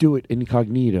 So I do it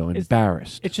incognito,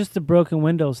 embarrassed. It's just the broken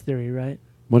windows theory, right?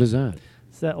 What is that?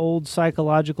 It's that old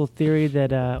psychological theory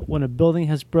that when a building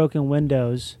has broken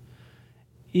windows,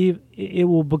 it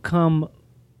will become...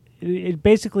 It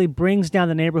basically brings down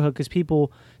the neighborhood because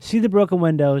people see the broken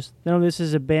windows, they know this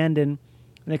is abandoned,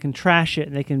 and they can trash it,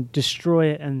 and they can destroy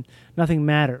it, and nothing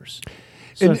matters.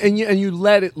 So and you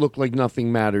let it look like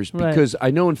nothing matters because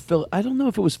I know I don't know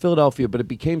if it was Philadelphia, but it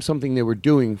became something they were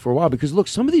doing for a while. Because look,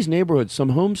 some of these neighborhoods, some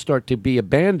homes start to be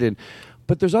abandoned,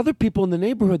 but there's other people in the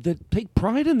neighborhood that take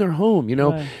pride in their home, you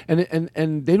know,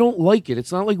 and they don't like it.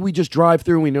 It's not like we just drive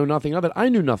through and we know nothing of it. I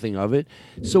knew nothing of it.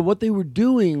 So what they were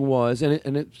doing was, and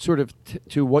it sort of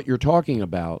to what you're talking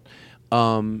about,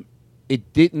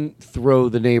 it didn't throw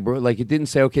the neighborhood, like it didn't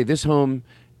say, okay, this home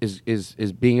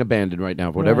is being abandoned right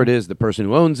now. Whatever Right. it is, the person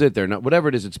who owns it, they're not. Whatever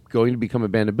it is, it's going to become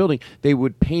abandoned building. They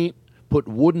would put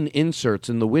wooden inserts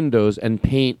in the windows and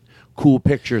paint cool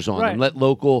pictures on Right. them. Let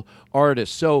local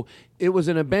artists. So it was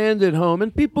an abandoned home,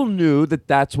 and people knew that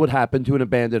that's what happened to an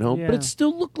abandoned home. But Yeah. it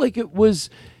still looked like it was.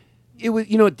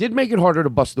 It did make it harder to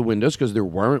bust the windows because there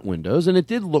weren't windows, and it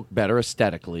did look better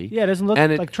aesthetically. Yeah, it doesn't look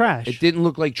And like trash. It didn't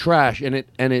look like trash, and it.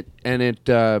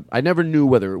 I never knew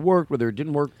whether it worked, whether it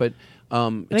didn't work, but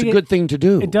it's a good thing to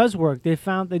do. It does work. They've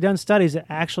done studies that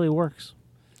actually works.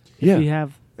 Yeah. If you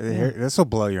have. This will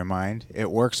blow your mind.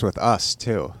 It works with us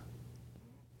too.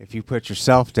 If you put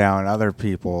yourself down, other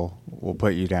people will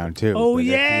put you down too. Oh But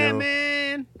yeah,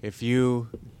 man.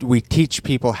 We teach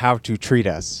people how to treat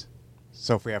us.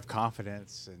 So if we have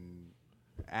confidence and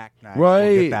act nice, we'll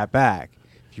Right. get that back.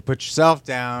 If you put yourself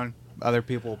down, other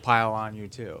people will pile on you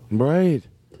too. Right.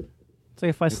 It's like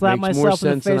if I slap makes more myself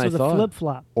in the sense than face I with a thought. flip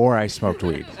flop. Or I smoked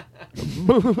weed.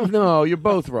 No, you're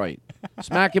both right.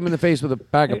 Smack him in the face with a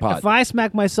bag of pot. If I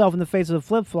smack myself in the face with a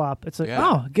flip flop, it's like, Yeah.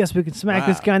 oh, I guess we can smack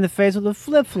this Wow. guy in the face with a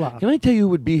flip flop. Can I tell you who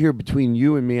would be here between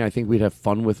you and me? I think we'd have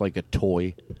fun with like a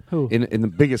toy. Who? In the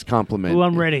biggest compliment. Ooh,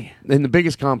 I'm ready. In the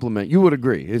biggest compliment. You would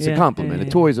agree. It's a Yeah, compliment. yeah, A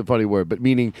yeah. toy is a funny word, but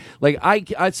meaning like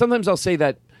I sometimes I'll say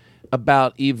that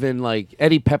about even like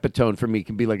Eddie Pepitone for me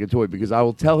can be like a toy because I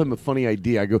will tell him a funny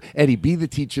idea. I go, Eddie, be the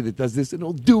teacher that does this, and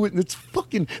he'll do it, and it's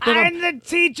fucking. then I'm the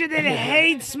teacher that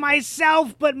hates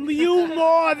myself, but you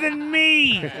more than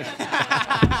me.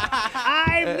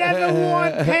 I've never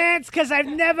worn pants because I've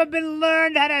never been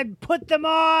learned how to put them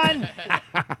on.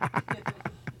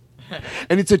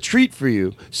 And it's a treat for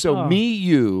you. So Oh. me,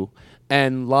 you,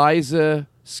 and Liza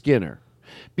Skinner.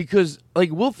 Because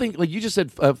like we'll think like you just said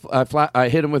I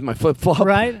hit him with my flip flop.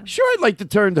 Right. Sure, I'd like to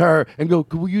turn to her and go,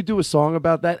 will you do a song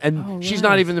about that? And she's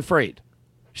not right. even afraid.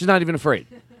 She's not even afraid.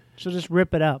 She'll just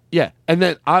rip it up. Yeah. And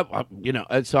then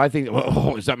so I think,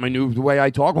 oh, is that my new way I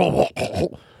talk?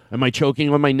 Am I choking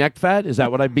on my neck fat? Is that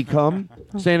what I've become?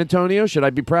 San Antonio, should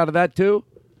I be proud of that too?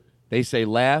 They say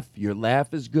laugh. Your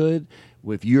laugh is good.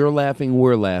 If you're laughing,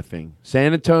 we're laughing.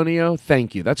 San Antonio,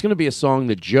 thank you. That's going to be a song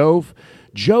that Joe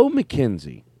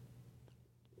McKenzie.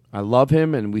 I love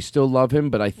him, and we still love him,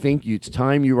 but I think it's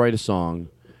time you write a song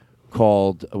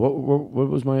called, what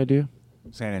was my idea?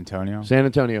 San Antonio. San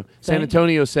Antonio. San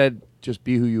Antonio said, just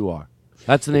be who you are.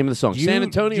 That's the name of the song. San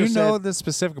Antonio Do you know said, the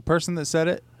specific person that said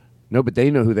it? no, but they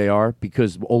know who they are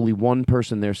because only one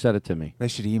person there said it to me. They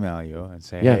should email you and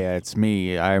say, Yeah. hey, it's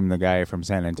me. I'm the guy from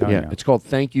San Antonio. Yeah, it's called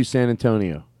Thank You, San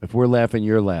Antonio. If we're laughing,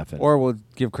 you're laughing. Or we'll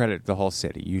give credit to the whole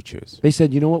city. You choose. They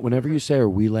said, you know what? Whenever you say, are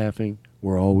we laughing?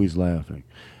 We're always laughing.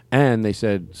 And they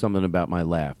said something about my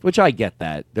laugh, which I get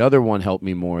that. The other one helped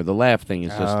me more. The laugh thing is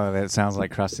just. Oh, that sounds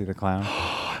like Krusty the Clown.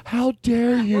 How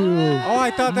dare you? Oh,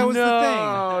 I thought that was the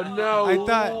thing. No, I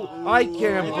thought. I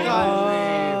can't believe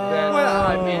that.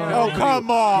 Oh, come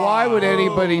on. Why would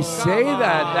anybody say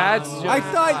that? That's just. I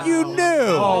thought you knew.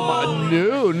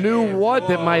 Oh, knew what?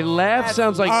 That my laugh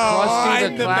sounds like Krusty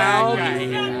I'm the the bad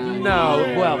Clown?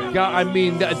 No, well, God, I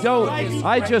mean, don't.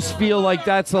 I just feel like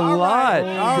that's a lot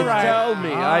to tell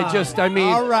me.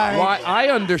 All right. Why? I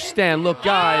understand. Look,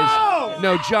 guys.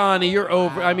 No, Johnny, you're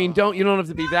over. I mean, you don't have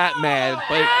to be that mad,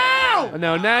 but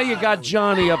no. Now you got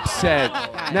Johnny upset.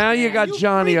 Now you got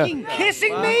Johnny.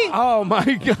 Kissing me? Oh my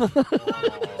God.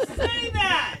 Say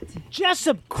that!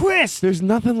 Jessup Chris! There's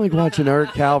nothing like watching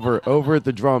Eric Calver over at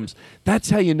the drums. That's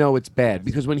how you know it's bad.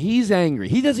 Because when he's angry,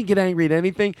 he doesn't get angry at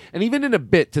anything. And even in a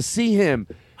bit, to see him,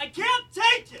 I can't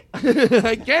take it!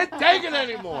 I can't take it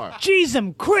anymore. Cheese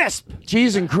and crisp!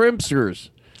 Cheese and crimpsters.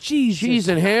 Cheese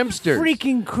and hamsters.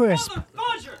 Freaking crisp.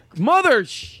 Mother,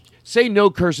 say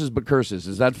no curses but curses.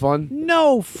 Is that fun?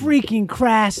 No freaking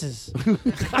crasses.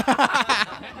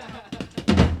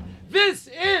 This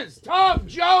is Tom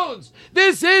Jones.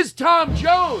 This is Tom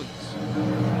Jones.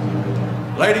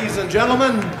 Ladies and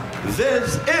gentlemen,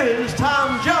 this is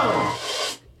Tom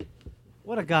Jones.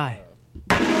 What a guy.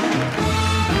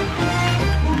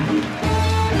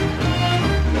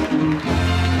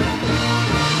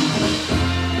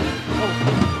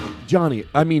 John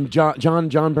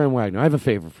Brand Wagner, I have a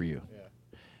favor for you.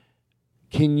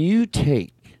 Can you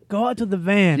take... Go out to the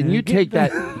van. Can and you get take the-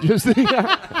 that... Just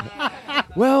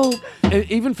well,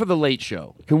 even for the Late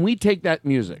Show, can we take that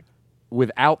music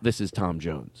without This Is Tom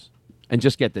Jones and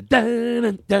just get the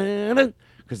dun-dun-dun-dun?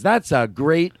 Because that's a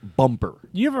great bumper.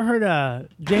 You ever heard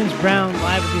James Brown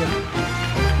live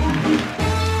at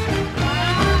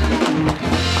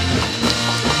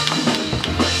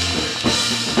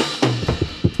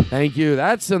Thank you.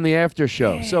 That's in the after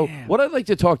show. So what I'd like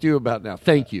to talk to you about now,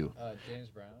 thank you. James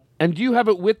Brown. And do you have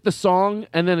it with the song,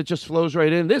 and then it just flows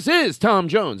right in? This is Tom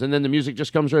Jones, and then the music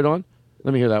just comes right on?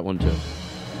 Let me hear that one, too.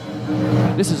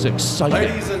 This is exciting.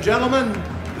 Ladies and gentlemen,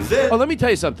 Oh, let me tell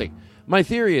you something. My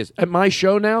theory is, at my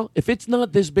show now, if it's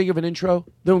not this big of an intro,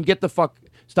 then get the fuck...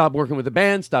 Stop working with the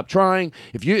band. Stop trying.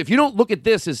 If you don't look at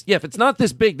this as, if it's not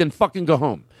this big, then fucking go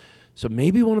home. So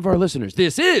maybe one of our listeners,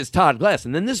 this is Todd Glass,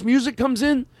 and then this music comes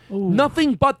in. Ooh.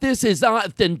 Nothing but this is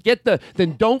then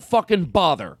don't fucking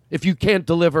bother if you can't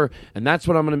deliver. And that's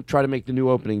what I'm going to try to make the new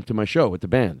opening to my show with the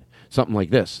band. Something like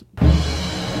this.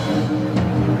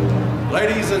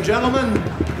 ladies and gentlemen,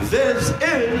 this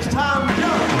is Tom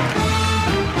Jones.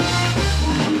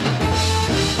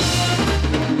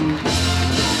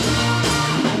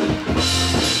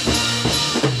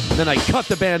 Then I cut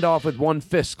the band off with one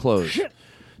fist closed. Shit.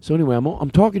 So anyway,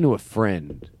 I'm talking to a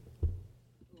friend.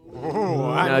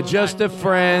 Now, just a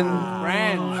friend.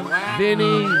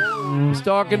 Vinny. I was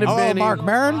talking to Vinny. Mark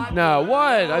Maron? No,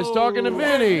 what? I was talking to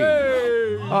Vinny.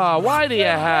 Why do you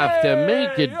have to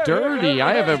make it dirty?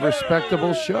 I have a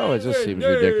respectable show. It just seems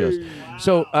ridiculous.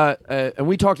 So, and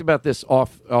we talked about this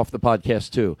off the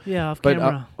podcast too. Yeah, off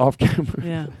camera. Off camera.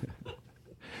 Yeah.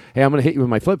 Hey, I'm going to hit you with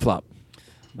my flip-flop.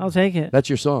 I'll take it. That's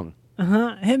your song.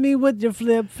 Hit me with your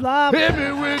flip-flop. Hit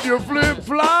me with your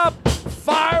flip-flop.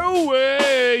 Fire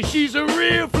away. She's a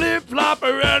real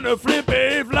flip-flopper and a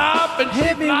flippy-flop. And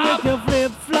hit me with your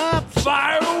flip-flop.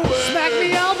 Fire away. Smack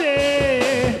me all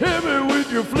day. Hit me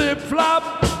with your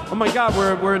flip-flop. Oh, my God,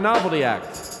 we're a novelty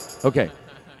act. Okay.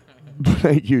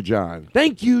 Thank you, John.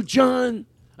 Thank you, John.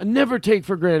 I never take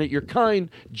for granted your kind,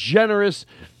 generous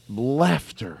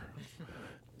laughter.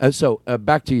 So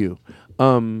back to you.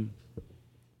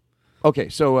 Okay,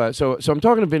 so I'm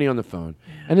talking to Vinny on the phone,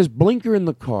 and his blinker in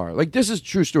the car, like this is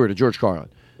true story to George Carlin.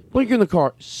 Blinker in the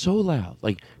car, so loud,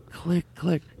 like click,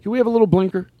 click. Can we have a little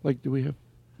blinker? Like, do we have?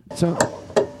 So.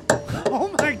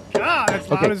 Oh my God, that's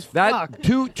loud as fuck. That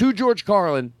to George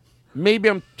Carlin. Maybe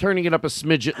I'm turning it up a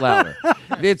smidget louder.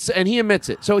 And he emits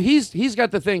it. So he's got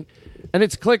the thing, and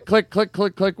it's click, click, click,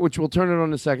 click, click, which we'll turn it on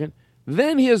in a second.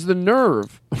 Then he has the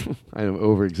nerve. I'm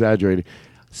over-exaggerating.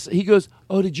 He goes,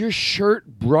 "Oh, did your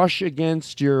shirt brush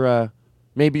against your,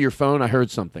 maybe your phone? I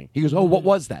heard something." He goes, "Oh, what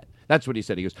was that?" That's what he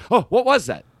said. He goes, "Oh, what was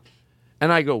that?"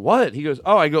 And I go, "What?" He goes,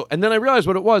 "Oh," I go, and then I realized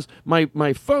what it was.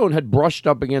 My phone had brushed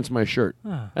up against my shirt.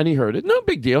 And he heard it. No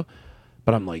big deal.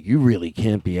 But I'm like, you really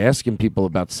can't be asking people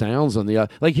about sounds on the,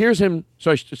 like, here's him.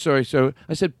 So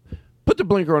I said, "Put the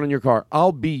blinker on in your car.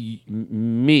 I'll be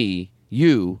me,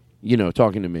 you know,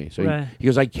 talking to me." So he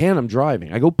goes, "I can't, I'm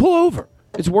driving." I go, "Pull over.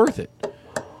 It's worth it."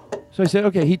 So I said,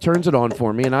 okay, he turns it on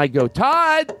for me, and I go,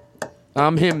 "Todd!"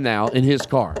 I'm him now in his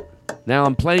car. Now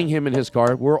I'm playing him in his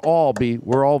car. We're all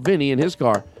Vinny in his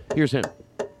car. Here's him.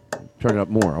 Turn it up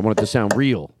more. I want it to sound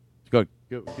real. Go.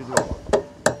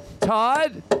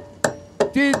 "Todd,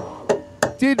 did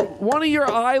one of your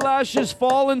eyelashes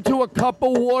fall into a cup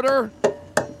of water?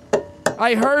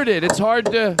 I heard it. It's hard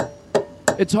to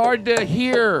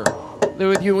hear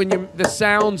with you when the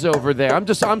sounds over there.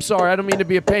 I'm sorry. I don't mean to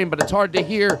be a pain, but it's hard to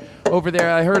hear over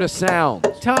there. I heard a sound."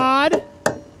 Todd,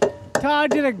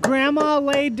 did a grandma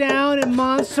lay down in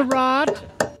Montserrat?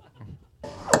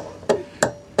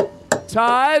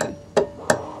 Todd,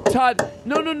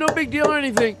 no big deal or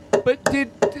anything. But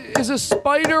is a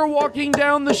spider walking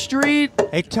down the street?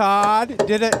 Hey, Todd,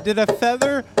 did a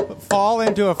feather fall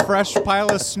into a fresh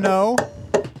pile of snow?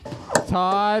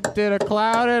 Todd, did a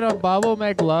cloud and a bubble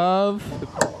make love?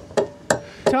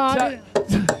 Todd,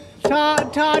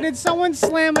 did someone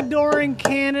slam a door in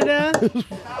Canada?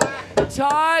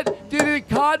 Todd, did a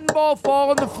cotton ball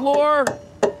fall on the floor?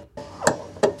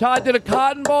 Todd, did a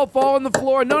cotton ball fall on the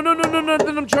floor? No,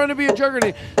 then I'm trying to be a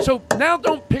juggernaut. So now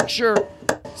don't picture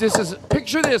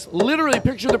this, literally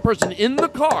picture the person in the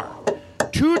car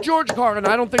to George Carlin.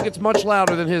 I don't think it's much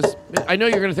louder than his. I know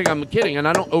you're going to think I'm kidding, and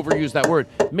I don't overuse that word.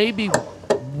 Maybe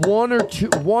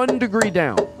 1 degree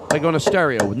down, like on a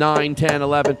stereo, 9, 10,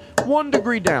 11, 1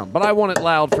 degree down. But I want it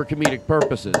loud for comedic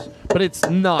purposes. But it's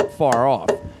not far off.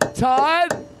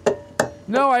 Todd?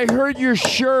 No, I heard your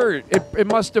shirt. It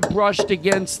must have brushed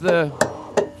against the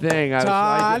thing.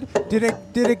 Todd, did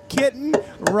a kitten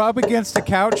rub against a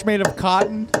couch made of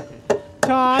cotton?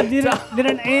 Todd, did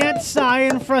an ant sigh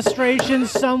in frustration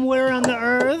somewhere on the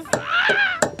earth?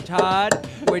 Todd,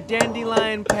 were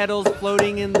dandelion petals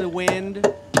floating in the wind?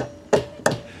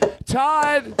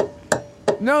 Todd!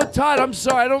 No, Todd, I'm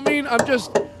sorry. I don't mean, I'm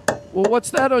just... Well,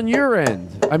 what's that on your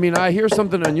end? I mean, I hear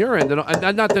something on your end.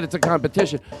 And not that it's a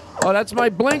competition. Oh, that's my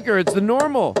blinker. It's the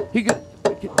normal.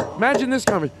 Imagine this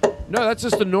conversation. No, that's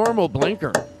just a normal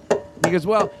blinker. He goes,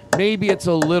 well, maybe it's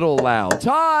a little loud.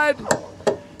 Todd,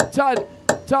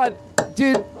 Todd,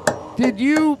 did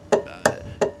you?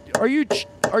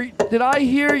 Did I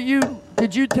hear you?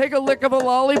 Did you take a lick of a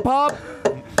lollipop?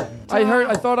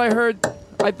 I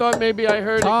thought maybe I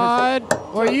heard Todd,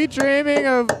 were you dreaming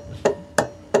of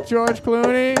George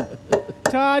Clooney?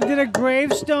 Todd, did a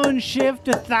gravestone shift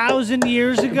 1,000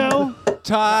 years ago?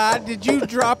 Todd, did you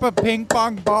drop a ping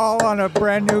pong ball on a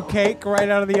brand new cake right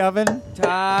out of the oven?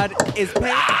 Todd, is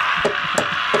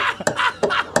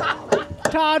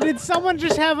Todd, did someone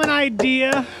just have an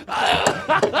idea?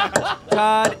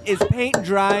 Todd, is paint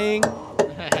drying?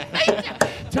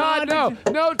 Todd, no,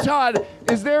 Todd.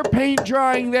 Is there paint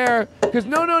drying there? Because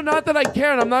no, not that I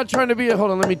care. And I'm not trying to be.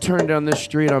 Hold on, let me turn down this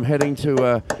street. I'm heading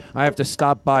to. I have to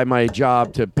stop by my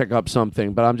job to pick up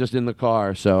something, but I'm just in the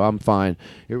car, so I'm fine.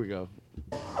 Here we go.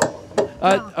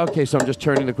 Okay, so I'm just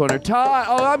turning the corner. Todd,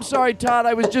 oh, I'm sorry, Todd.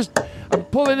 I'm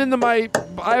pulling into my.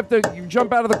 I have to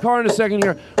jump out of the car in a second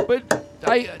here, but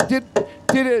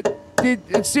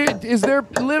is there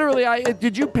literally?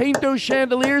 Did you paint those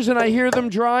chandeliers and I hear them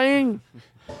drying?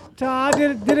 Todd,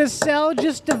 did a cell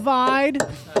just divide?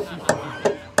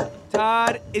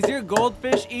 Todd, is your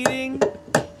goldfish eating? Todd,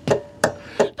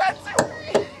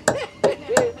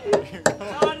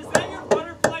 is that your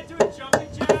butterfly doing jumping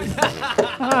jacks?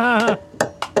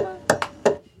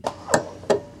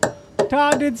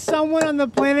 Todd, did someone on the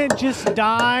planet just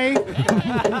die?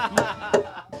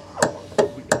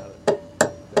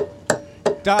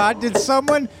 Todd, did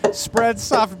someone spread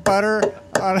soft butter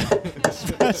on a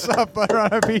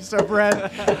piece of bread?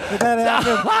 Did that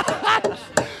happen?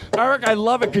 Eric, I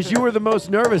love it because you were the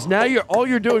most nervous. Now all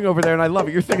you're doing over there, and I love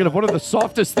it. You're thinking of one of the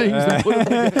softest things,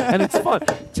 and it's fun.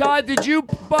 Todd, did you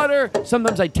butter?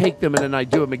 Sometimes I take them and then I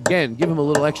do them again. Give them a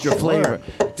little extra flavor.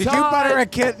 Did you butter a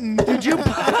kitten? Did you?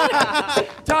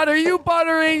 Todd, are you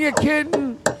buttering a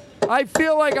kitten? I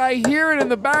feel like I hear it in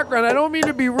the background. I don't mean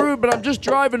to be rude, but I'm just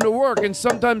driving to work, and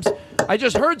sometimes I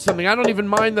just heard something. I don't even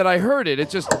mind that I heard it.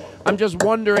 It's just I'm just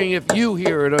wondering if you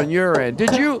hear it on your end.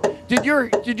 Did your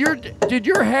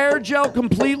hair gel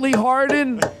completely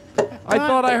harden? I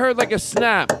thought I heard like a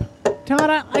snap.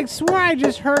 Todd, I swear I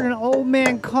just heard an old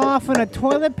man cough in a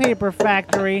toilet paper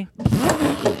factory.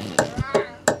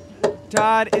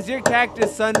 Todd, is your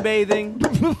cactus sunbathing?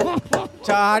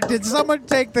 Todd, did someone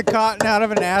take the cotton out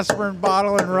of an aspirin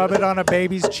bottle and rub it on a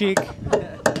baby's cheek?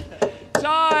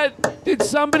 Todd, did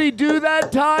somebody do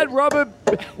that? Todd, rub a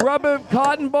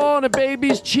cotton ball on a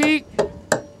baby's cheek?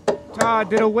 Todd,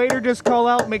 did a waiter just call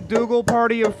out McDougal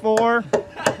party of 4?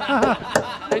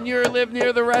 And you live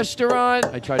near the restaurant?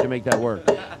 I tried to make that work.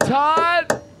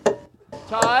 Todd,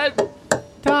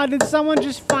 did someone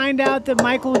just find out that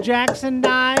Michael Jackson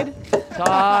died?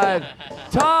 Todd,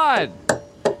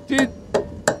 did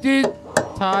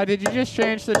Todd, did you just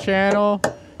change the channel?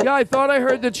 Yeah, I thought I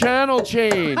heard the channel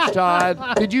change,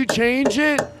 Todd. Did you change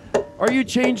it? Are you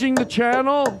changing the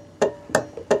channel?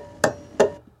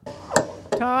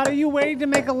 Todd, are you waiting to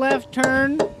make a left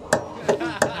turn?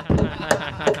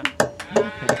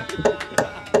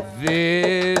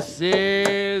 This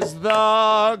is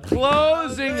the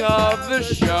closing of the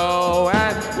show,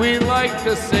 and we like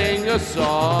to sing a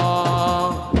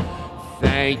song.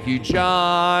 Thank you,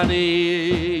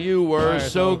 Johnny. You were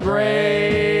so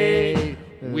great.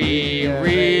 We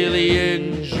really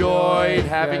enjoyed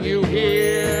having you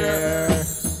here.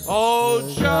 Oh,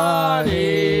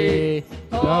 Johnny.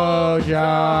 Oh,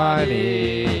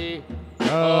 Johnny.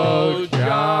 Oh,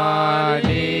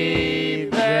 Johnny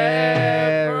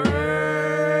Pemberton.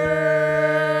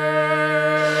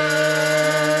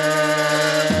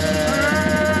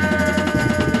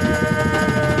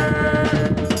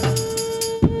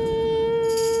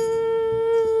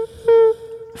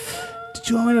 Did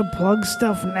you want me to plug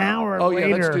stuff now or later?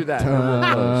 Yeah, let's do that.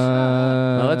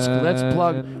 Let's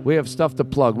plug. We have stuff to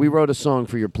plug. We wrote a song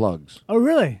for your plugs. Oh,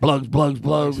 really? Plugs on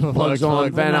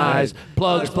Van Nuys.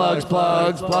 Plugs on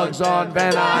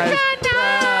Van Nuys.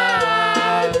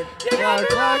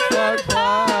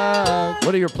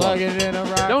 What are your plugs?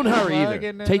 Don't hurry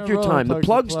either. Take your time. The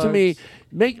plugs to me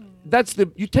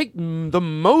you take the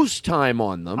most time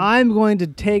on them. I'm going to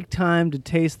take time to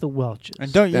taste the Welch's.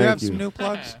 And don't you have some new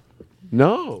plugs?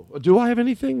 No. Do I have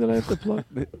anything that I have to plug?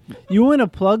 You want to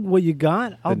plug what you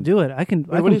got? I'll do it. I can.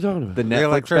 What are you talking about? The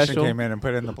electrician came in and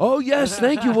put in the plug. Oh, yes.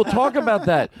 Thank you. We'll talk about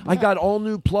that. I got all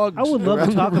new plugs. I would love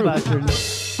to talk about your.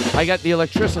 I got the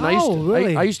electrician.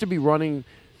 Really? I used to be running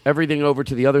everything over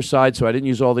to the other side, so I didn't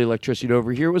use all the electricity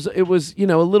over here. It was a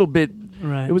little bit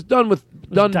Right. It was done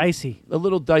dicey. a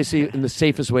little dicey in the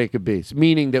safest way it could be,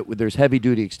 meaning that there's heavy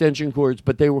duty extension cords,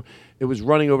 but it was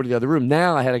running over to the other room.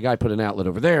 Now I had a guy put an outlet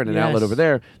over there and an outlet over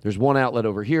there. There's one outlet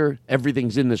over here.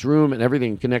 Everything's in this room and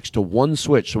everything connects to one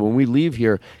switch. So when we leave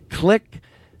here, click.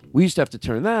 We used to have to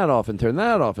turn that off and turn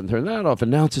that off and turn that off, and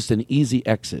now it's just an easy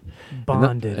exit.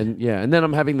 Bonded. And then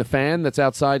I'm having the fan that's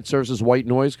outside serves as white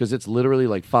noise because it's literally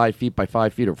like 5 feet by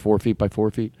 5 feet or 4 feet by 4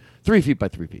 feet, 3 feet by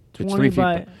 3 feet. It's 3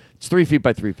 feet. It's 3 feet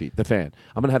by 3 feet. The fan.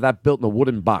 I'm gonna have that built in a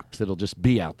wooden box that'll just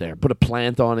be out there. Put a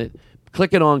plant on it.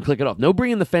 Click it on. Click it off. No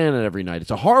bringing the fan in every night.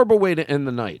 It's a horrible way to end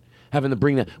the night. Having to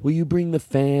bring that. Will you bring the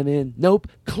fan in? Nope.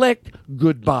 Click.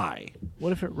 Goodbye.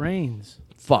 What if it rains?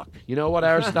 Fuck. You know what,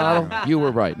 Aristotle? You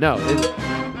were right. No. Blame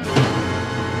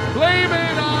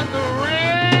it on the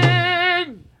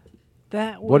rain.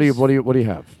 That was, What do you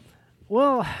have?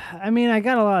 Well, I mean, I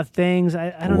got a lot of things.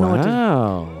 I don't know what to.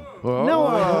 Wow. No.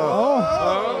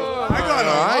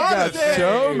 I got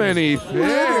so many things.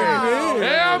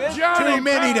 I'm Johnny. Too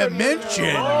many to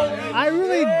mention. I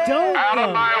really don't. Out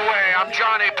of my way. I'm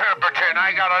Johnny Pemberton.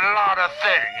 I got a lot of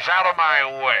things. Out of my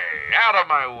way. Out of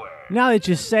my way. Now that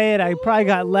you say it, I probably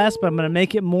got less, but I'm going to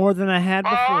make it more than I had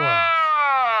before.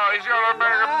 Oh, he's going to make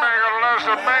it less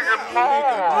and make it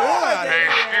more.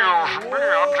 Excuse me,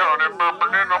 I'm Johnny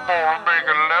Pemberton. I'm going to make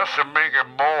it less and make it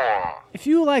more. If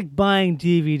you like buying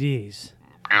DVDs,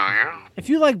 do you? If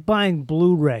you like buying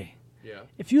Blu-ray,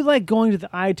 if you like going to the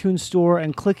iTunes store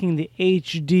and clicking the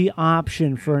HD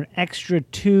option for an extra $2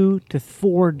 to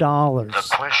 $4.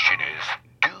 The question is,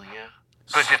 do you?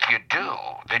 Because if you do,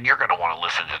 then you're going to want to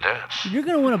listen to this. You're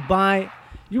going to want to buy.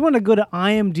 You want to go to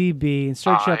IMDb and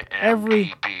search up every.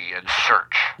 IMDb and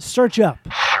search. Search up.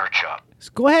 Search up. So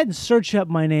go ahead and search up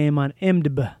my name on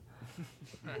IMDb.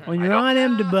 When you're on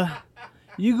IMDb,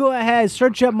 you go ahead,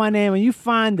 search up my name, and you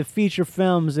find the feature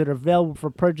films that are available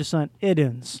for purchase on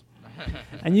iTunes.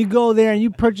 And you go there and you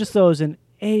purchase those in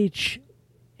HM-DD.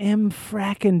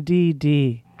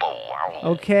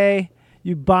 Okay?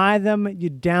 You buy them,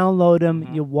 you download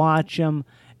them, you watch them,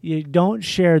 you don't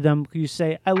share them. You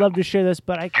say, I love to share this,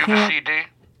 but I can't. Do you have a CD?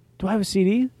 Do I have a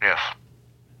CD? Yes.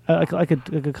 Like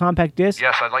a compact disc?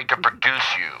 Yes, I'd like to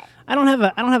produce you. I don't have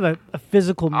a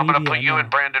physical media. I'm going to put you and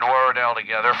Brandon Wardell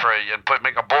together and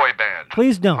make a boy band.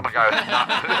 Please don't. I'm a guy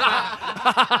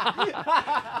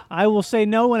I will say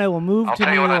no, and I will move I'll to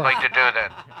tell New you what York. I'd like to do then.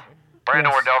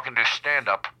 Brandon Wardell can do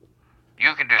stand-up.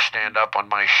 You can do stand-up on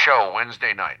my show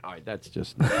Wednesday night. All right, that's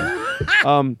just...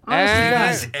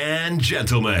 Ladies and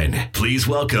gentlemen, please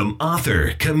welcome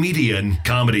author, comedian,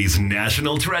 comedy's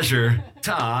national treasure,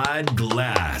 Todd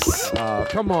Glass.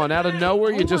 Come on, out of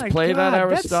nowhere, you just my play that, God,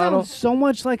 Aristotle? That sounds so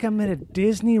much like I'm at a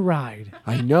Disney ride.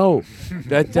 I know.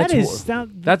 That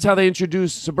That's how they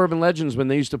introduced Suburban Legends when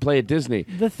they used to play at Disney.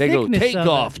 They go, thickness take of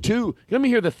off, too. Let me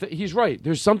hear he's right.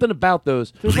 There's something about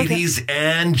those. Ladies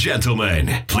and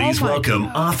gentlemen, please welcome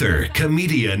author,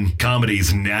 comedian,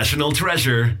 comedy's national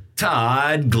treasure,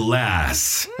 Todd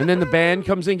Glass. And then the band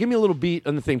comes in. Give me a little beat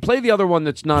on the thing. Play the other one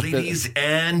that's not Ladies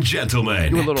and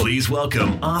gentlemen, please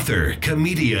welcome author,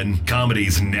 comedian,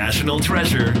 comedy's national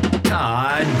treasure,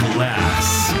 Todd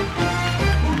Glass.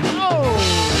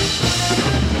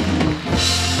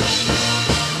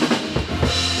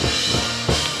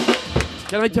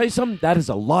 Can I tell you something? That is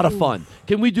a lot of fun.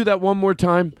 Can we do that one more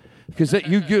time? Because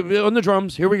you on the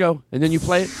drums. Here we go. And then you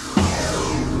play it.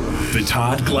 The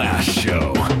Todd Glass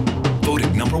Show.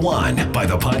 Voted number 1 by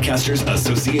the Podcasters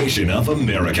Association of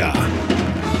America.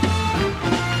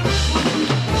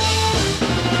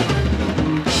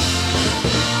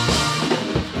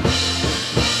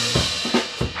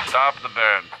 Stop the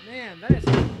band. Man,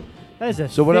 that is a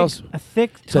So what else? A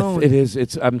thick tone. It is.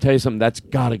 I'm telling you something. That's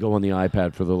got to go on the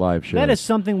iPad for the live show. That is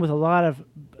something with a lot of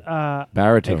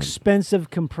baritone, expensive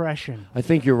compression. I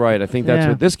think you're right. I think that's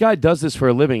what this guy does. This for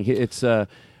a living.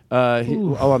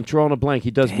 I'm drawing a blank.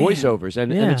 He does voiceovers,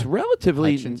 and it's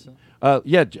relatively.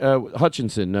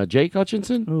 Hutchinson. Jake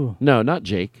Hutchinson. Ooh. No, not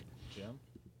Jake.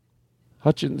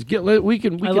 Hutchins. We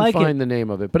can find the name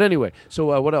of it. But anyway,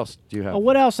 so what else do you have?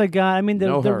 What else I got? I mean,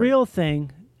 the hurry. real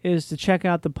thing is to check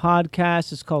out the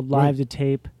podcast. It's called Live to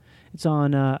Tape. It's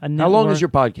on a network. How long is your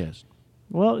podcast?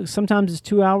 Well, sometimes it's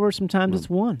 2 hours. Sometimes it's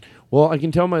 1. Well, I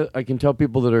can tell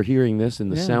people that are hearing this in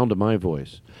the sound of my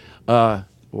voice. Well,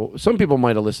 some people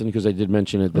might have listened because I did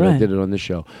mention it that I did it on this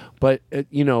show. But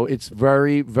it's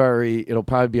very, very. It'll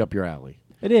probably be up your alley.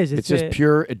 It is. It's just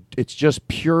pure. It's just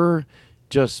pure.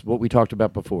 Just what we talked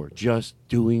about before. Just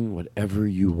doing whatever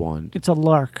you want. It's a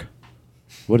lark.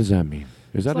 What does that mean?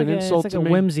 Is that an insult it's to like me?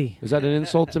 a whimsy. Is that an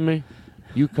insult to me?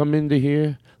 You come into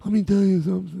here Let me tell you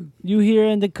something. You here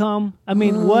in the come? I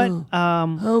mean, what?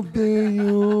 How dare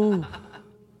you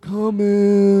come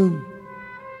in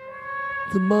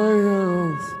to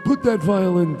my house? Put that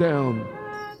violin down.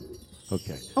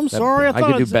 Okay. I'm sorry. I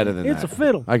thought could do better than it's that. a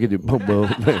fiddle. I could do boom, boom.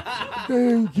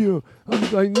 Thank you.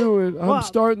 I knew it. I'm Wow.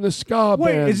 starting the ska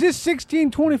Wait, band. is this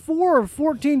 1624 or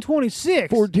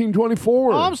 1426?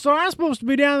 1424. Oh, I'm sorry. I'm supposed to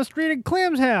be down the street at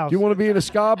Clem's house. Do you want to be in a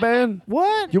ska band?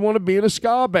 What? You want to be in a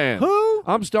ska band? Who?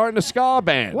 I'm starting a ska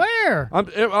band. Where? I'm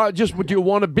just. Do you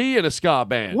want to be in a ska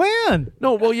band? When?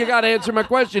 No. Well, you got to answer my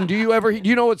question. Do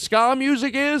you know what ska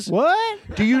music is? What?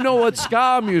 Do you know what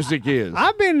ska music is?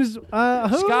 I've been who?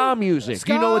 Ska music. Ska?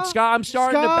 Do you know what ska? I'm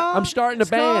starting a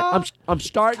band. I'm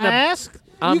starting a. Ask.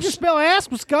 I'm You can spell ask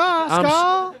with ska.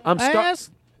 Ska.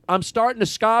 Ask. I'm starting a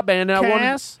ska band. And I want.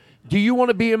 Cass. Do you want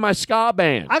to be in my ska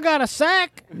band? I got a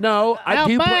sack. No. Out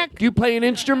do back. you play an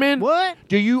instrument? What?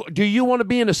 Do you want to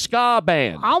be in a ska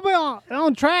band? I'll be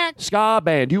on track. Ska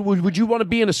band. Would you want to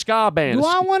be in a ska band? Do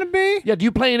I want to be? Yeah. Do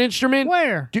you play an instrument?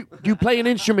 Where? Do you play an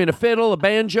instrument? A fiddle, a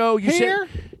banjo? You Here?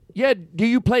 Said, yeah. Do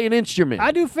you play an instrument?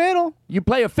 I do fiddle. You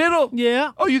play a fiddle?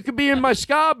 Yeah. Oh, you could be in my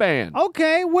ska band.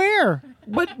 Okay, where?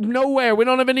 But nowhere. We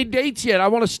don't have any dates yet. I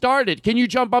want to start it. Can you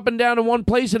jump up and down in one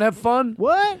place and have fun?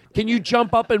 What? Can you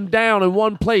jump up and down in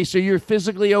one place so you're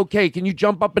physically okay? Can you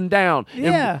jump up and down?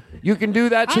 Yeah. You can do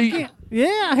that. So I you can't.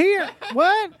 Yeah, here.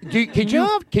 What?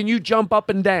 Can you jump up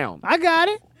and down? I got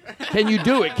it. Can you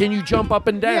do it? Can you jump up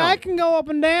and down? Yeah, I can go up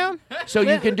and down. So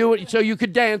you can do it. So you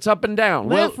could dance up and down.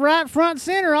 Left, right, front,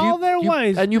 center, all their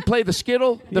ways. And you play the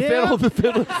skittle, the Yeah.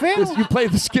 fiddle. Fiddle. You play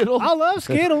the skittle. I love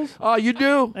Skittles. Oh, you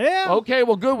do? Yeah. Okay,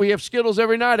 well, good. We have Skittles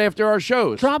every night after our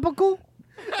shows. Tropical?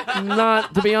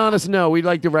 Not, to be honest, no. We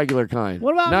like the regular kind.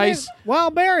 What about nice?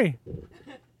 Wild berry?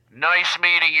 Nice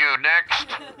meeting you. Next.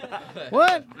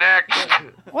 What? Next.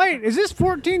 Wait, is this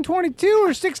 1422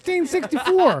 or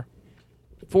 1664?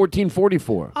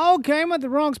 1444. Okay, I'm at the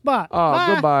wrong spot. Oh, Bye.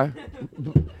 goodbye.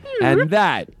 And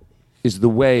that is the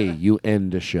way you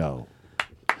end a show.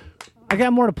 I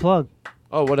got more to plug.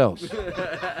 Oh, what else?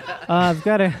 I've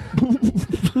got an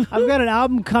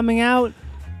album coming out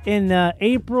in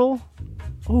April.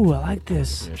 Ooh, I like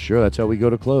this. Yeah, sure, that's how we go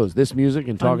to close. This music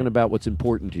and talking about what's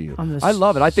important to you. I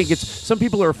love it. I think it's, some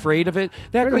people are afraid of it.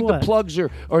 They act like the plugs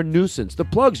are a nuisance. The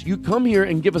plugs, you come here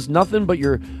and give us nothing but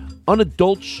your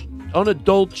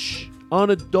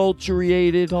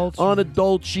unadulterated,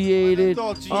 unadulterated,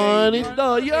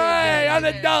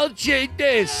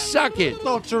 suck it.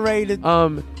 Adulterated.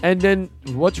 And then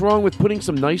what's wrong with putting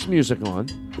some nice music on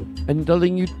and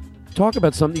letting you talk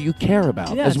about something you care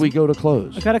about Yeah, as we go to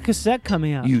close? I got a cassette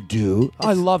coming out. You do?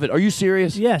 I love it. Are you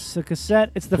serious? Yes, a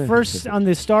cassette. It's the first on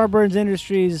the Starburns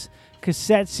Industries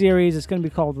cassette series. It's going to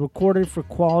be called Recorded for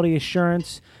Quality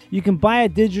Assurance. You can buy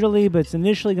it digitally, but it's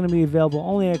initially going to be available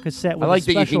only a cassette with I like a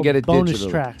that special you can get it bonus digitally.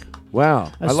 track.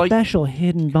 Wow. A special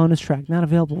hidden bonus track, not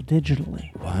available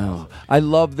digitally. Wow. I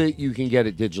love that you can get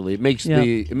it digitally. It makes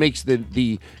the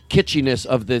kitschiness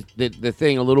of the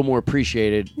thing a little more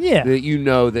appreciated. Yeah. That you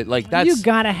know that like that's You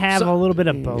got to have a little bit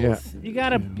of both. Yeah. You got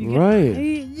to Right.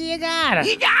 You got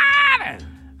to.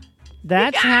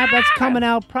 That's coming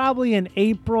out probably in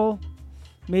April.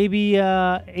 Maybe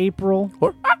April.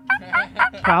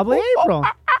 Probably April.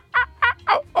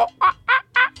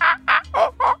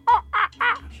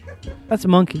 That's a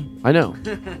monkey. I know.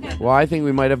 Well, I think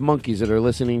we might have monkeys that are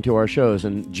listening to our shows.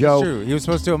 And Joe, True. He was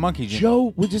supposed to do a monkey jam.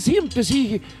 Joe, doesn't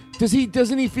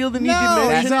he feel the need to No,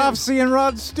 mention he's it? off seeing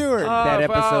Rod Stewart. That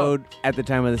episode, at the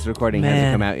time of this recording, Man.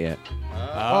 hasn't come out yet.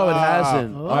 Oh, it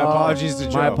hasn't. My apologies to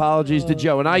Joe. My apologies to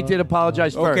Joe. And I did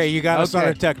apologize first. Okay, you got us on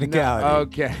a technicality. No,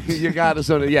 okay, you got us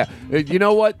on it. Yeah. You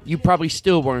know what? You probably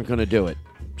still weren't going to do it.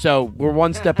 So we're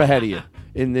one step ahead of you.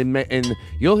 And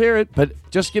you'll hear it, but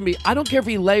just give me. I don't care if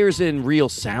he layers in real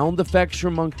sound effects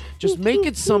from monkey. Just make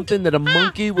it something that a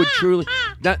monkey would truly.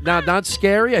 Not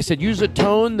scary. I said use a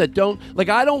tone that don't like.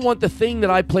 I don't want the thing that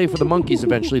I play for the monkeys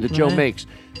eventually that Joe makes.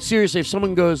 Seriously, if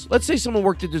someone goes, let's say someone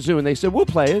worked at the zoo and they said we'll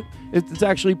play it. It's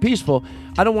actually peaceful.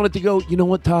 I don't want it to go. You know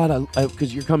what, Todd?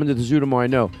 Because you're coming to the zoo tomorrow. I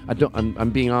know. I don't.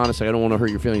 I'm being honest. I don't want to hurt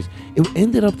your feelings. It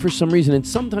ended up for some reason, and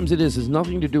sometimes it is. Has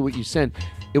nothing to do with what you sent.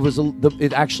 It was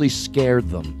it actually scared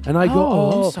them, and I go,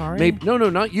 Oh, I'm sorry. maybe no,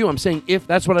 not you. I'm saying if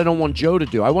that's what I don't want Joe to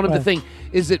do. I want him to think,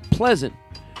 is it pleasant?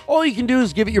 All you can do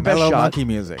is give it your best Mellow shot. monkey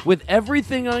music. With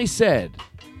everything I said,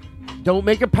 don't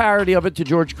make a parody of it to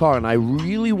George Carlin. I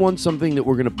really want something that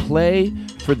we're going to play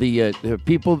for the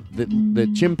people,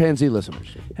 the chimpanzee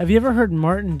listeners. Have you ever heard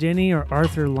Martin Denny or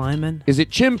Arthur Lyman? Is it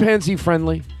chimpanzee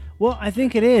friendly? Well, I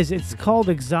think it is. It's called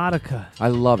Exotica. I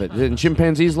love it. And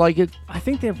chimpanzees like it? I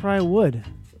think they probably would.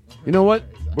 You know what?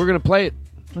 We're going to play it.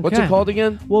 What's it called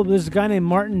again? Well, there's a guy named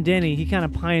Martin Denny. He kind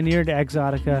of pioneered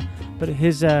Exotica, but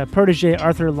his protege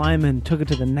Arthur Lyman took it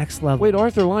to the next level. Wait,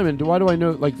 Arthur Lyman. Why do I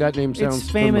know like that name sounds? It's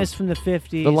famous from the 50s.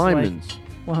 The Lymans.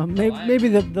 Well, maybe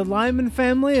the Lyman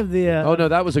family of the. Oh no,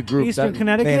 that was a group. Eastern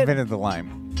Connecticut. They invented the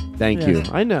lime. Thank you.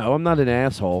 I know. I'm not an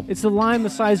asshole. It's a lime the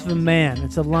size of a man.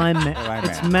 It's a lime man.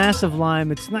 It's massive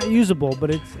lime. It's not usable, but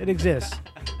it exists.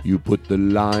 You put the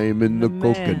lime in the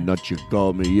coconut, you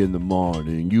call me in the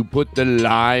morning. You put the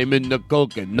lime in the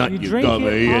coconut, you call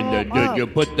me in the day. You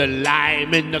put the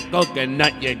lime in the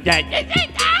coconut, you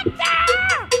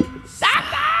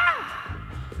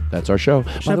That's our show.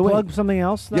 Should I plug something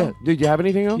else, though? Yeah. Did you have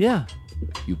anything else? Yeah.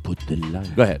 You put the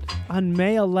lime. Go ahead. On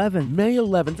May 11th. May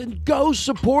 11th. And go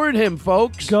support him,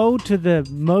 folks. Go to the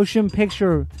Motion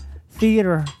Picture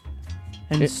Theater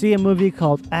and see a movie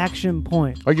called Action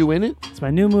Point. Are you in it? It's my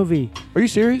new movie. Are you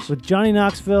serious? With Johnny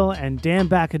Knoxville and Dan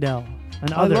Bacadel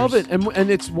and others. I love it.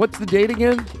 And it's, what's the date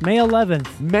again? May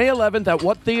 11th. May 11th at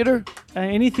what theater?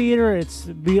 Any theater. It's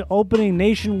be opening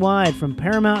nationwide from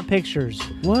Paramount Pictures.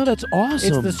 Well, that's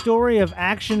awesome. It's the story of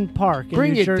Action Park in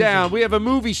Bring New it Jersey. down. We have a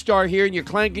movie star here, and you're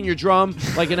clanking your drum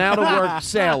like an out-of-work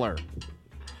sailor.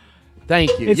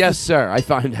 Thank you. Yes, sir. I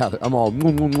find out. I'm all...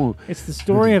 It's the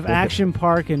story of Action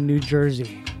Park in New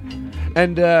Jersey.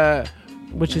 And...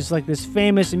 which is like this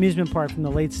famous amusement park from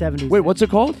the late 70s. Wait, what's it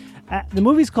called? The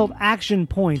movie's called Action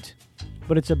Point,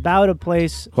 but it's about a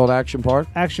place... Called Action Park?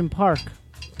 Action Park.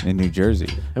 In New Jersey.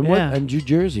 And what? And New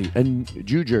Jersey. And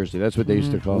Jew Jersey. That's what they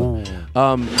used to call it.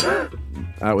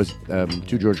 That was,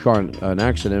 to George Carlin, an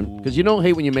accident. Because you don't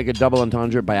hate when you make a double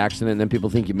entendre by accident and then people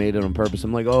think you made it on purpose.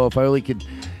 I'm like, oh, if I only could...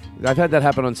 I've had that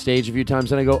happen on stage a few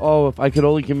times, and I go, oh, if I could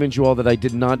only convince you all that I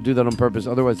did not do that on purpose.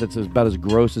 Otherwise, that's about as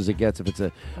gross as it gets. If it's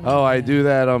I do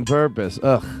that on purpose.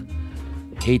 Ugh.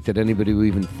 Hate that anybody would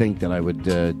even think that I would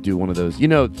do one of those. You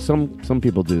know, some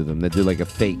people do them. They do like a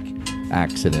fake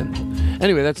accident.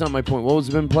 Anyway, that's not my point. Well, it's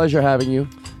been a pleasure having you.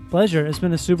 Pleasure. It's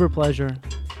been a super pleasure.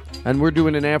 And we're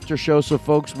doing an after show, so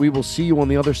folks, we will see you on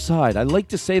the other side. I like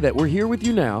to say that. We're here with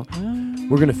you now.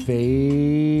 We're going to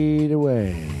fade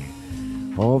away.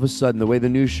 All of a sudden, the way the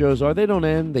news shows are, they don't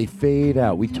end. They fade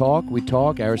out. We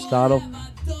talk, Aristotle.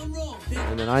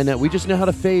 And then we just know how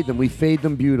to fade them. We fade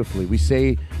them beautifully. We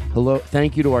say hello,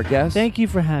 thank you to our guests. Thank you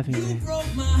for having me.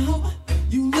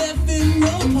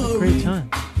 Great time.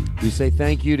 We say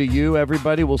thank you to you,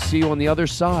 everybody. We'll see you on the other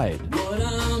side.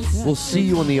 We'll see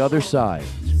you on the other side.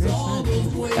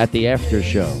 At the after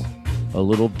show. A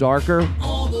little darker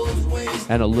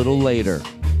and a little later.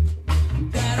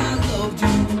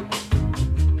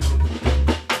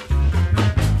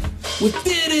 Well,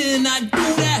 didn't I do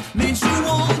that? Makes you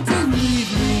want to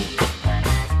leave me.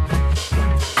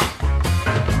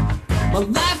 My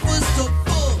life was so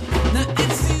full, now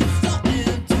it seems so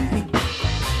empty.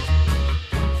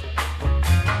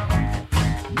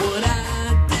 What I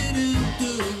didn't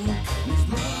do was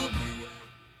love you.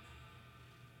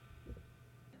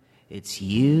 It's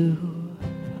you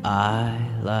I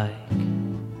like.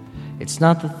 It's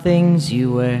not the things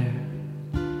you wear,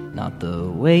 not the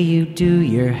way you do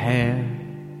your hair,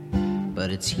 but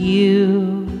it's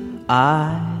you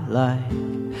I like.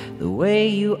 The way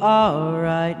you are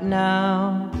right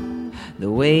now,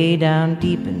 the way down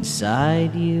deep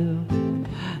inside you.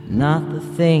 Not the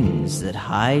things that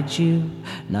hide you,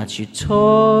 not your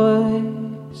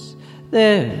toys,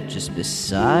 they're just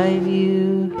beside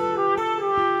you.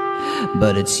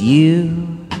 But it's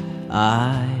you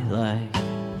I like.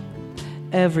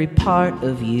 Every part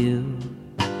of you.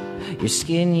 Your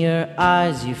skin, your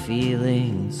eyes, your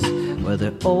feelings,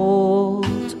 whether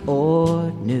old or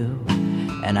new.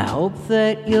 And I hope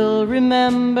that you'll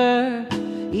remember,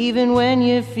 even when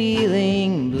you're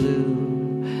feeling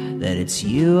blue, that it's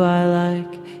you I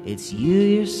like, it's you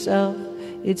yourself,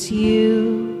 it's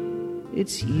you,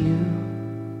 it's you,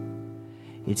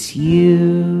 it's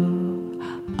you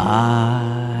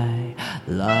I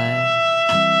like.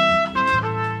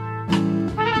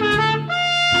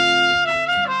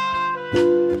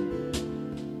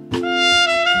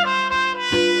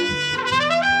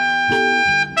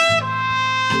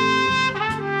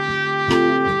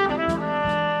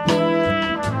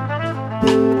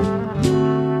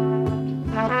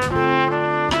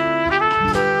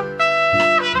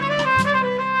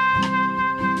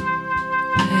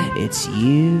 It's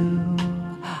you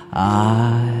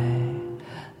I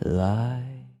like.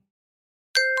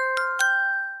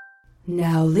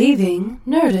 Now leaving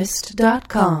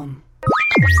Nerdist.com.